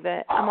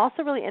 Aviva. I'm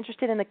also really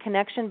interested in the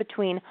connection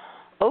between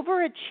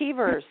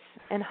overachievers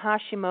and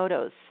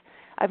Hashimoto's.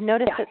 I've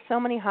noticed that so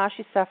many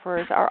Hashi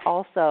sufferers are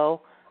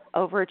also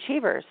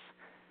overachievers.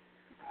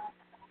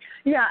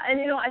 Yeah, and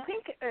I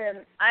think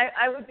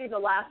I would be the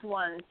last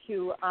one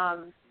to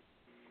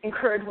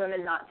encourage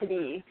women not to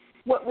be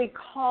what we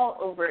call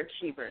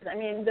overachievers. I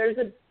mean, there's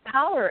a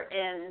power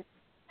in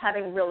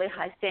having really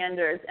high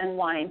standards and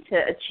wanting to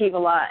achieve a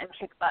lot and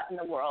kick butt in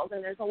the world.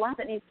 And there's a lot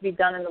that needs to be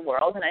done in the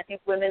world, and I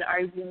think women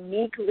are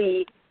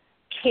uniquely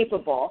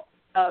capable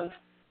of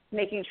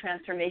making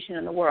transformation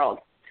in the world.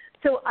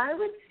 So I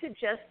would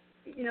suggest,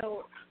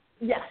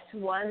 yes,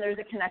 one, there's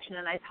a connection,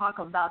 and I talk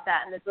about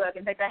that in the book.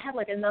 In fact, I had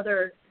like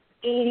another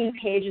 80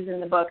 pages in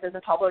the book. There's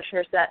a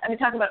publisher that,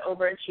 talking about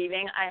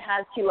overachieving, I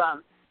had to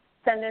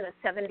send in a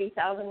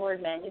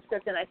 70,000-word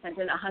manuscript, and I sent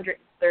in a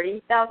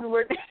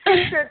 130,000-word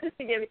manuscript just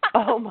to give you.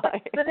 Oh,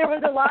 my. So there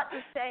was a lot to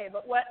say,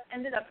 but what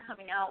ended up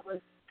coming out was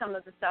some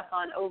of the stuff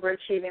on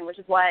overachieving, which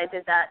is why I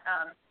did that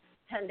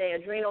 10-day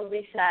adrenal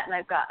reset, and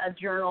I've got a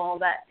journal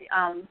that,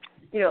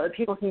 that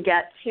people can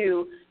get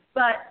to.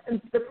 But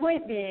the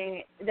point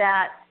being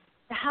that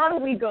how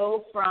do we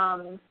go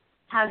from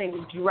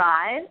having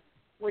drive,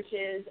 which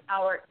is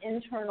our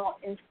internal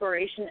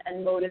inspiration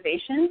and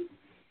motivation,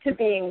 to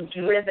being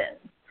driven?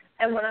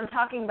 And when I'm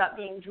talking about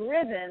being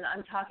driven,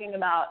 I'm talking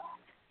about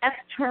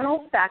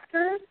external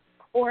factors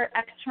or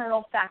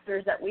external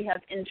factors that we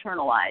have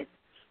internalized.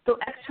 So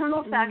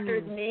external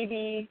factors may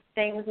be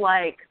things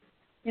like,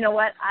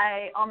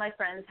 all my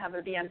friends have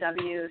a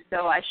BMW,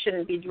 so I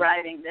shouldn't be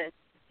driving this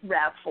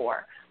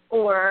RAV4.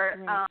 Or,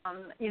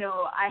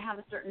 I have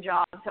a certain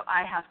job, so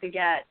I have to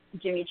get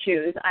Jimmy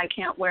Choo's. I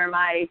can't wear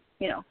my,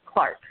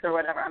 Clarks or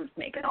whatever. I'm just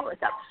making all this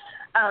up.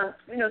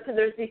 So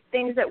there's these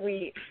things that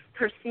we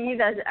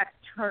perceive as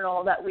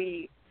external that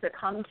we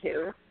succumb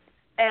to.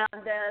 And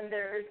then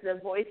there's the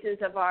voices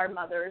of our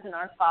mothers and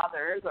our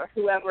fathers or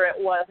whoever it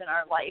was in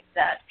our life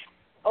that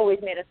always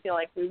made us feel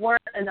like we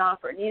weren't enough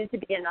or needed to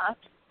be enough.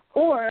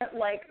 Or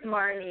like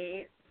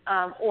Marnie,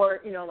 or,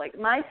 like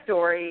my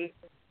story,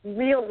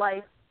 real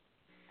life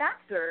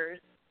factors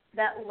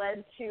that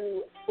led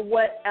to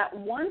what at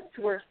once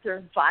were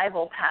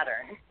survival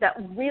patterns that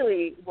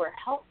really were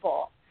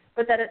helpful,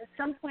 but that at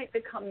some point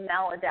become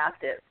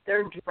maladaptive.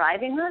 They're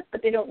driving us,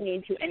 but they don't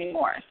need to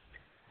anymore.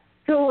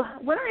 So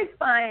what I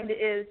find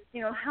is,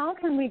 how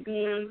can we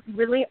be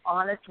really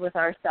honest with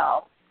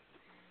ourselves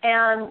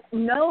and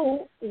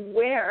know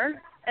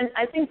where, and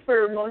I think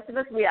for most of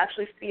us, we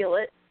actually feel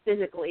it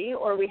physically,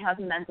 or we have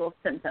mental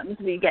symptoms.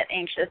 We get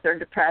anxious or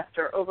depressed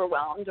or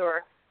overwhelmed,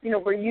 or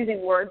we're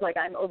using words like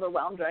I'm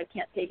overwhelmed or I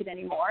can't take it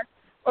anymore.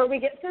 Or we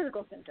get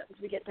physical symptoms.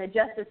 We get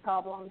digestive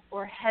problems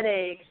or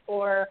headaches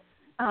or,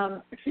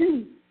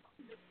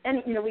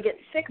 we get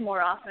sick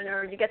more often,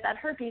 or you get that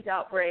herpes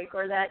outbreak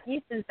or that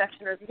yeast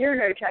infection or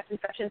urinary tract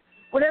infection,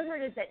 whatever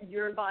it is that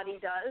your body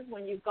does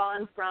when you've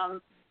gone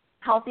from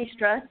healthy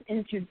stress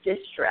into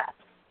distress.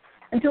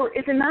 And so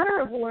it's a matter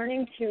of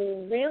learning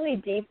to really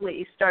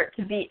deeply start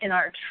to be in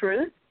our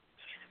truth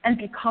and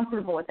be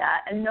comfortable with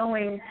that and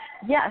knowing,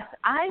 yes,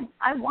 I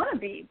want to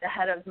be the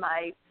head of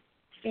my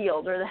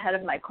field or the head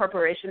of my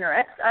corporation, or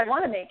I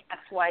want to make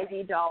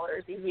XYZ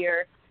dollars a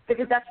year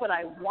because that's what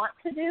I want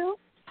to do.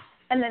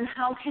 And then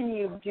how can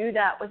you do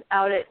that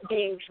without it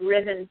being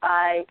driven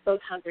by those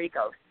hungry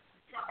ghosts?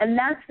 And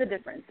that's the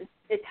difference.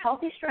 It's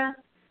healthy stress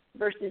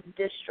versus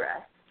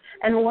distress.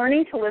 And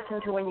learning to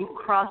listen to when you've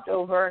crossed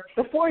over,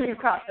 before you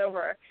cross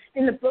over.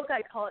 In the book,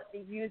 I call it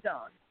the U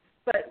zone.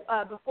 But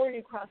before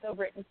you cross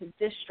over into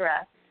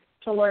distress,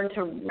 to learn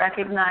to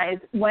recognize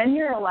when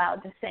you're allowed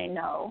to say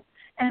no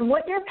and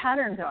what your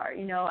patterns are.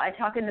 I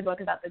talk in the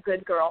book about the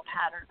good girl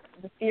pattern,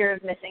 the fear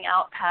of missing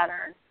out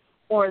pattern,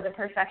 or the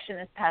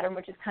perfectionist pattern,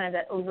 which is kind of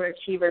that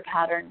overachiever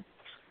pattern.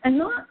 And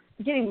not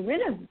getting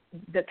rid of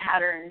the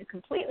pattern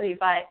completely,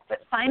 but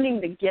finding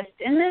the gift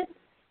in it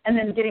and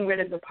then getting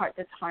rid of the part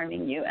that's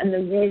harming you and the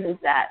reasons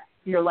that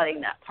you're letting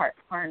that part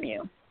harm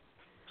you.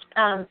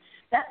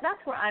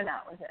 That's where I'm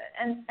at with it.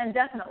 And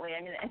definitely,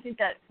 I think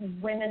that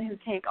women who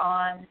take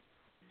on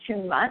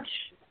too much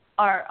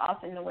are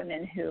often the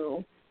women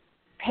who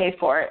pay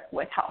for it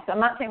with health. I'm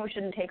not saying we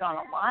shouldn't take on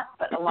a lot,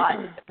 but a lot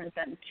is different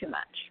than too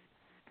much.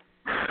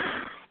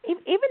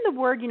 Even the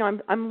word,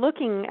 I'm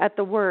looking at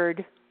the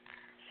word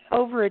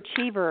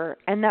overachiever,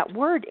 and that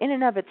word in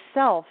and of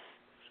itself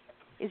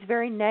is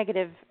very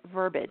negative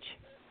verbiage.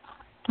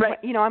 Right.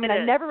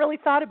 I never really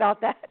thought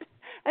about that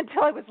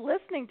until I was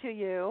listening to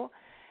you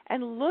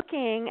and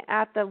looking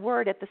at the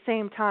word at the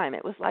same time.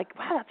 It was like,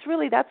 wow,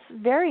 that's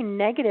very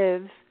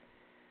negative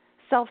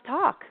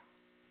self-talk.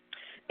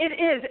 It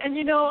is. And,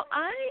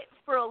 I,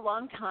 for a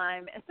long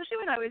time, especially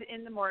when I was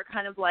in the more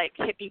kind of like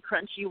hippie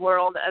crunchy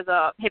world as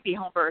a hippie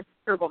home birth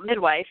herbal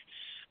midwife,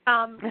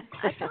 I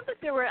found that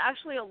there were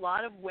actually a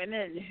lot of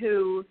women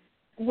who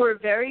were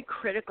very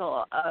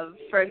critical of,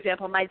 for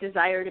example, my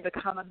desire to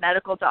become a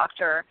medical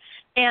doctor.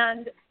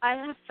 And I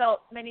have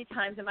felt many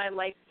times in my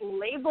life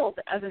labeled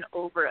as an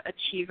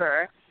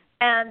overachiever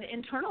and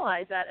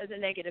internalized that as a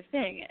negative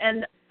thing.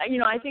 And,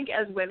 I think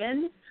as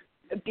women,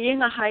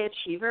 being a high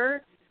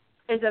achiever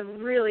is a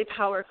really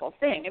powerful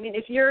thing.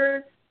 If you're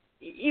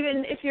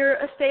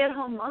a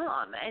stay-at-home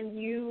mom and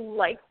you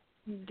like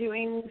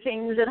doing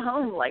things at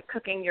home, like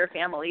cooking your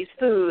family's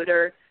food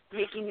or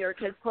making your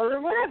kids' clothes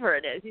or whatever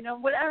it is,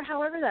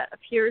 however that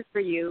appears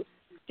for you,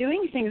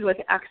 doing things with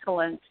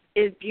excellence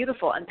is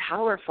beautiful and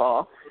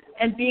powerful.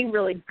 and being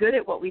really good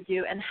at what we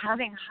do and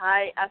having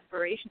high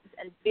aspirations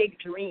and big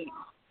dreams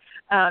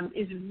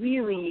is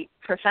really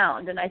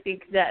profound. And I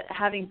think that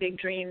having big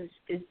dreams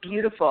is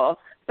beautiful,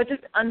 but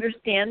just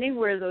understanding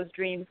where those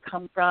dreams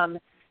come from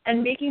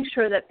and making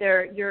sure that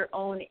they're your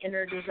own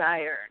inner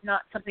desire,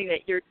 not something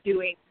that you're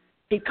doing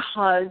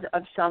because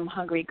of some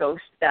hungry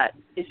ghost that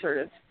is sort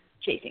of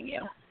chasing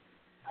you.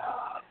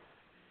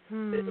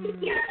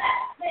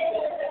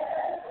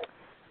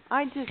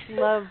 I just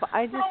love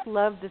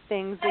the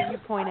things that you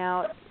point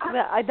out.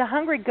 The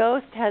hungry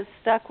ghost has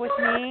stuck with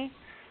me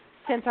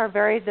since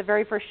the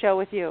very first show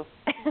with you.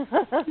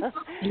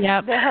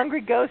 Yep. The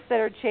hungry ghosts that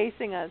are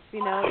chasing us,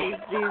 these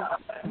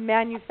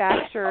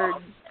manufactured,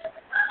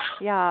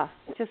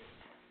 just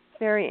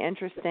very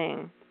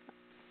interesting.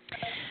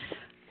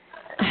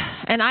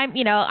 And I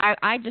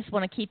just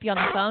want to keep you on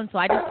the phone, so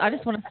I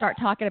just want to start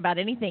talking about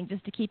anything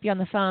just to keep you on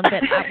the phone.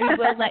 But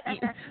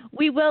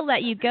we will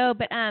let you go.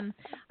 But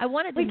I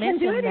wanted to mention that. We can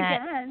do it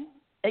again.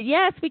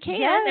 Yes, we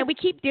can, and we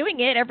keep doing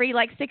it every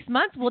 6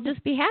 months. We'll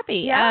just be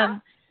happy. Yeah.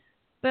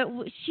 But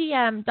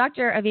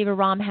Dr. Aviva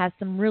Romm has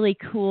some really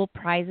cool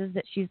prizes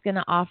that she's going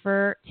to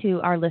offer to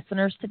our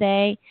listeners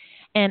today,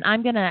 and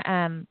I'm gonna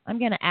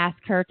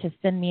ask her to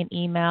send me an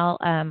email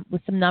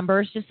with some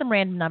numbers, just some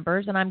random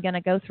numbers, and I'm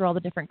gonna go through all the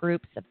different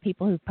groups of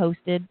people who've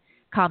posted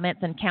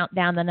comments and count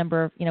down the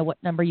number of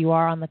what number you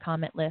are on the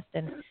comment list,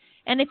 and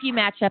if you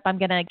match up, I'm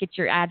gonna get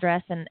your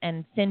address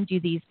and send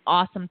you these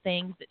awesome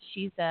things that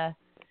she's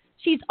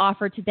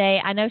offered today.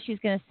 I know she's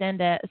going to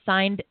send a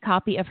signed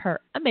copy of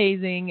her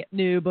amazing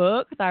new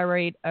book,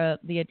 Thyroid,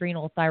 The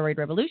Adrenal Thyroid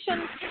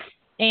Revolution.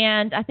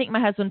 And I think my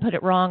husband put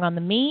it wrong on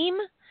the meme.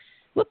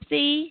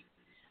 Whoopsie.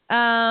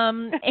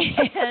 And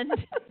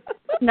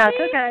no,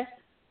 it's okay.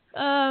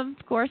 Of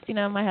course,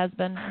 my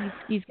husband,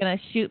 he's going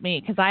to shoot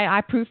me because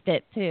I proofed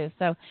it too.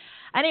 So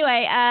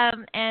anyway,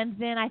 and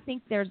then I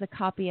think there's a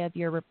copy of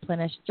your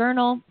Replenished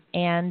Journal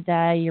and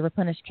your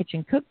Replenished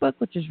Kitchen Cookbook,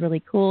 which is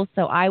really cool.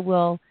 So I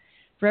will...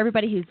 For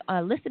everybody who's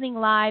listening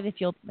live, if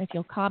you'll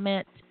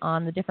comment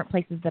on the different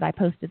places that I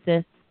posted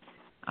this,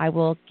 I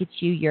will get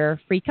you your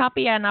free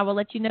copy, and I will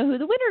let you know who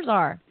the winners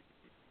are.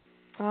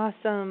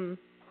 Awesome.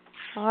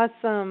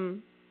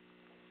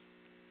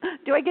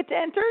 Do I get to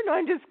enter? No,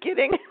 I'm just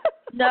kidding.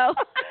 No.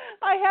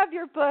 I have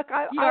your book.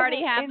 You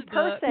already have the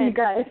book. Person. You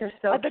guys are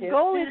so The cute.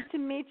 goal is to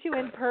meet you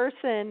in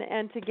person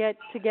and to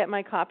get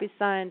my copy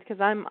signed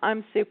because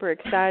I'm super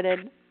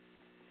excited.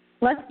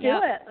 Let's do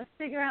it. Let's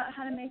figure out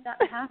how to make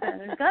that happen.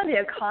 There's got to be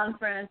a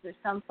conference or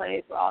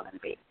someplace we're all going to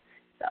be.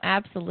 So.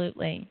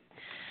 Absolutely.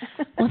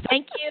 Well,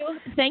 thank you.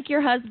 Thank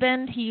your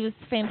husband. He was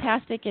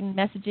fantastic in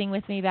messaging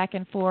with me back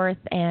and forth.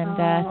 And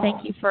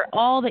thank you for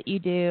all that you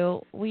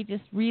do. We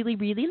just really,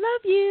 really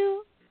love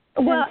you.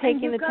 Well, and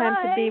taking the time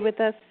to be with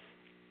us.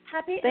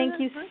 Happy Thank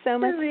you so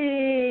much.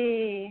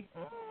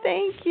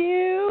 Thank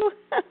you.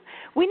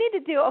 We need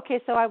to do,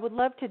 so I would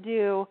love to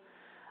do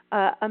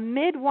a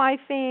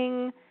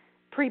midwifing,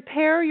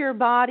 prepare your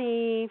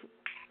body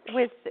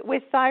with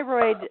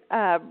thyroid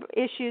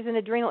issues and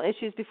adrenal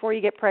issues before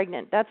you get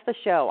pregnant. That's the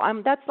show.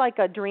 That's like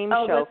a dream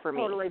show for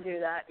me. Totally do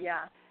that.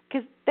 Yeah.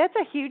 Because that's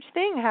a huge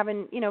thing,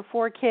 having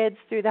 4 kids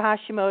through the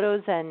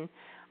Hashimoto's, and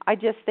I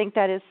just think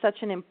that is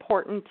such an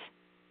important.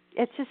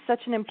 It's just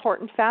such an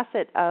important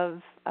facet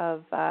of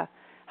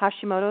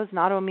Hashimoto's and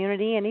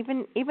autoimmunity, and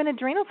even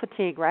adrenal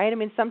fatigue, right? I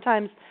mean,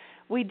 sometimes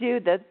we do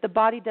the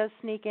body does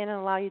sneak in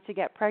and allow you to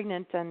get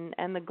pregnant,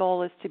 and the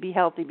goal is to be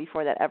healthy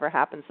before that ever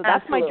happens. So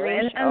that's Absolutely. my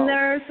dream show. And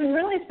there are some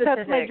really specific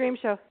that's my dream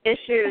show.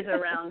 issues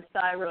around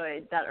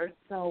thyroid that are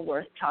so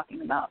worth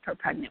talking about for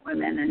pregnant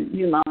women and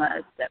new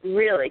mamas that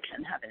really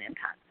can have an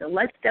impact. So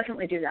let's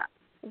definitely do that.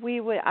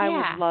 I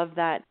would love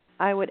that.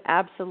 I would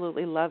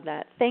absolutely love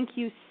that. Thank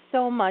you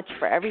so much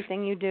for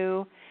everything you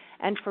do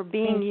and for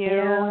being you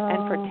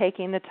and for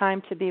taking the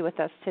time to be with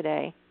us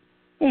today.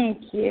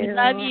 Thank you. We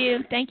love you.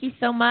 Thank you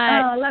so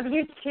much. Oh, love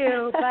you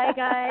too. Bye,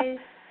 guys.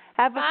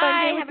 Have a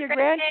fun day with your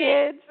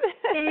grandkids.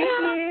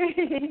 Thank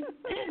you.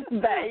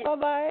 Bye.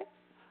 Bye-bye.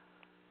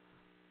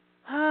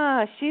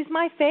 She's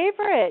my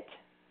favorite.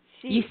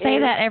 You say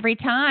that every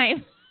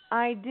time.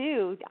 I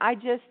do. I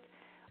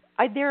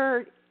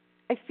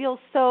feel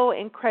so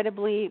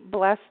incredibly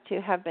blessed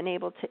to have been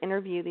able to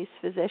interview these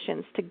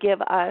physicians to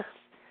give us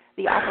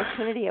the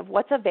opportunity of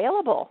what's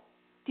available.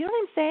 Do you know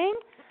what I'm saying?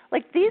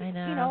 Like these,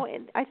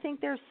 I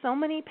think there's so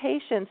many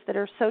patients that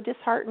are so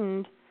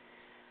disheartened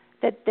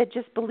that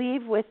just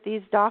believe with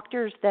these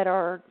doctors that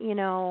are,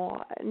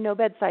 no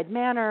bedside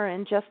manner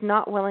and just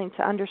not willing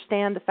to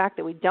understand the fact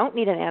that we don't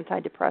need an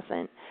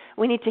antidepressant.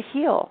 We need to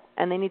heal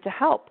and they need to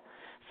help.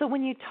 So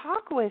when you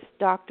talk with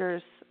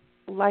doctors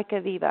like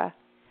Aviva,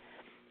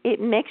 it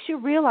makes you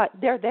realize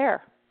they're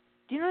there.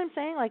 Do you know what I'm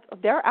saying? Like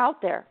they're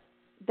out there.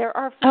 There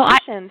are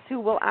physicians who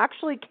will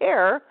actually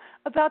care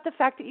about the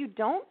fact that you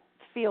don't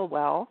feel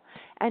well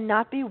and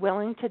not be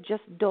willing to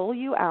just dole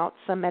you out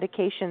some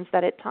medications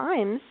that at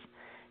times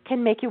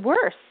can make you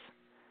worse.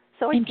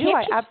 So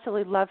I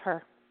absolutely love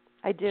her.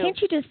 I do.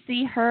 Can't you just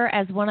see her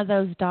as one of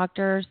those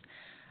doctors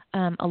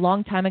a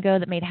long time ago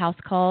that made house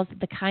calls,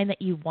 the kind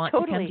that you want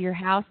to come to your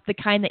house, the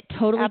kind that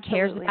totally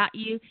cares about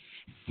you,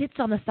 sits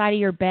on the side of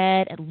your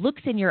bed and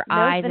looks in your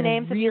eyes the and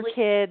names of your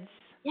kids.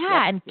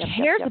 And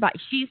cares about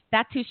you.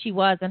 That's who she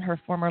was in her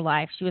former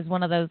life. She was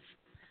one of those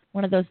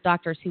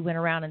doctors who went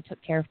around and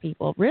took care of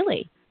people.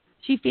 Really,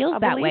 she feels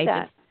that way.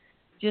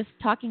 Just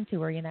talking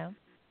to her,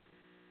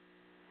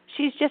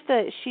 She's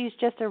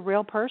just a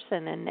real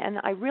person, and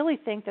I really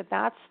think that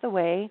that's the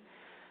way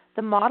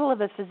the model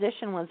of a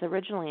physician was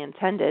originally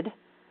intended.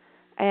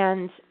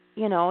 And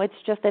it's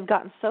just they've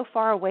gotten so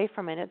far away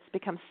from it. It's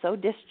become so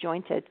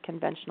disjointed,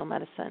 conventional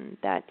medicine,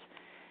 that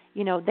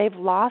they've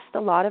lost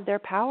a lot of their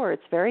power.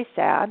 It's very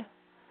sad.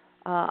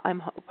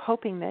 I'm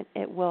hoping that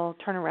it will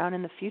turn around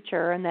in the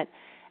future, and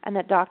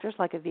that doctors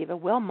like Aviva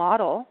will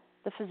model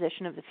the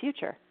physician of the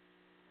future.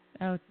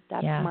 Oh,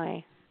 that's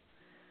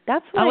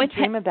what I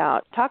dream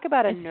about. Talk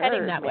about a nerd.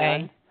 Heading that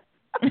way.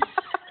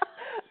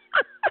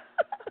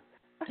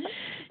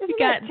 You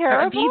got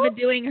Aviva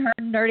doing her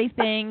nerdy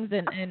things,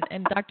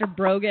 and Dr.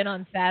 Brogan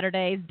on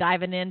Saturdays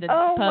diving into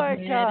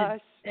PubMed,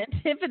 and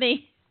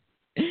Tiffany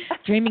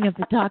dreaming of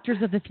the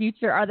doctors of the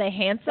future. Are they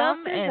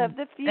handsome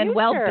and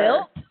well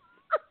built?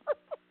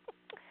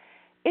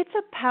 It's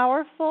a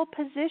powerful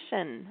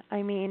position.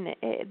 I mean,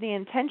 the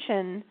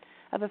intention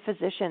of a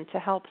physician to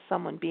help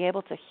someone be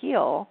able to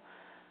heal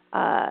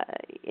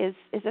is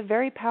a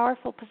very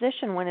powerful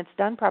position when it's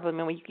done properly.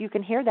 I mean, you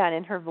can hear that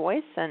in her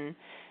voice and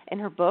in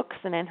her books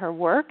and in her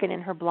work and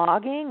in her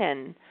blogging,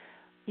 and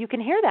you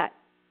can hear that.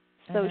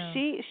 So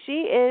she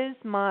is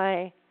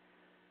my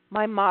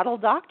model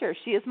doctor.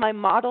 She is my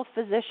model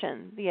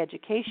physician. The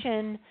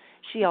education.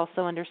 She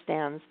also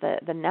understands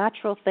the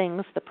natural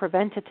things, the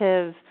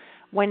preventative,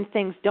 when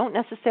things don't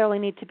necessarily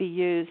need to be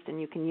used,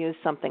 and you can use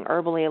something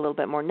herbally a little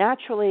bit more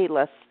naturally,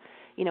 less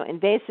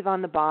invasive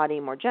on the body,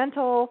 more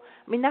gentle.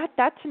 I mean,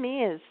 that to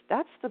me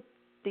that's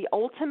the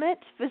ultimate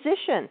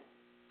physician.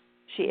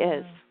 She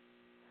is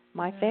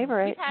my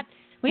favorite.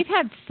 We've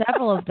had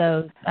several of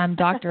those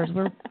doctors.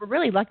 We're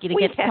really lucky to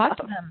get to talk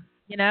to them.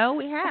 We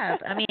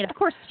have. I mean, of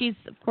course, she's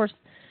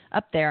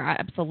up there.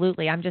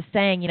 Absolutely. I'm just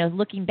saying,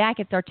 looking back,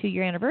 it's our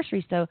 2-year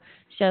anniversary. So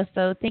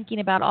thinking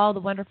about all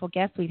the wonderful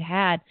guests we've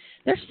had,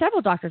 there's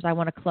several doctors I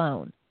want to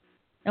clone.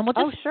 And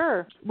we'll just,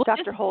 Dr.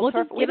 Holtorf. We'll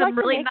just give them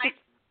really nice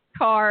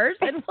cars,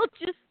 and we'll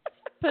just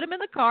put them in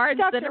the car and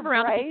send them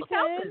around people's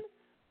houses.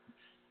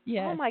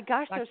 Yes. Oh my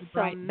gosh, Dr. there's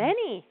Brighton. so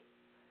many.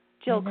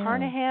 Jill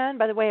Carnahan.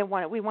 By the way,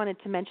 we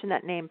wanted to mention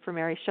that name for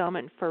Mary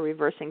Showman for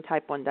reversing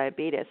type 1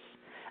 diabetes.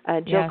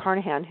 Jill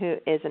Carnahan, who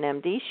is an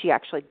MD, she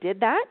actually did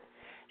that.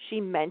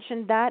 She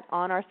mentioned that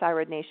on our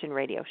Thyroid Nation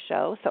radio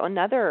show. So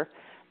another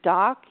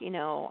doc,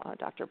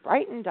 Dr.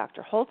 Brighton,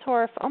 Dr.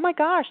 Holtorf. Oh my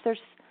gosh, there's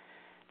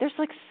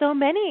like so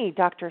many.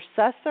 Dr.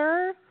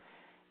 Susser.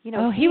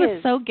 He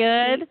was so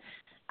good.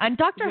 And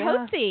Dr.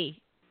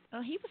 Hotze.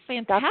 Oh, he was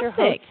fantastic. Dr.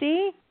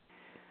 Hotze.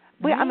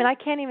 Wait, I mean, I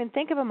can't even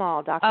think of them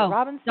all. Dr.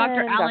 Robinson,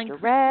 Dr. Alan Dr.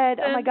 Red.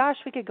 Oh my gosh,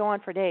 we could go on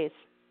for days.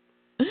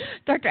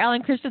 Dr.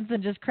 Alan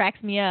Christensen just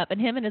cracks me up,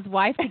 and him and his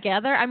wife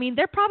together. I mean,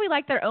 they're probably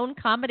like their own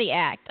comedy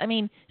act. I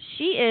mean,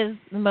 she is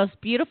the most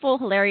beautiful,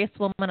 hilarious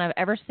woman I've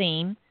ever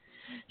seen.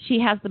 She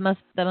has the most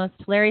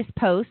hilarious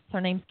posts.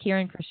 Her name's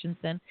Kieran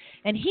Christensen,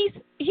 and he's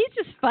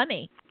just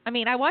funny. I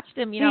mean, I watched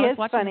him. I was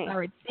watching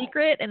Thyroid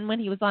Secret, and when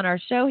he was on our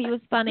show, he was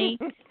funny.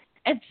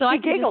 And so I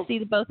could just see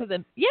the both of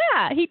them.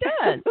 Yeah, he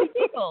does. He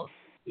giggles.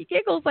 He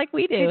giggles like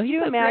we do. Could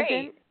you imagine?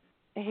 Great.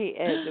 He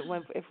is.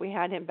 If we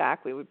had him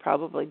back, we would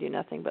probably do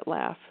nothing but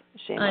laugh.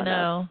 Shame on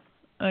us.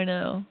 I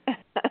know.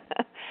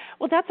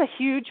 Well, that's a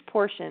huge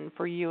portion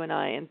for you and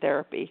I in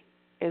therapy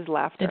is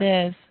laughter. It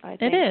is. I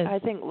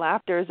think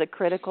laughter is a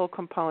critical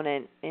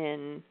component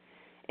in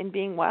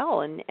being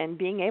well and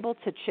being able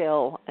to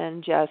chill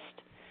and just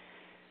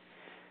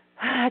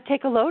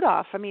take a load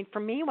off. I mean, for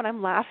me, when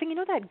I'm laughing,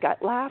 that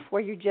gut laugh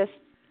where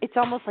it's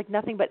almost like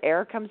nothing but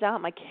air comes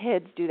out. My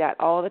kids do that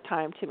all the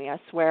time to me, I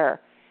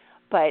swear.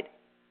 But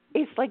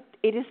it's like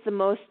it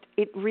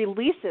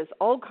releases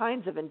all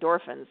kinds of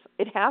endorphins.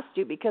 It has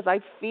to, because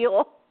I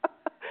feel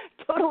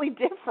totally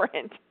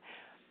different.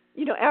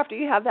 After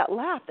you have that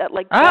laugh, that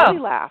belly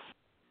laugh.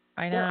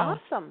 I know. They're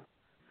awesome.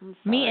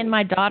 Me and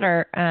my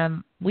daughter,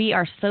 we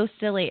are so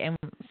silly, and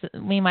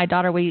me and my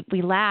daughter, we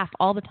laugh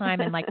all the time,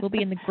 and we'll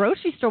be in the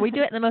grocery store. We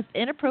do it in the most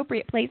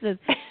inappropriate places,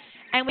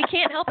 and we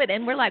can't help it.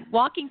 And we were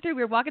walking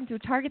through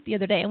Target the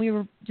other day, and we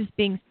were just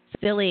being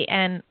silly,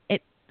 and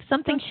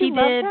something Don't she you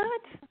did. Love that?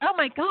 Oh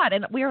my God!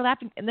 And we were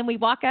laughing, and then we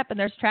walk up, and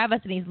there's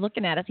Travis, and he's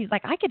looking at us. He's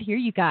like, "I could hear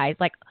you guys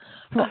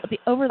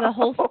over the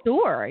whole store."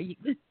 Sorry.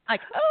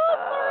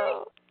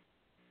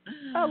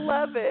 I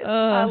love it.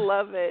 I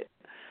love it.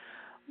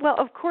 Well,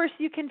 of course,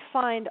 you can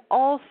find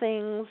all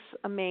things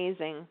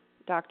amazing,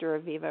 Dr.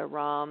 Aviva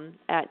Romm,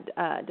 at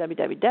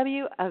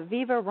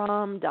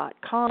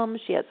www.avivaromm.com.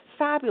 She has a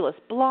fabulous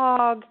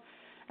blog.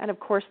 And, of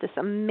course, this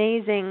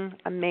amazing,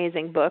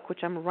 amazing book,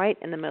 which I'm right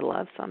in the middle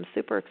of, so I'm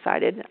super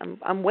excited.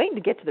 I'm waiting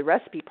to get to the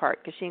recipe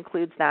part because she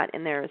includes that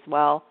in there as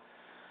well.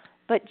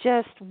 But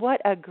just what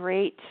a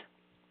great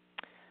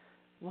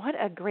What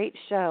a great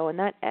show. And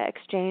that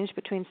exchange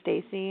between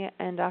Stacy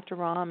and Dr.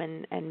 Romm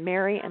and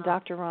Mary and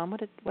Dr. Romm,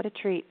 what a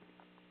treat.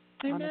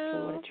 Honestly,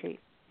 what a treat.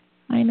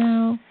 I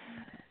know.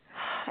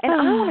 And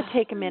I want to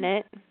take a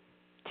minute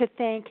to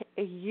thank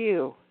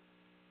you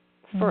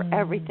for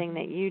everything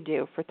that you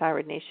do for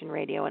Thyroid Nation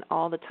Radio and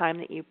all the time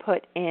that you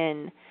put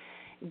in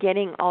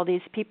getting all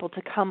these people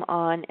to come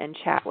on and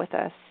chat with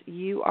us.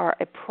 You are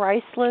a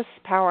priceless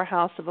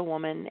powerhouse of a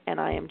woman, and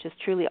I am just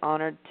truly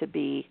honored to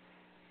be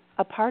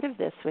a part of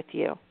this with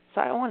you.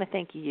 So I want to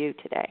thank you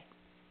today.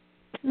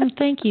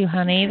 Thank you,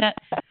 honey.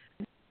 That's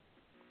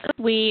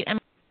sweet. I mean,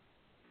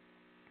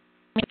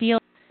 it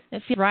feels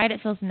right.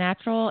 It feels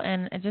natural,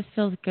 and it just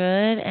feels good.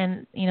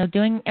 And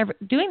doing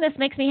this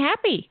makes me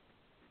happy.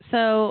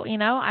 So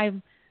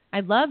I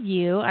love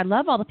you. I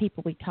love all the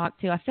people we talk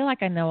to. I feel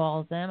like I know all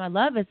of them. I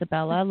love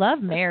Isabella. I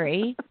love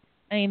Mary.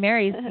 I mean,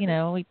 Mary's.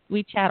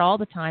 We chat all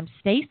the time.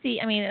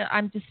 Stacy. I mean,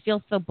 I just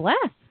feel so blessed.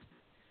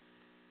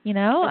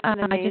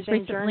 I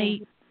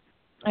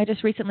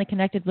just recently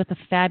connected with a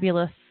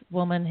fabulous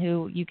woman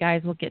who you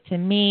guys will get to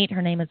meet.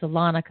 Her name is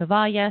Alana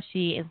Cavalla.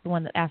 She is the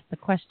one that asked the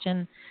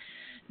question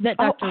that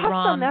Dr.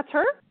 Romm. That's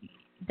her?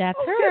 That's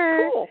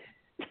her. Cool.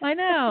 I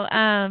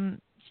know.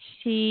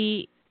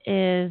 She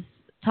is,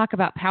 talk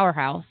about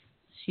powerhouse.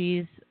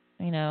 She's,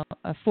 a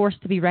force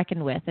to be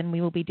reckoned with. And we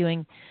will be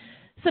doing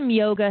some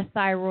yoga,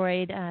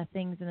 thyroid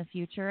things in the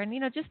future. And,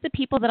 just the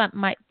people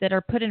that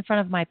are put in front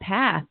of my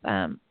path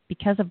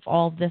because of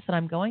all of this that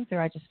I'm going through,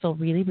 I just feel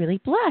really, really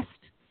blessed.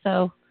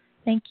 So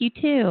thank you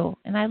too.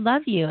 And I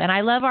love you. And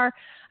I love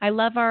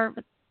our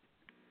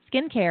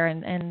skincare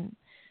and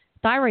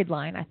thyroid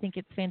line. I think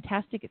it's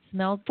fantastic. It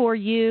smelled for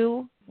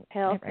you.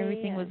 Healthy.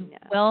 Everything was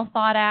well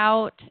thought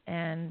out,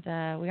 and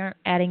we aren't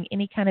adding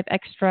any kind of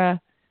extra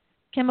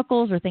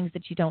chemicals or things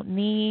that you don't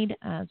need,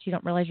 that you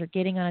don't realize you're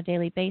getting on a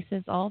daily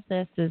basis. All of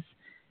this is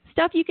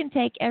stuff you can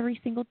take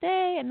every single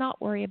day and not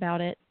worry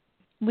about it.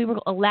 We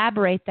will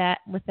elaborate that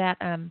with that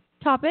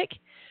topic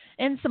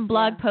and some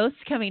blog posts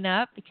coming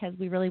up because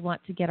we really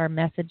want to get our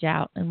message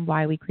out and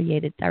why we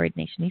created Thyroid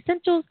Nation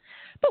Essentials.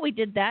 But we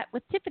did that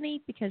with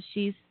Tiffany because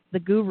she's the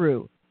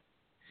guru,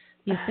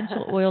 the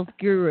essential oils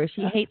guru.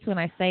 She hates when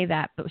I say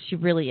that, but she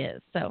really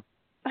is. So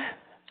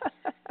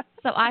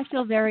I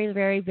feel very,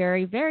 very,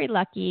 very, very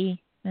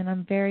lucky, and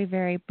I'm very,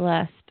 very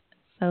blessed.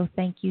 So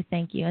thank you.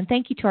 And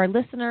thank you to our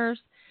listeners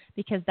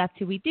because that's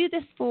who we do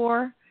this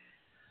for.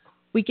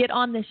 We get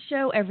on this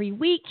show every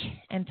week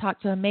and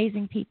talk to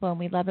amazing people, and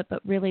we love it.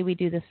 But really, we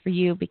do this for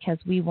you because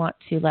we want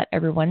to let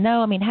everyone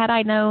know. I mean, had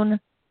I known,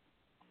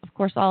 of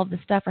course, all of this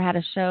stuff or had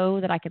a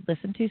show that I could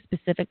listen to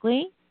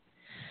specifically,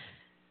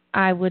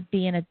 I would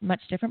be in a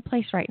much different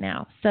place right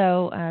now.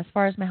 So as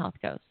far as my health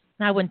goes,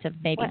 I wouldn't have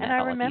maybe met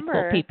all of these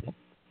cool people.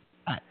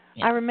 But,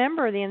 I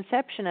remember the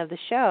inception of the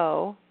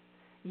show.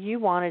 You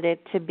wanted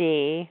it to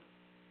be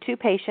two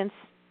patients,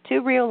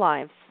 two real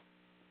lives,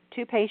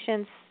 two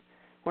patients.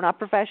 We're not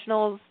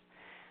professionals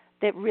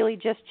that really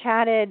just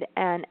chatted,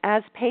 and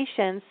as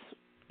patients,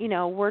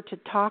 we're to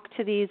talk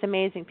to these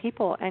amazing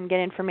people and get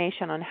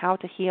information on how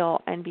to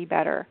heal and be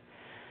better.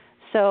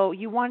 So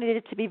you wanted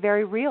it to be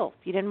very real.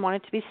 You didn't want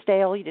it to be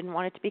stale. You didn't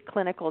want it to be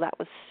clinical. That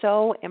was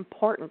so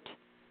important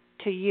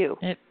to you.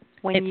 It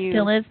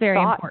still is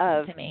very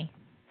important to me.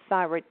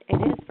 Thyroid, it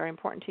is very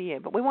important to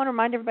you. But we want to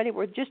remind everybody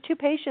we're just two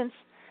patients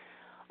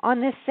on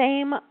this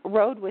same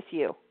road with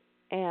you,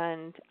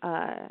 and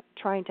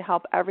trying to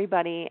help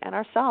everybody and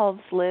ourselves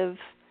live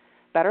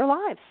better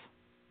lives.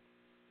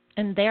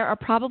 And there are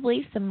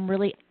probably some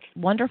really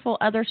wonderful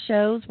other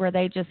shows where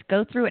they just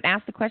go through and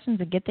ask the questions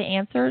and get the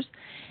answers.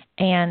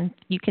 And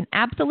you can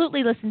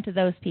absolutely listen to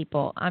those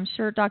people. I'm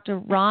sure Dr.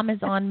 Romm is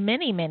on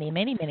many, many,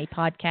 many, many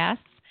podcasts.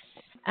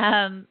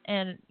 And,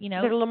 they're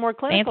a little more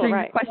clinical, answering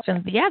right?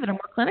 questions. Yeah, that are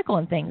more clinical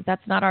and things.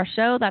 That's not our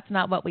show. That's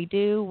not what we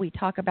do. We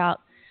talk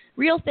about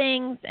real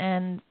things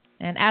and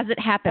as it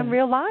happens. And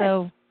real life.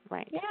 So,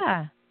 right.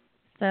 Yeah.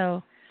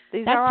 So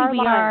These that's are who we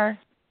lives. are.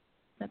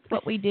 That's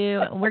what we do.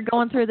 And we're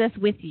going through this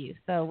with you.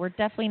 So we're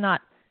definitely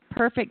not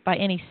perfect by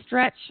any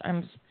stretch.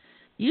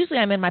 Usually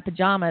I'm in my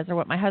pajamas, or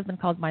what my husband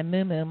calls my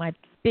muumuu, my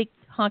big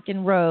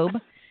honking robe.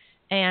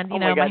 And,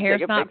 my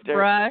hair's not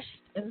brushed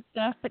and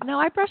stuff. But no,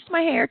 I brushed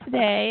my hair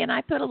today, and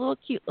I put a little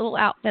cute little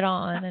outfit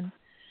on and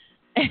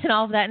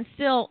all of that. And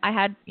still I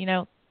had,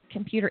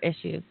 computer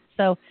issues.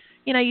 So,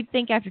 you'd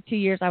think after 2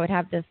 years I would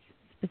have this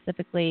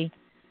specifically,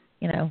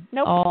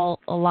 Nope. all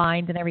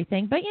aligned and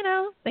everything. But,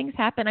 things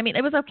happen. I mean,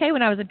 it was okay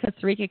when I was in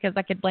Costa Rica because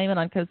I could blame it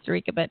on Costa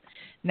Rica. But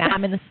now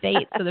I'm in the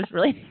States, so there's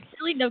really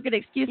no good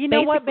excuse. You know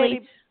Basically, what,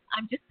 baby?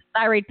 I'm just a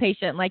thyroid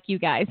patient like you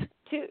guys.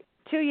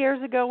 2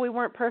 years ago, we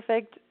weren't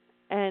perfect.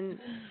 And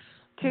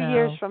 2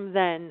 years from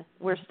then,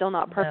 we're still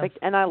not perfect.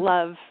 No. And I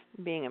love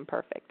being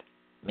imperfect.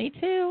 Me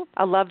too.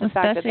 I love the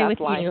fact that that's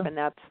life, you. And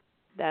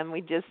then we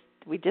just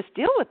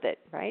deal with it,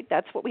 right?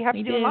 That's what we have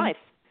to do in life.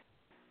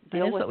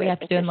 That is what we have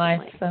to do in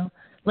life. So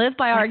live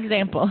by our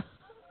example.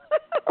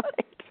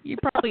 Right. You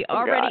probably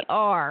already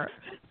are.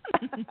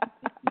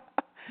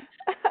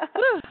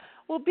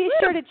 Well, be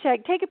sure to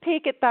take a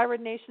peek at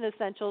Thyroid Nation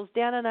Essentials.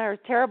 Dan and I are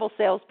terrible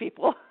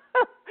salespeople,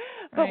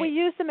 but we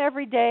use them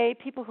every day.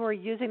 People who are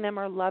using them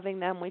are loving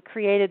them. We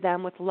created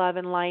them with love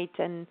and light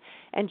and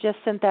just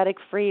synthetic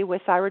free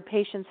with thyroid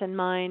patients in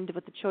mind,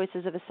 with the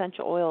choices of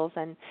essential oils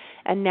and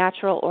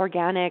natural,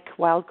 organic,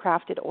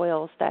 wild-crafted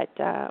oils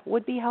that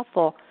would be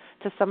helpful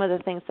to some of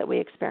the things that we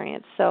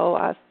experience.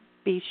 So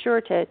be sure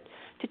to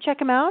check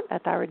them out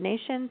at Thyroid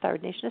Nation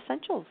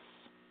Essentials.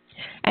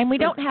 And we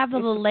don't have the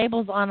little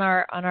labels on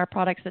our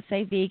products that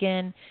say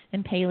vegan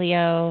and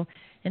paleo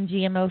and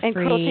GMO free and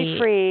cruelty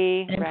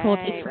free and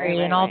cruelty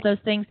free and all those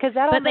things. Because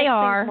that all makes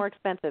things more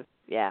expensive.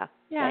 Yeah.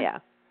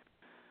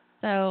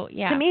 So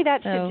to me,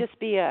 that should just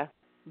be a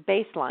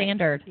baseline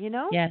standard. You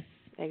know? Yes.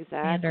 Exactly.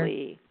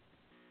 Standard.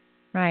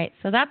 Right.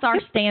 So that's our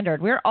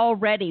standard. We're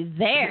already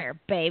there,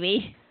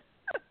 baby.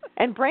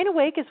 And Brain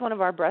Awake is one of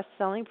our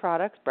best-selling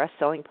products.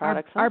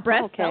 Our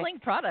best-selling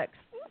products.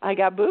 I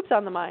got boobs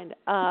on the mind.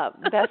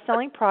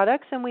 Best-selling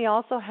products, and we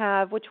also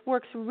have, which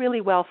works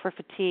really well for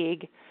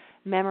fatigue,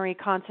 memory,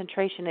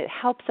 concentration. It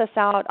helps us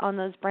out on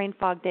those brain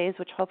fog days,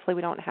 which hopefully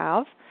we don't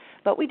have,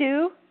 but we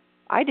do.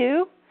 I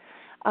do.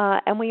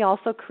 And we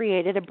also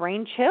created a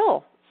Brain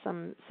Chill,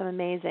 some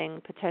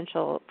amazing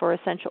potential for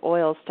essential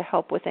oils to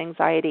help with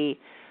anxiety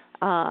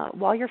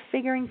while you're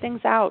figuring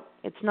things out.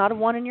 It's not a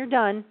one and you're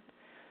done.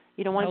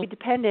 You don't want to be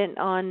dependent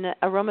on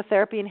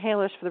aromatherapy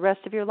inhalers for the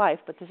rest of your life,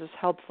 but this is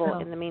helpful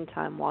in the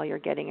meantime while you're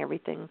getting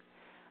everything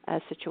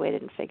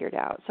situated and figured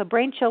out. So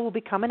Brain Chill will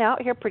be coming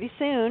out here pretty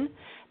soon.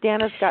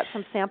 Dana's got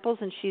some samples,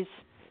 and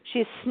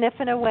she's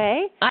sniffing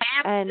away. I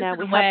am and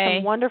we have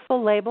some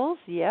wonderful labels.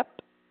 Yep,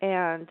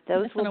 and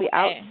those will be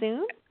out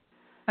soon.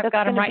 I've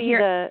got them right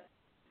here.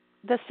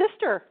 The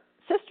sister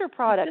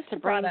product to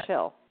Brain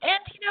Chill. And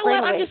you know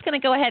what? I'm just going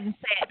to go ahead and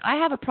say it. I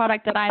have a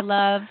product that I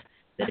love.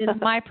 It is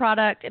my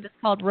product. It is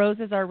called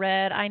Roses Are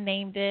Red. I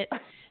named it,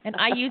 and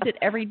I use it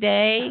every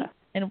day.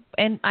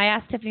 And I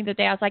asked Tiffany the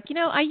day, I was like,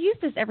 I use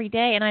this every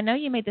day, and I know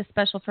you made this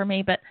special for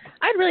me, but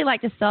I'd really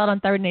like to sell it on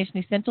Thyroid Nation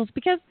Essentials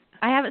because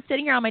I have it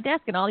sitting here on my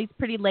desk and all these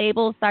pretty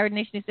labels, Thyroid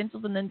Nation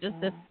Essentials, and then just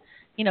this,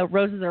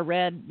 Roses Are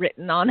Red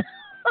written on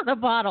the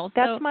bottle.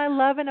 That's my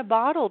love in a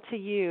bottle to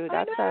you.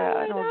 That's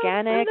an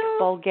organic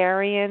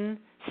Bulgarian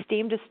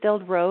steam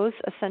distilled rose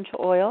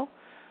essential oil.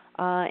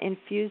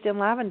 Infused in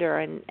lavender,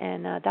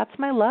 and that's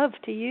my love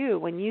to you.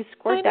 When you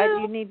squirt that,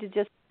 you need to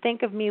just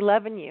think of me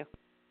loving you.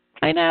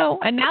 I know.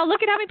 And now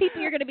look at how many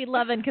people you're going to be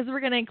loving because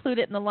we're going to include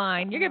it in the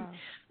line. There's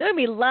going to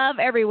be love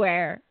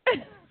everywhere.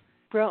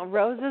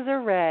 Roses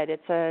Are Red.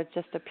 It's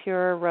just a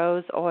pure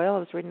rose oil. I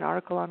was reading an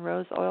article on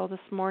rose oil this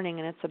morning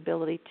and its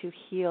ability to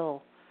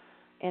heal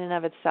in and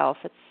of itself.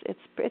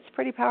 It's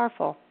pretty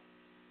powerful.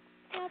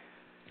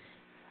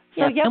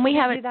 So and we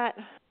have do that.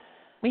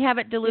 We have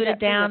it diluted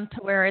down to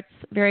where it's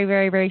very,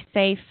 very, very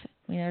safe.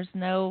 There's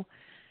no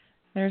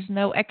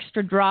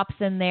extra drops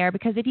in there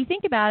because if you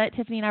think about it,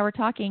 Tiffany and I were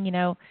talking,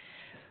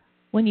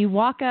 when you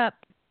walk up,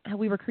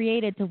 we were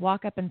created to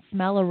walk up and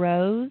smell a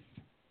rose,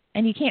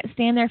 and you can't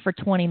stand there for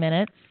 20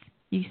 minutes.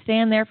 You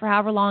stand there for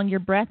however long your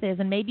breath is,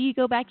 and maybe you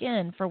go back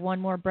in for one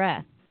more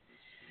breath.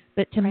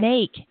 But to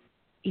make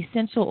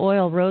essential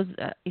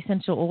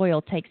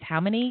oil takes how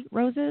many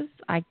roses?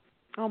 I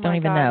don't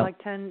even know.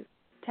 Like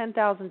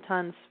 10,000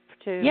 tons.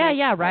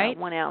 Right.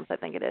 1 ounce, I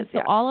think it is.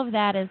 So all of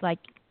that is like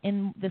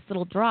in this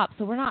little drop.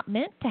 So we're not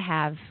meant to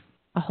have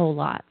a whole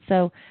lot.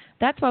 So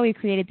that's why we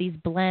created these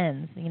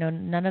blends.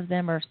 None of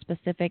them are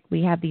specific.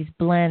 We have these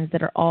blends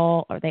that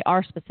they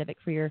are specific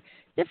for your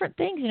different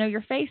things,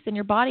 your face and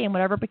your body and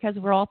whatever, because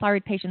we're all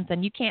thyroid patients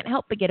and you can't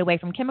help but get away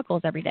from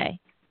chemicals every day.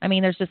 I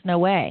mean, there's just no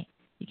way.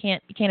 You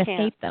can't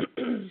escape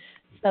them.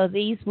 So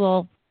these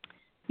will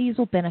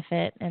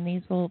benefit and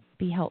these will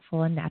be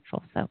helpful and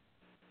natural. So.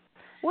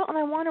 Well, and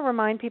I want to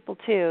remind people,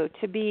 too,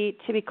 to be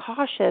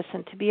cautious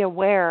and to be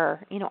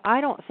aware.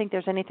 I don't think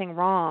there's anything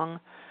wrong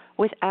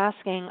with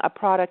asking a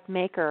product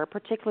maker,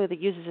 particularly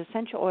that uses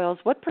essential oils,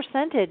 what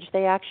percentage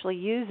they actually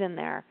use in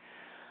there.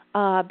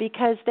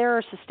 Because there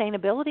are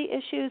sustainability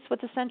issues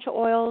with essential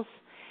oils.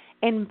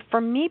 And for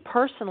me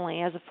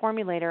personally, as a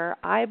formulator,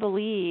 I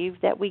believe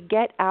that we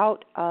get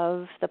out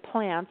of the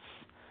plants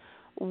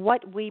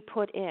what we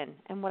put in.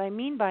 And what I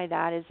mean by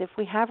that is if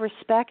we have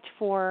respect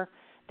for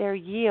their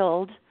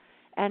yield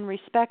and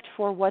respect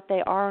for what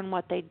they are and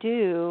what they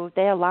do,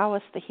 they allow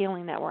us the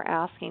healing that we're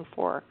asking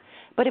for.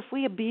 But if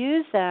we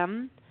abuse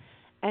them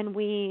and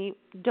we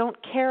don't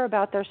care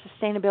about their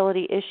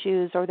sustainability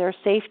issues or their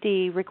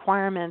safety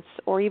requirements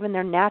or even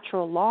their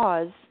natural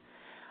laws,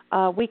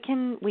 we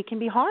can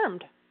be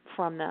harmed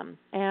from them.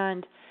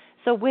 And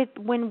so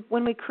when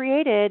we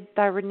created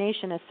Thyroid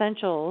Nation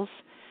Essentials,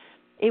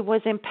 it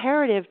was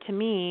imperative to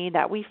me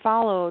that we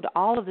followed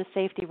all of the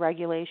safety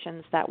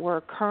regulations that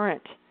were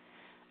current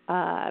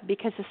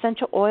because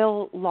essential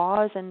oil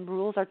laws and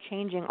rules are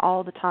changing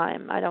all the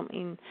time. I don't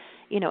mean,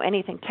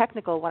 anything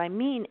technical. What I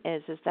mean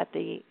is that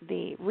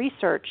the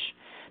research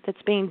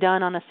that's being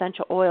done on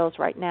essential oils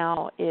right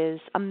now is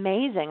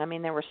amazing. I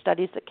mean, there were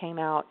studies that came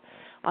out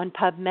on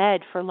PubMed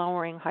for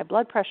lowering high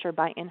blood pressure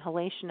by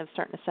inhalation of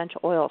certain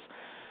essential oils.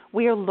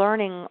 We are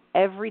learning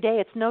every day.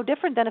 It's no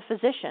different than a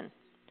physician.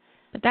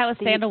 But that was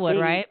sandalwood,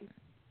 right?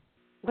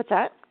 What's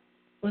that?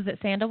 Was it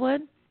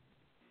sandalwood?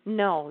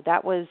 No,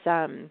 that was...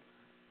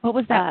 what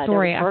was that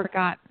story? I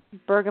forgot.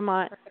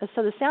 Bergamot.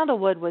 So the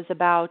sandalwood was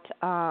about...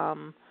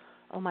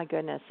 oh my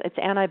goodness, it's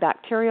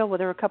antibacterial. Well,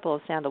 there were a couple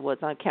of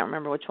sandalwoods. I can't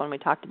remember which one we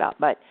talked about,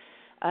 but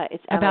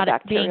it's about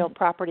antibacterial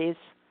properties.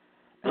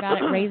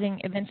 About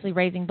it eventually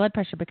raising blood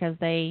pressure because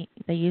they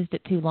used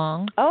it too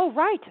long. Oh,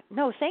 right.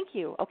 No, thank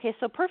you. Okay,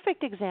 so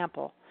perfect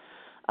example.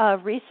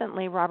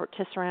 Recently, Robert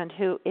Tisserand,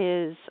 who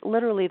is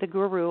literally the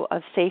guru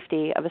of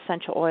safety of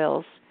essential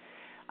oils,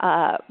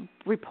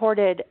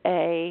 reported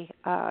a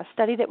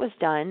study that was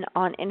done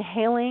on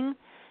inhaling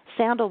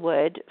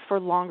sandalwood for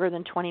longer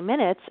than 20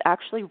 minutes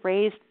actually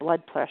raised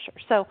blood pressure.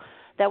 So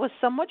that was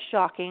somewhat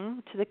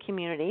shocking to the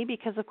community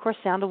because, of course,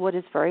 sandalwood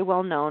is very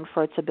well known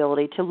for its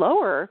ability to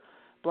lower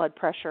blood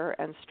pressure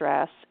and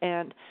stress.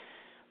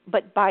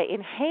 But by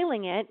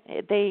inhaling it,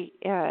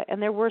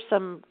 and there were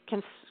some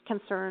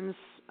concerns,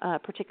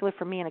 particularly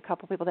for me and a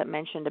couple of people that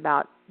mentioned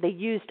about they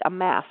used a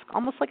mask,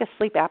 almost like a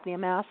sleep apnea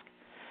mask,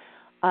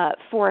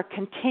 for a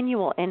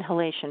continual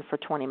inhalation for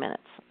 20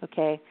 minutes,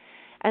 okay?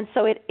 And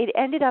so it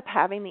ended up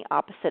having the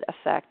opposite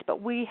effect.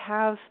 But we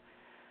have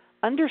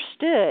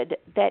understood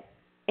that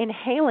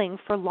inhaling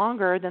for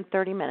longer than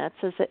 30 minutes,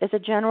 as a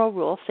general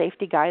rule,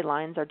 safety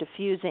guidelines are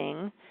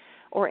diffusing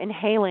or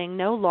inhaling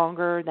no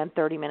longer than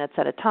 30 minutes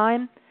at a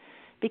time,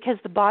 because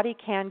the body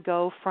can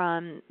go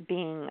from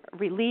being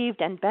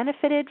relieved and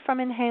benefited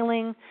from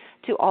inhaling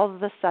to all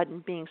of a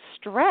sudden being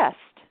stressed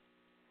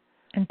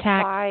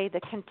by the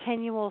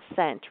continual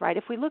scent, right?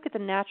 If we look at the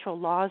natural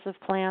laws of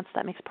plants,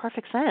 that makes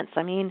perfect sense.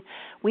 I mean,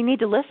 we need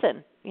to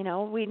listen,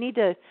 we need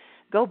to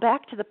go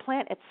back to the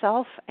plant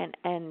itself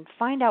and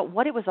find out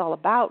what it was all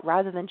about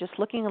rather than just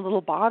looking at a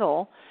little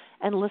bottle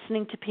and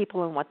listening to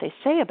people and what they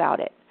say about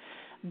it.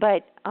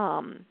 But,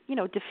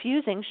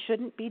 diffusing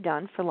shouldn't be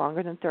done for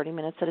longer than 30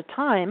 minutes at a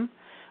time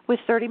with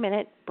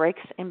 30-minute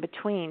breaks in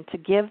between to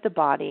give the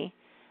body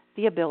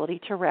the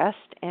ability to rest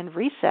and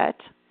reset.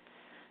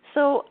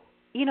 So,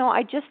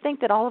 I just think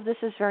that all of this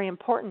is very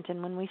important.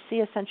 And when we see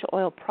essential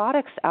oil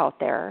products out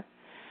there,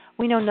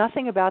 we know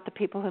nothing about the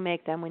people who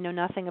make them. We know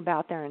nothing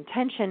about their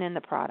intention in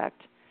the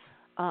product,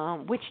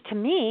 which to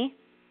me,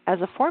 as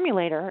a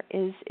formulator,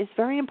 is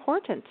very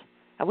important.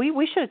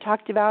 We should have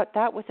talked about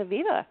that with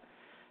Aviva,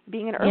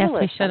 being an herbalist.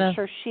 Yes, we should have. I'm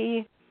sure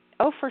she...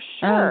 Oh, for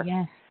sure. Oh,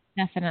 yes,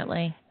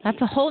 definitely.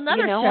 That's a whole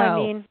nother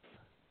show.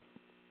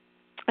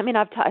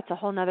 It's a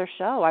whole nother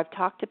show. I've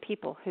talked to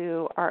people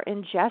who are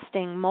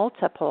ingesting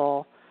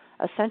multiple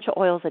essential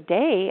oils a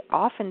day,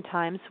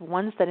 oftentimes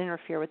ones that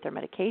interfere with their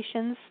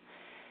medications,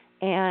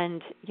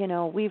 and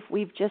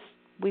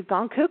we've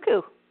gone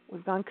cuckoo.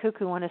 We've gone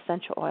cuckoo on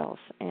essential oils,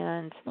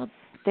 and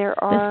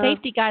the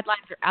safety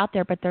guidelines are out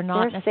there, but they're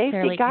not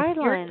necessarily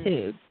adhered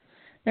to.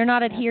 They're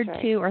not adhered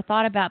to or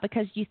thought about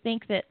because you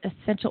think that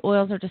essential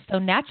oils are just so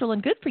natural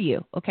and good for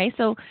you. Okay,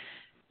 so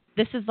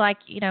this is like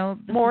this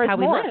is how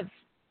we live.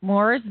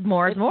 More is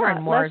more,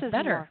 and more is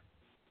better. More.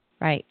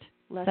 Right.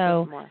 Less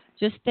so is more.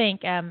 Just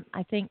think.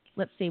 I think.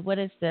 Let's see. What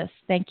is this?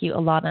 Thank you,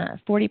 Alana.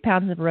 40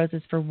 pounds of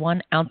roses for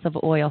 1 ounce of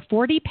oil.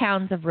 40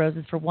 pounds of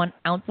roses for 1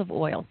 ounce of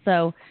oil.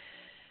 So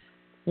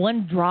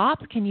 1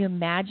 drop. Can you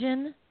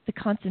imagine the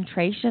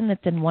concentration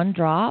that's in 1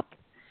 drop?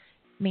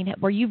 I mean,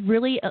 were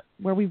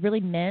we really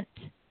meant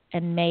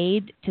and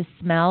made to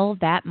smell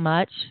that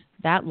much,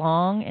 that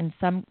long, and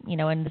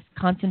in this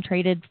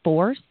concentrated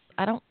force?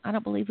 I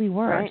don't believe we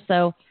were. Right.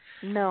 So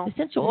no,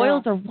 essential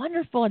oils are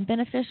wonderful and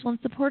beneficial and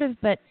supportive,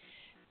 but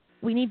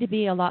we need to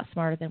be a lot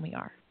smarter than we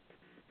are.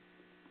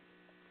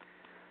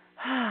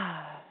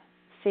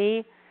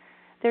 See,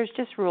 there's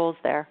just rules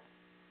there.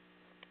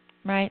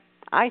 Right.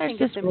 I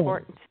think it's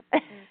important.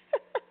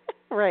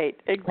 Right.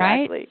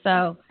 Exactly.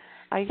 Right.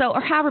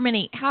 Or however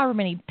many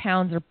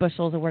pounds or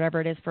bushels or whatever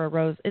it is for a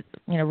rose,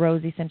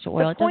 rose essential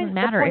oil. It doesn't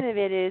matter. The point of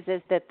it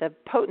is that the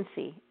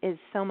potency is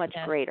so much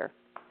greater.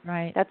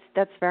 Right.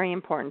 That's very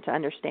important to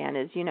understand.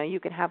 Is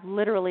you can have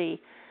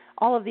literally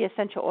all of the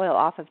essential oil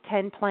off of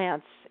 10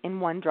 plants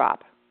in 1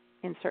 drop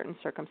in certain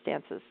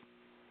circumstances.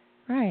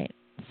 Right.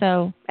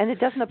 And it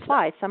doesn't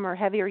apply. Some are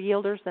heavier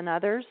yielders than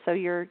others. So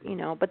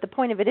but the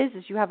point of it is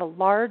you have a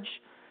large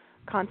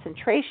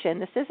concentration.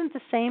 This isn't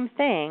the same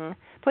thing.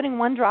 Putting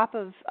 1 drop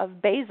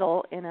of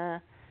basil in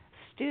a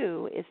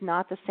stew is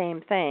not the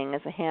same thing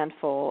as a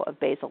handful of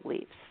basil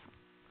leaves.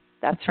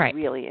 That's right.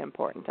 Really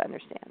important to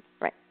understand.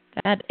 Right.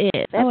 That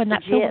is. And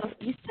that's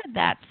you said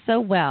that so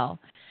well.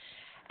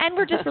 And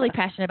we're just really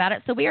passionate about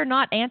it. So we are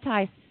not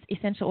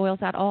anti-essential oils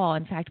at all.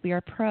 In fact, we are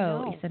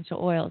pro-essential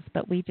oils,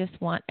 but we just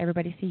want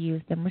everybody to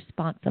use them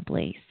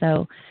responsibly.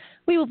 So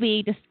we will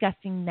be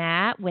discussing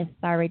that with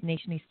Thyroid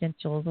Nation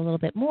Essentials a little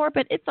bit more,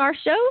 but it's our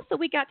show, so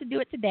we got to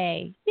do it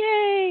today.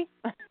 Yay!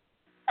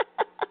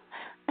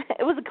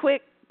 It was a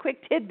quick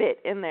tidbit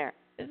in there.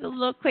 It's a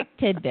little quick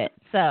tidbit.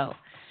 So,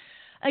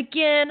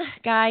 Again,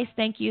 guys,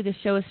 thank you. The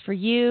show is for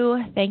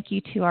you. Thank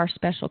you to our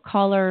special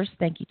callers.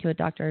 Thank you to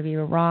Dr.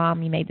 Aviva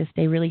Romm. You made this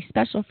day really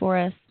special for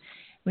us.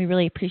 We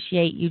really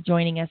appreciate you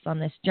joining us on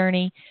this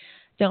journey.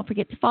 Don't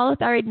forget to follow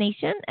Thyroid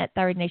Nation at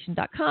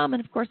thyroidnation.com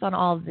and, of course, on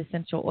all of the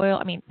essential oil,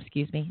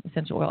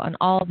 on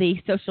all the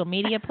social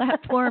media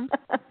platforms.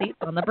 See, it's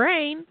on the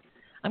brain.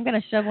 I'm going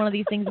to shove one of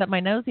these things up my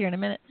nose here in a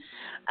minute.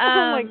 Oh,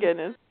 my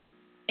goodness.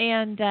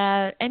 And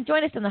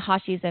join us in the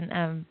Hashis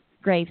and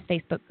Graves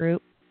Facebook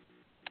group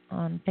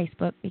on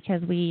Facebook,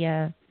 because we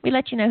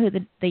let you know who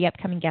the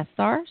upcoming guests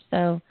are.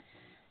 So,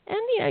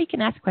 and, you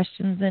can ask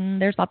questions,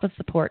 and there's lots of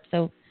support.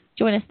 So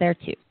join us there,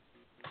 too.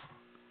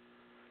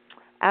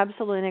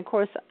 Absolutely. And, of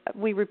course,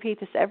 we repeat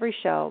this every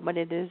show, but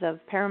it is of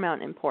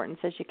paramount importance,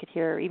 as you could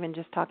hear, even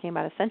just talking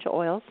about essential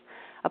oils,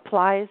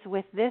 applies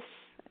with this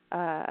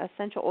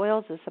essential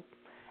oils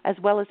as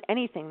well as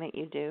anything that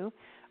you do,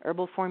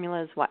 herbal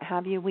formulas, what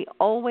have you. We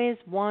always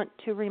want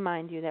to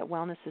remind you that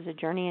wellness is a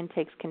journey and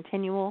takes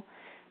continual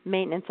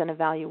maintenance and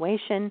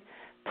evaluation.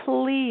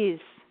 Please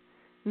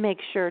make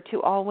sure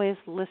to always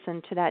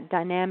listen to that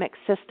dynamic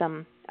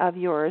system of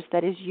yours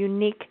that is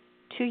unique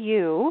to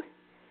you,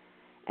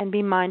 and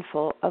be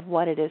mindful of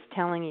what it is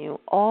telling you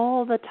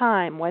all the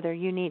time, whether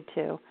you need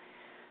to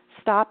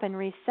stop and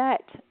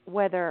reset,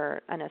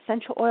 whether an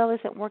essential oil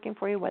isn't working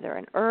for you, whether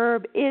an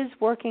herb is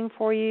working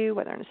for you,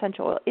 whether an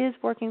essential oil is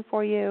working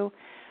for you.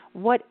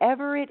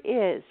 Whatever it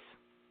is,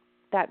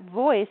 that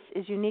voice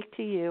is unique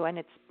to you, and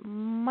it's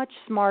much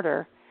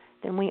smarter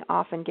than we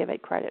often give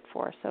it credit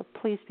for. So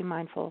please be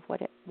mindful of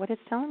what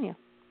it's telling you.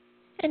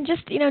 And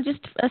just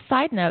a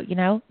side note,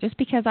 just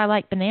because I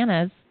like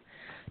bananas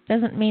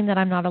doesn't mean that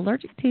I'm not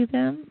allergic to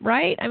them,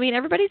 right? I mean,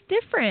 everybody's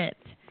different.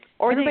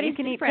 Or that you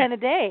can eat 10 a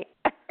day.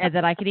 And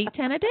that I could eat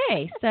 10 a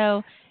day.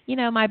 So,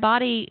 my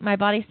body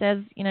says,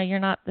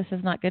 this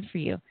is not good for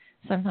you.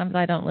 Sometimes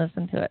I don't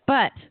listen to it.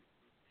 But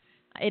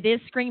it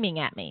is screaming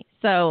at me.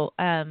 So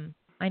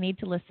I need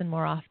to listen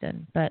more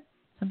often. But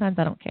sometimes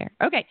I don't care.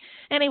 Okay.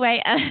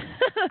 Anyway.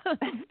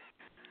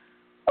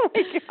 Oh,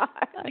 my God.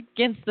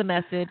 Against the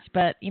message,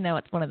 but,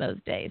 it's one of those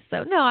days.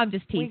 So, no, I'm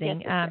just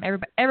teasing.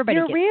 Everybody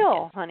You're gets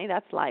real, honey.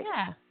 That's life.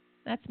 Yeah,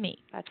 that's me.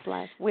 That's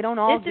life. We don't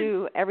all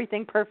do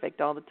everything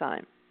perfect all the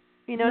time.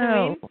 You know what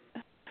I mean?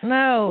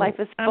 No. Life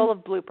is full of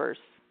bloopers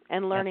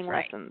and learning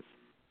lessons.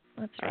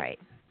 That's right.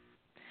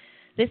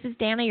 This is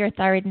Dana, your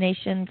Thyroid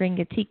Nation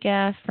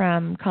Gringatica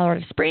from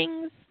Colorado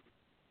Springs.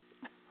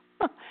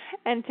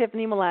 And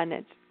Tiffany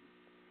Mladinich.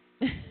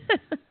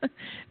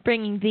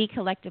 Bringing the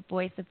collective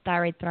voice of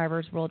thyroid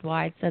thrivers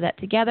worldwide, so that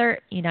together,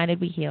 united,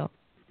 we heal.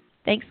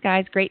 Thanks,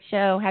 guys. Great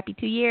show. Happy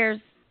 2 years.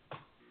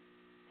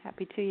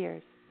 Happy 2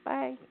 years.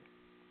 Bye.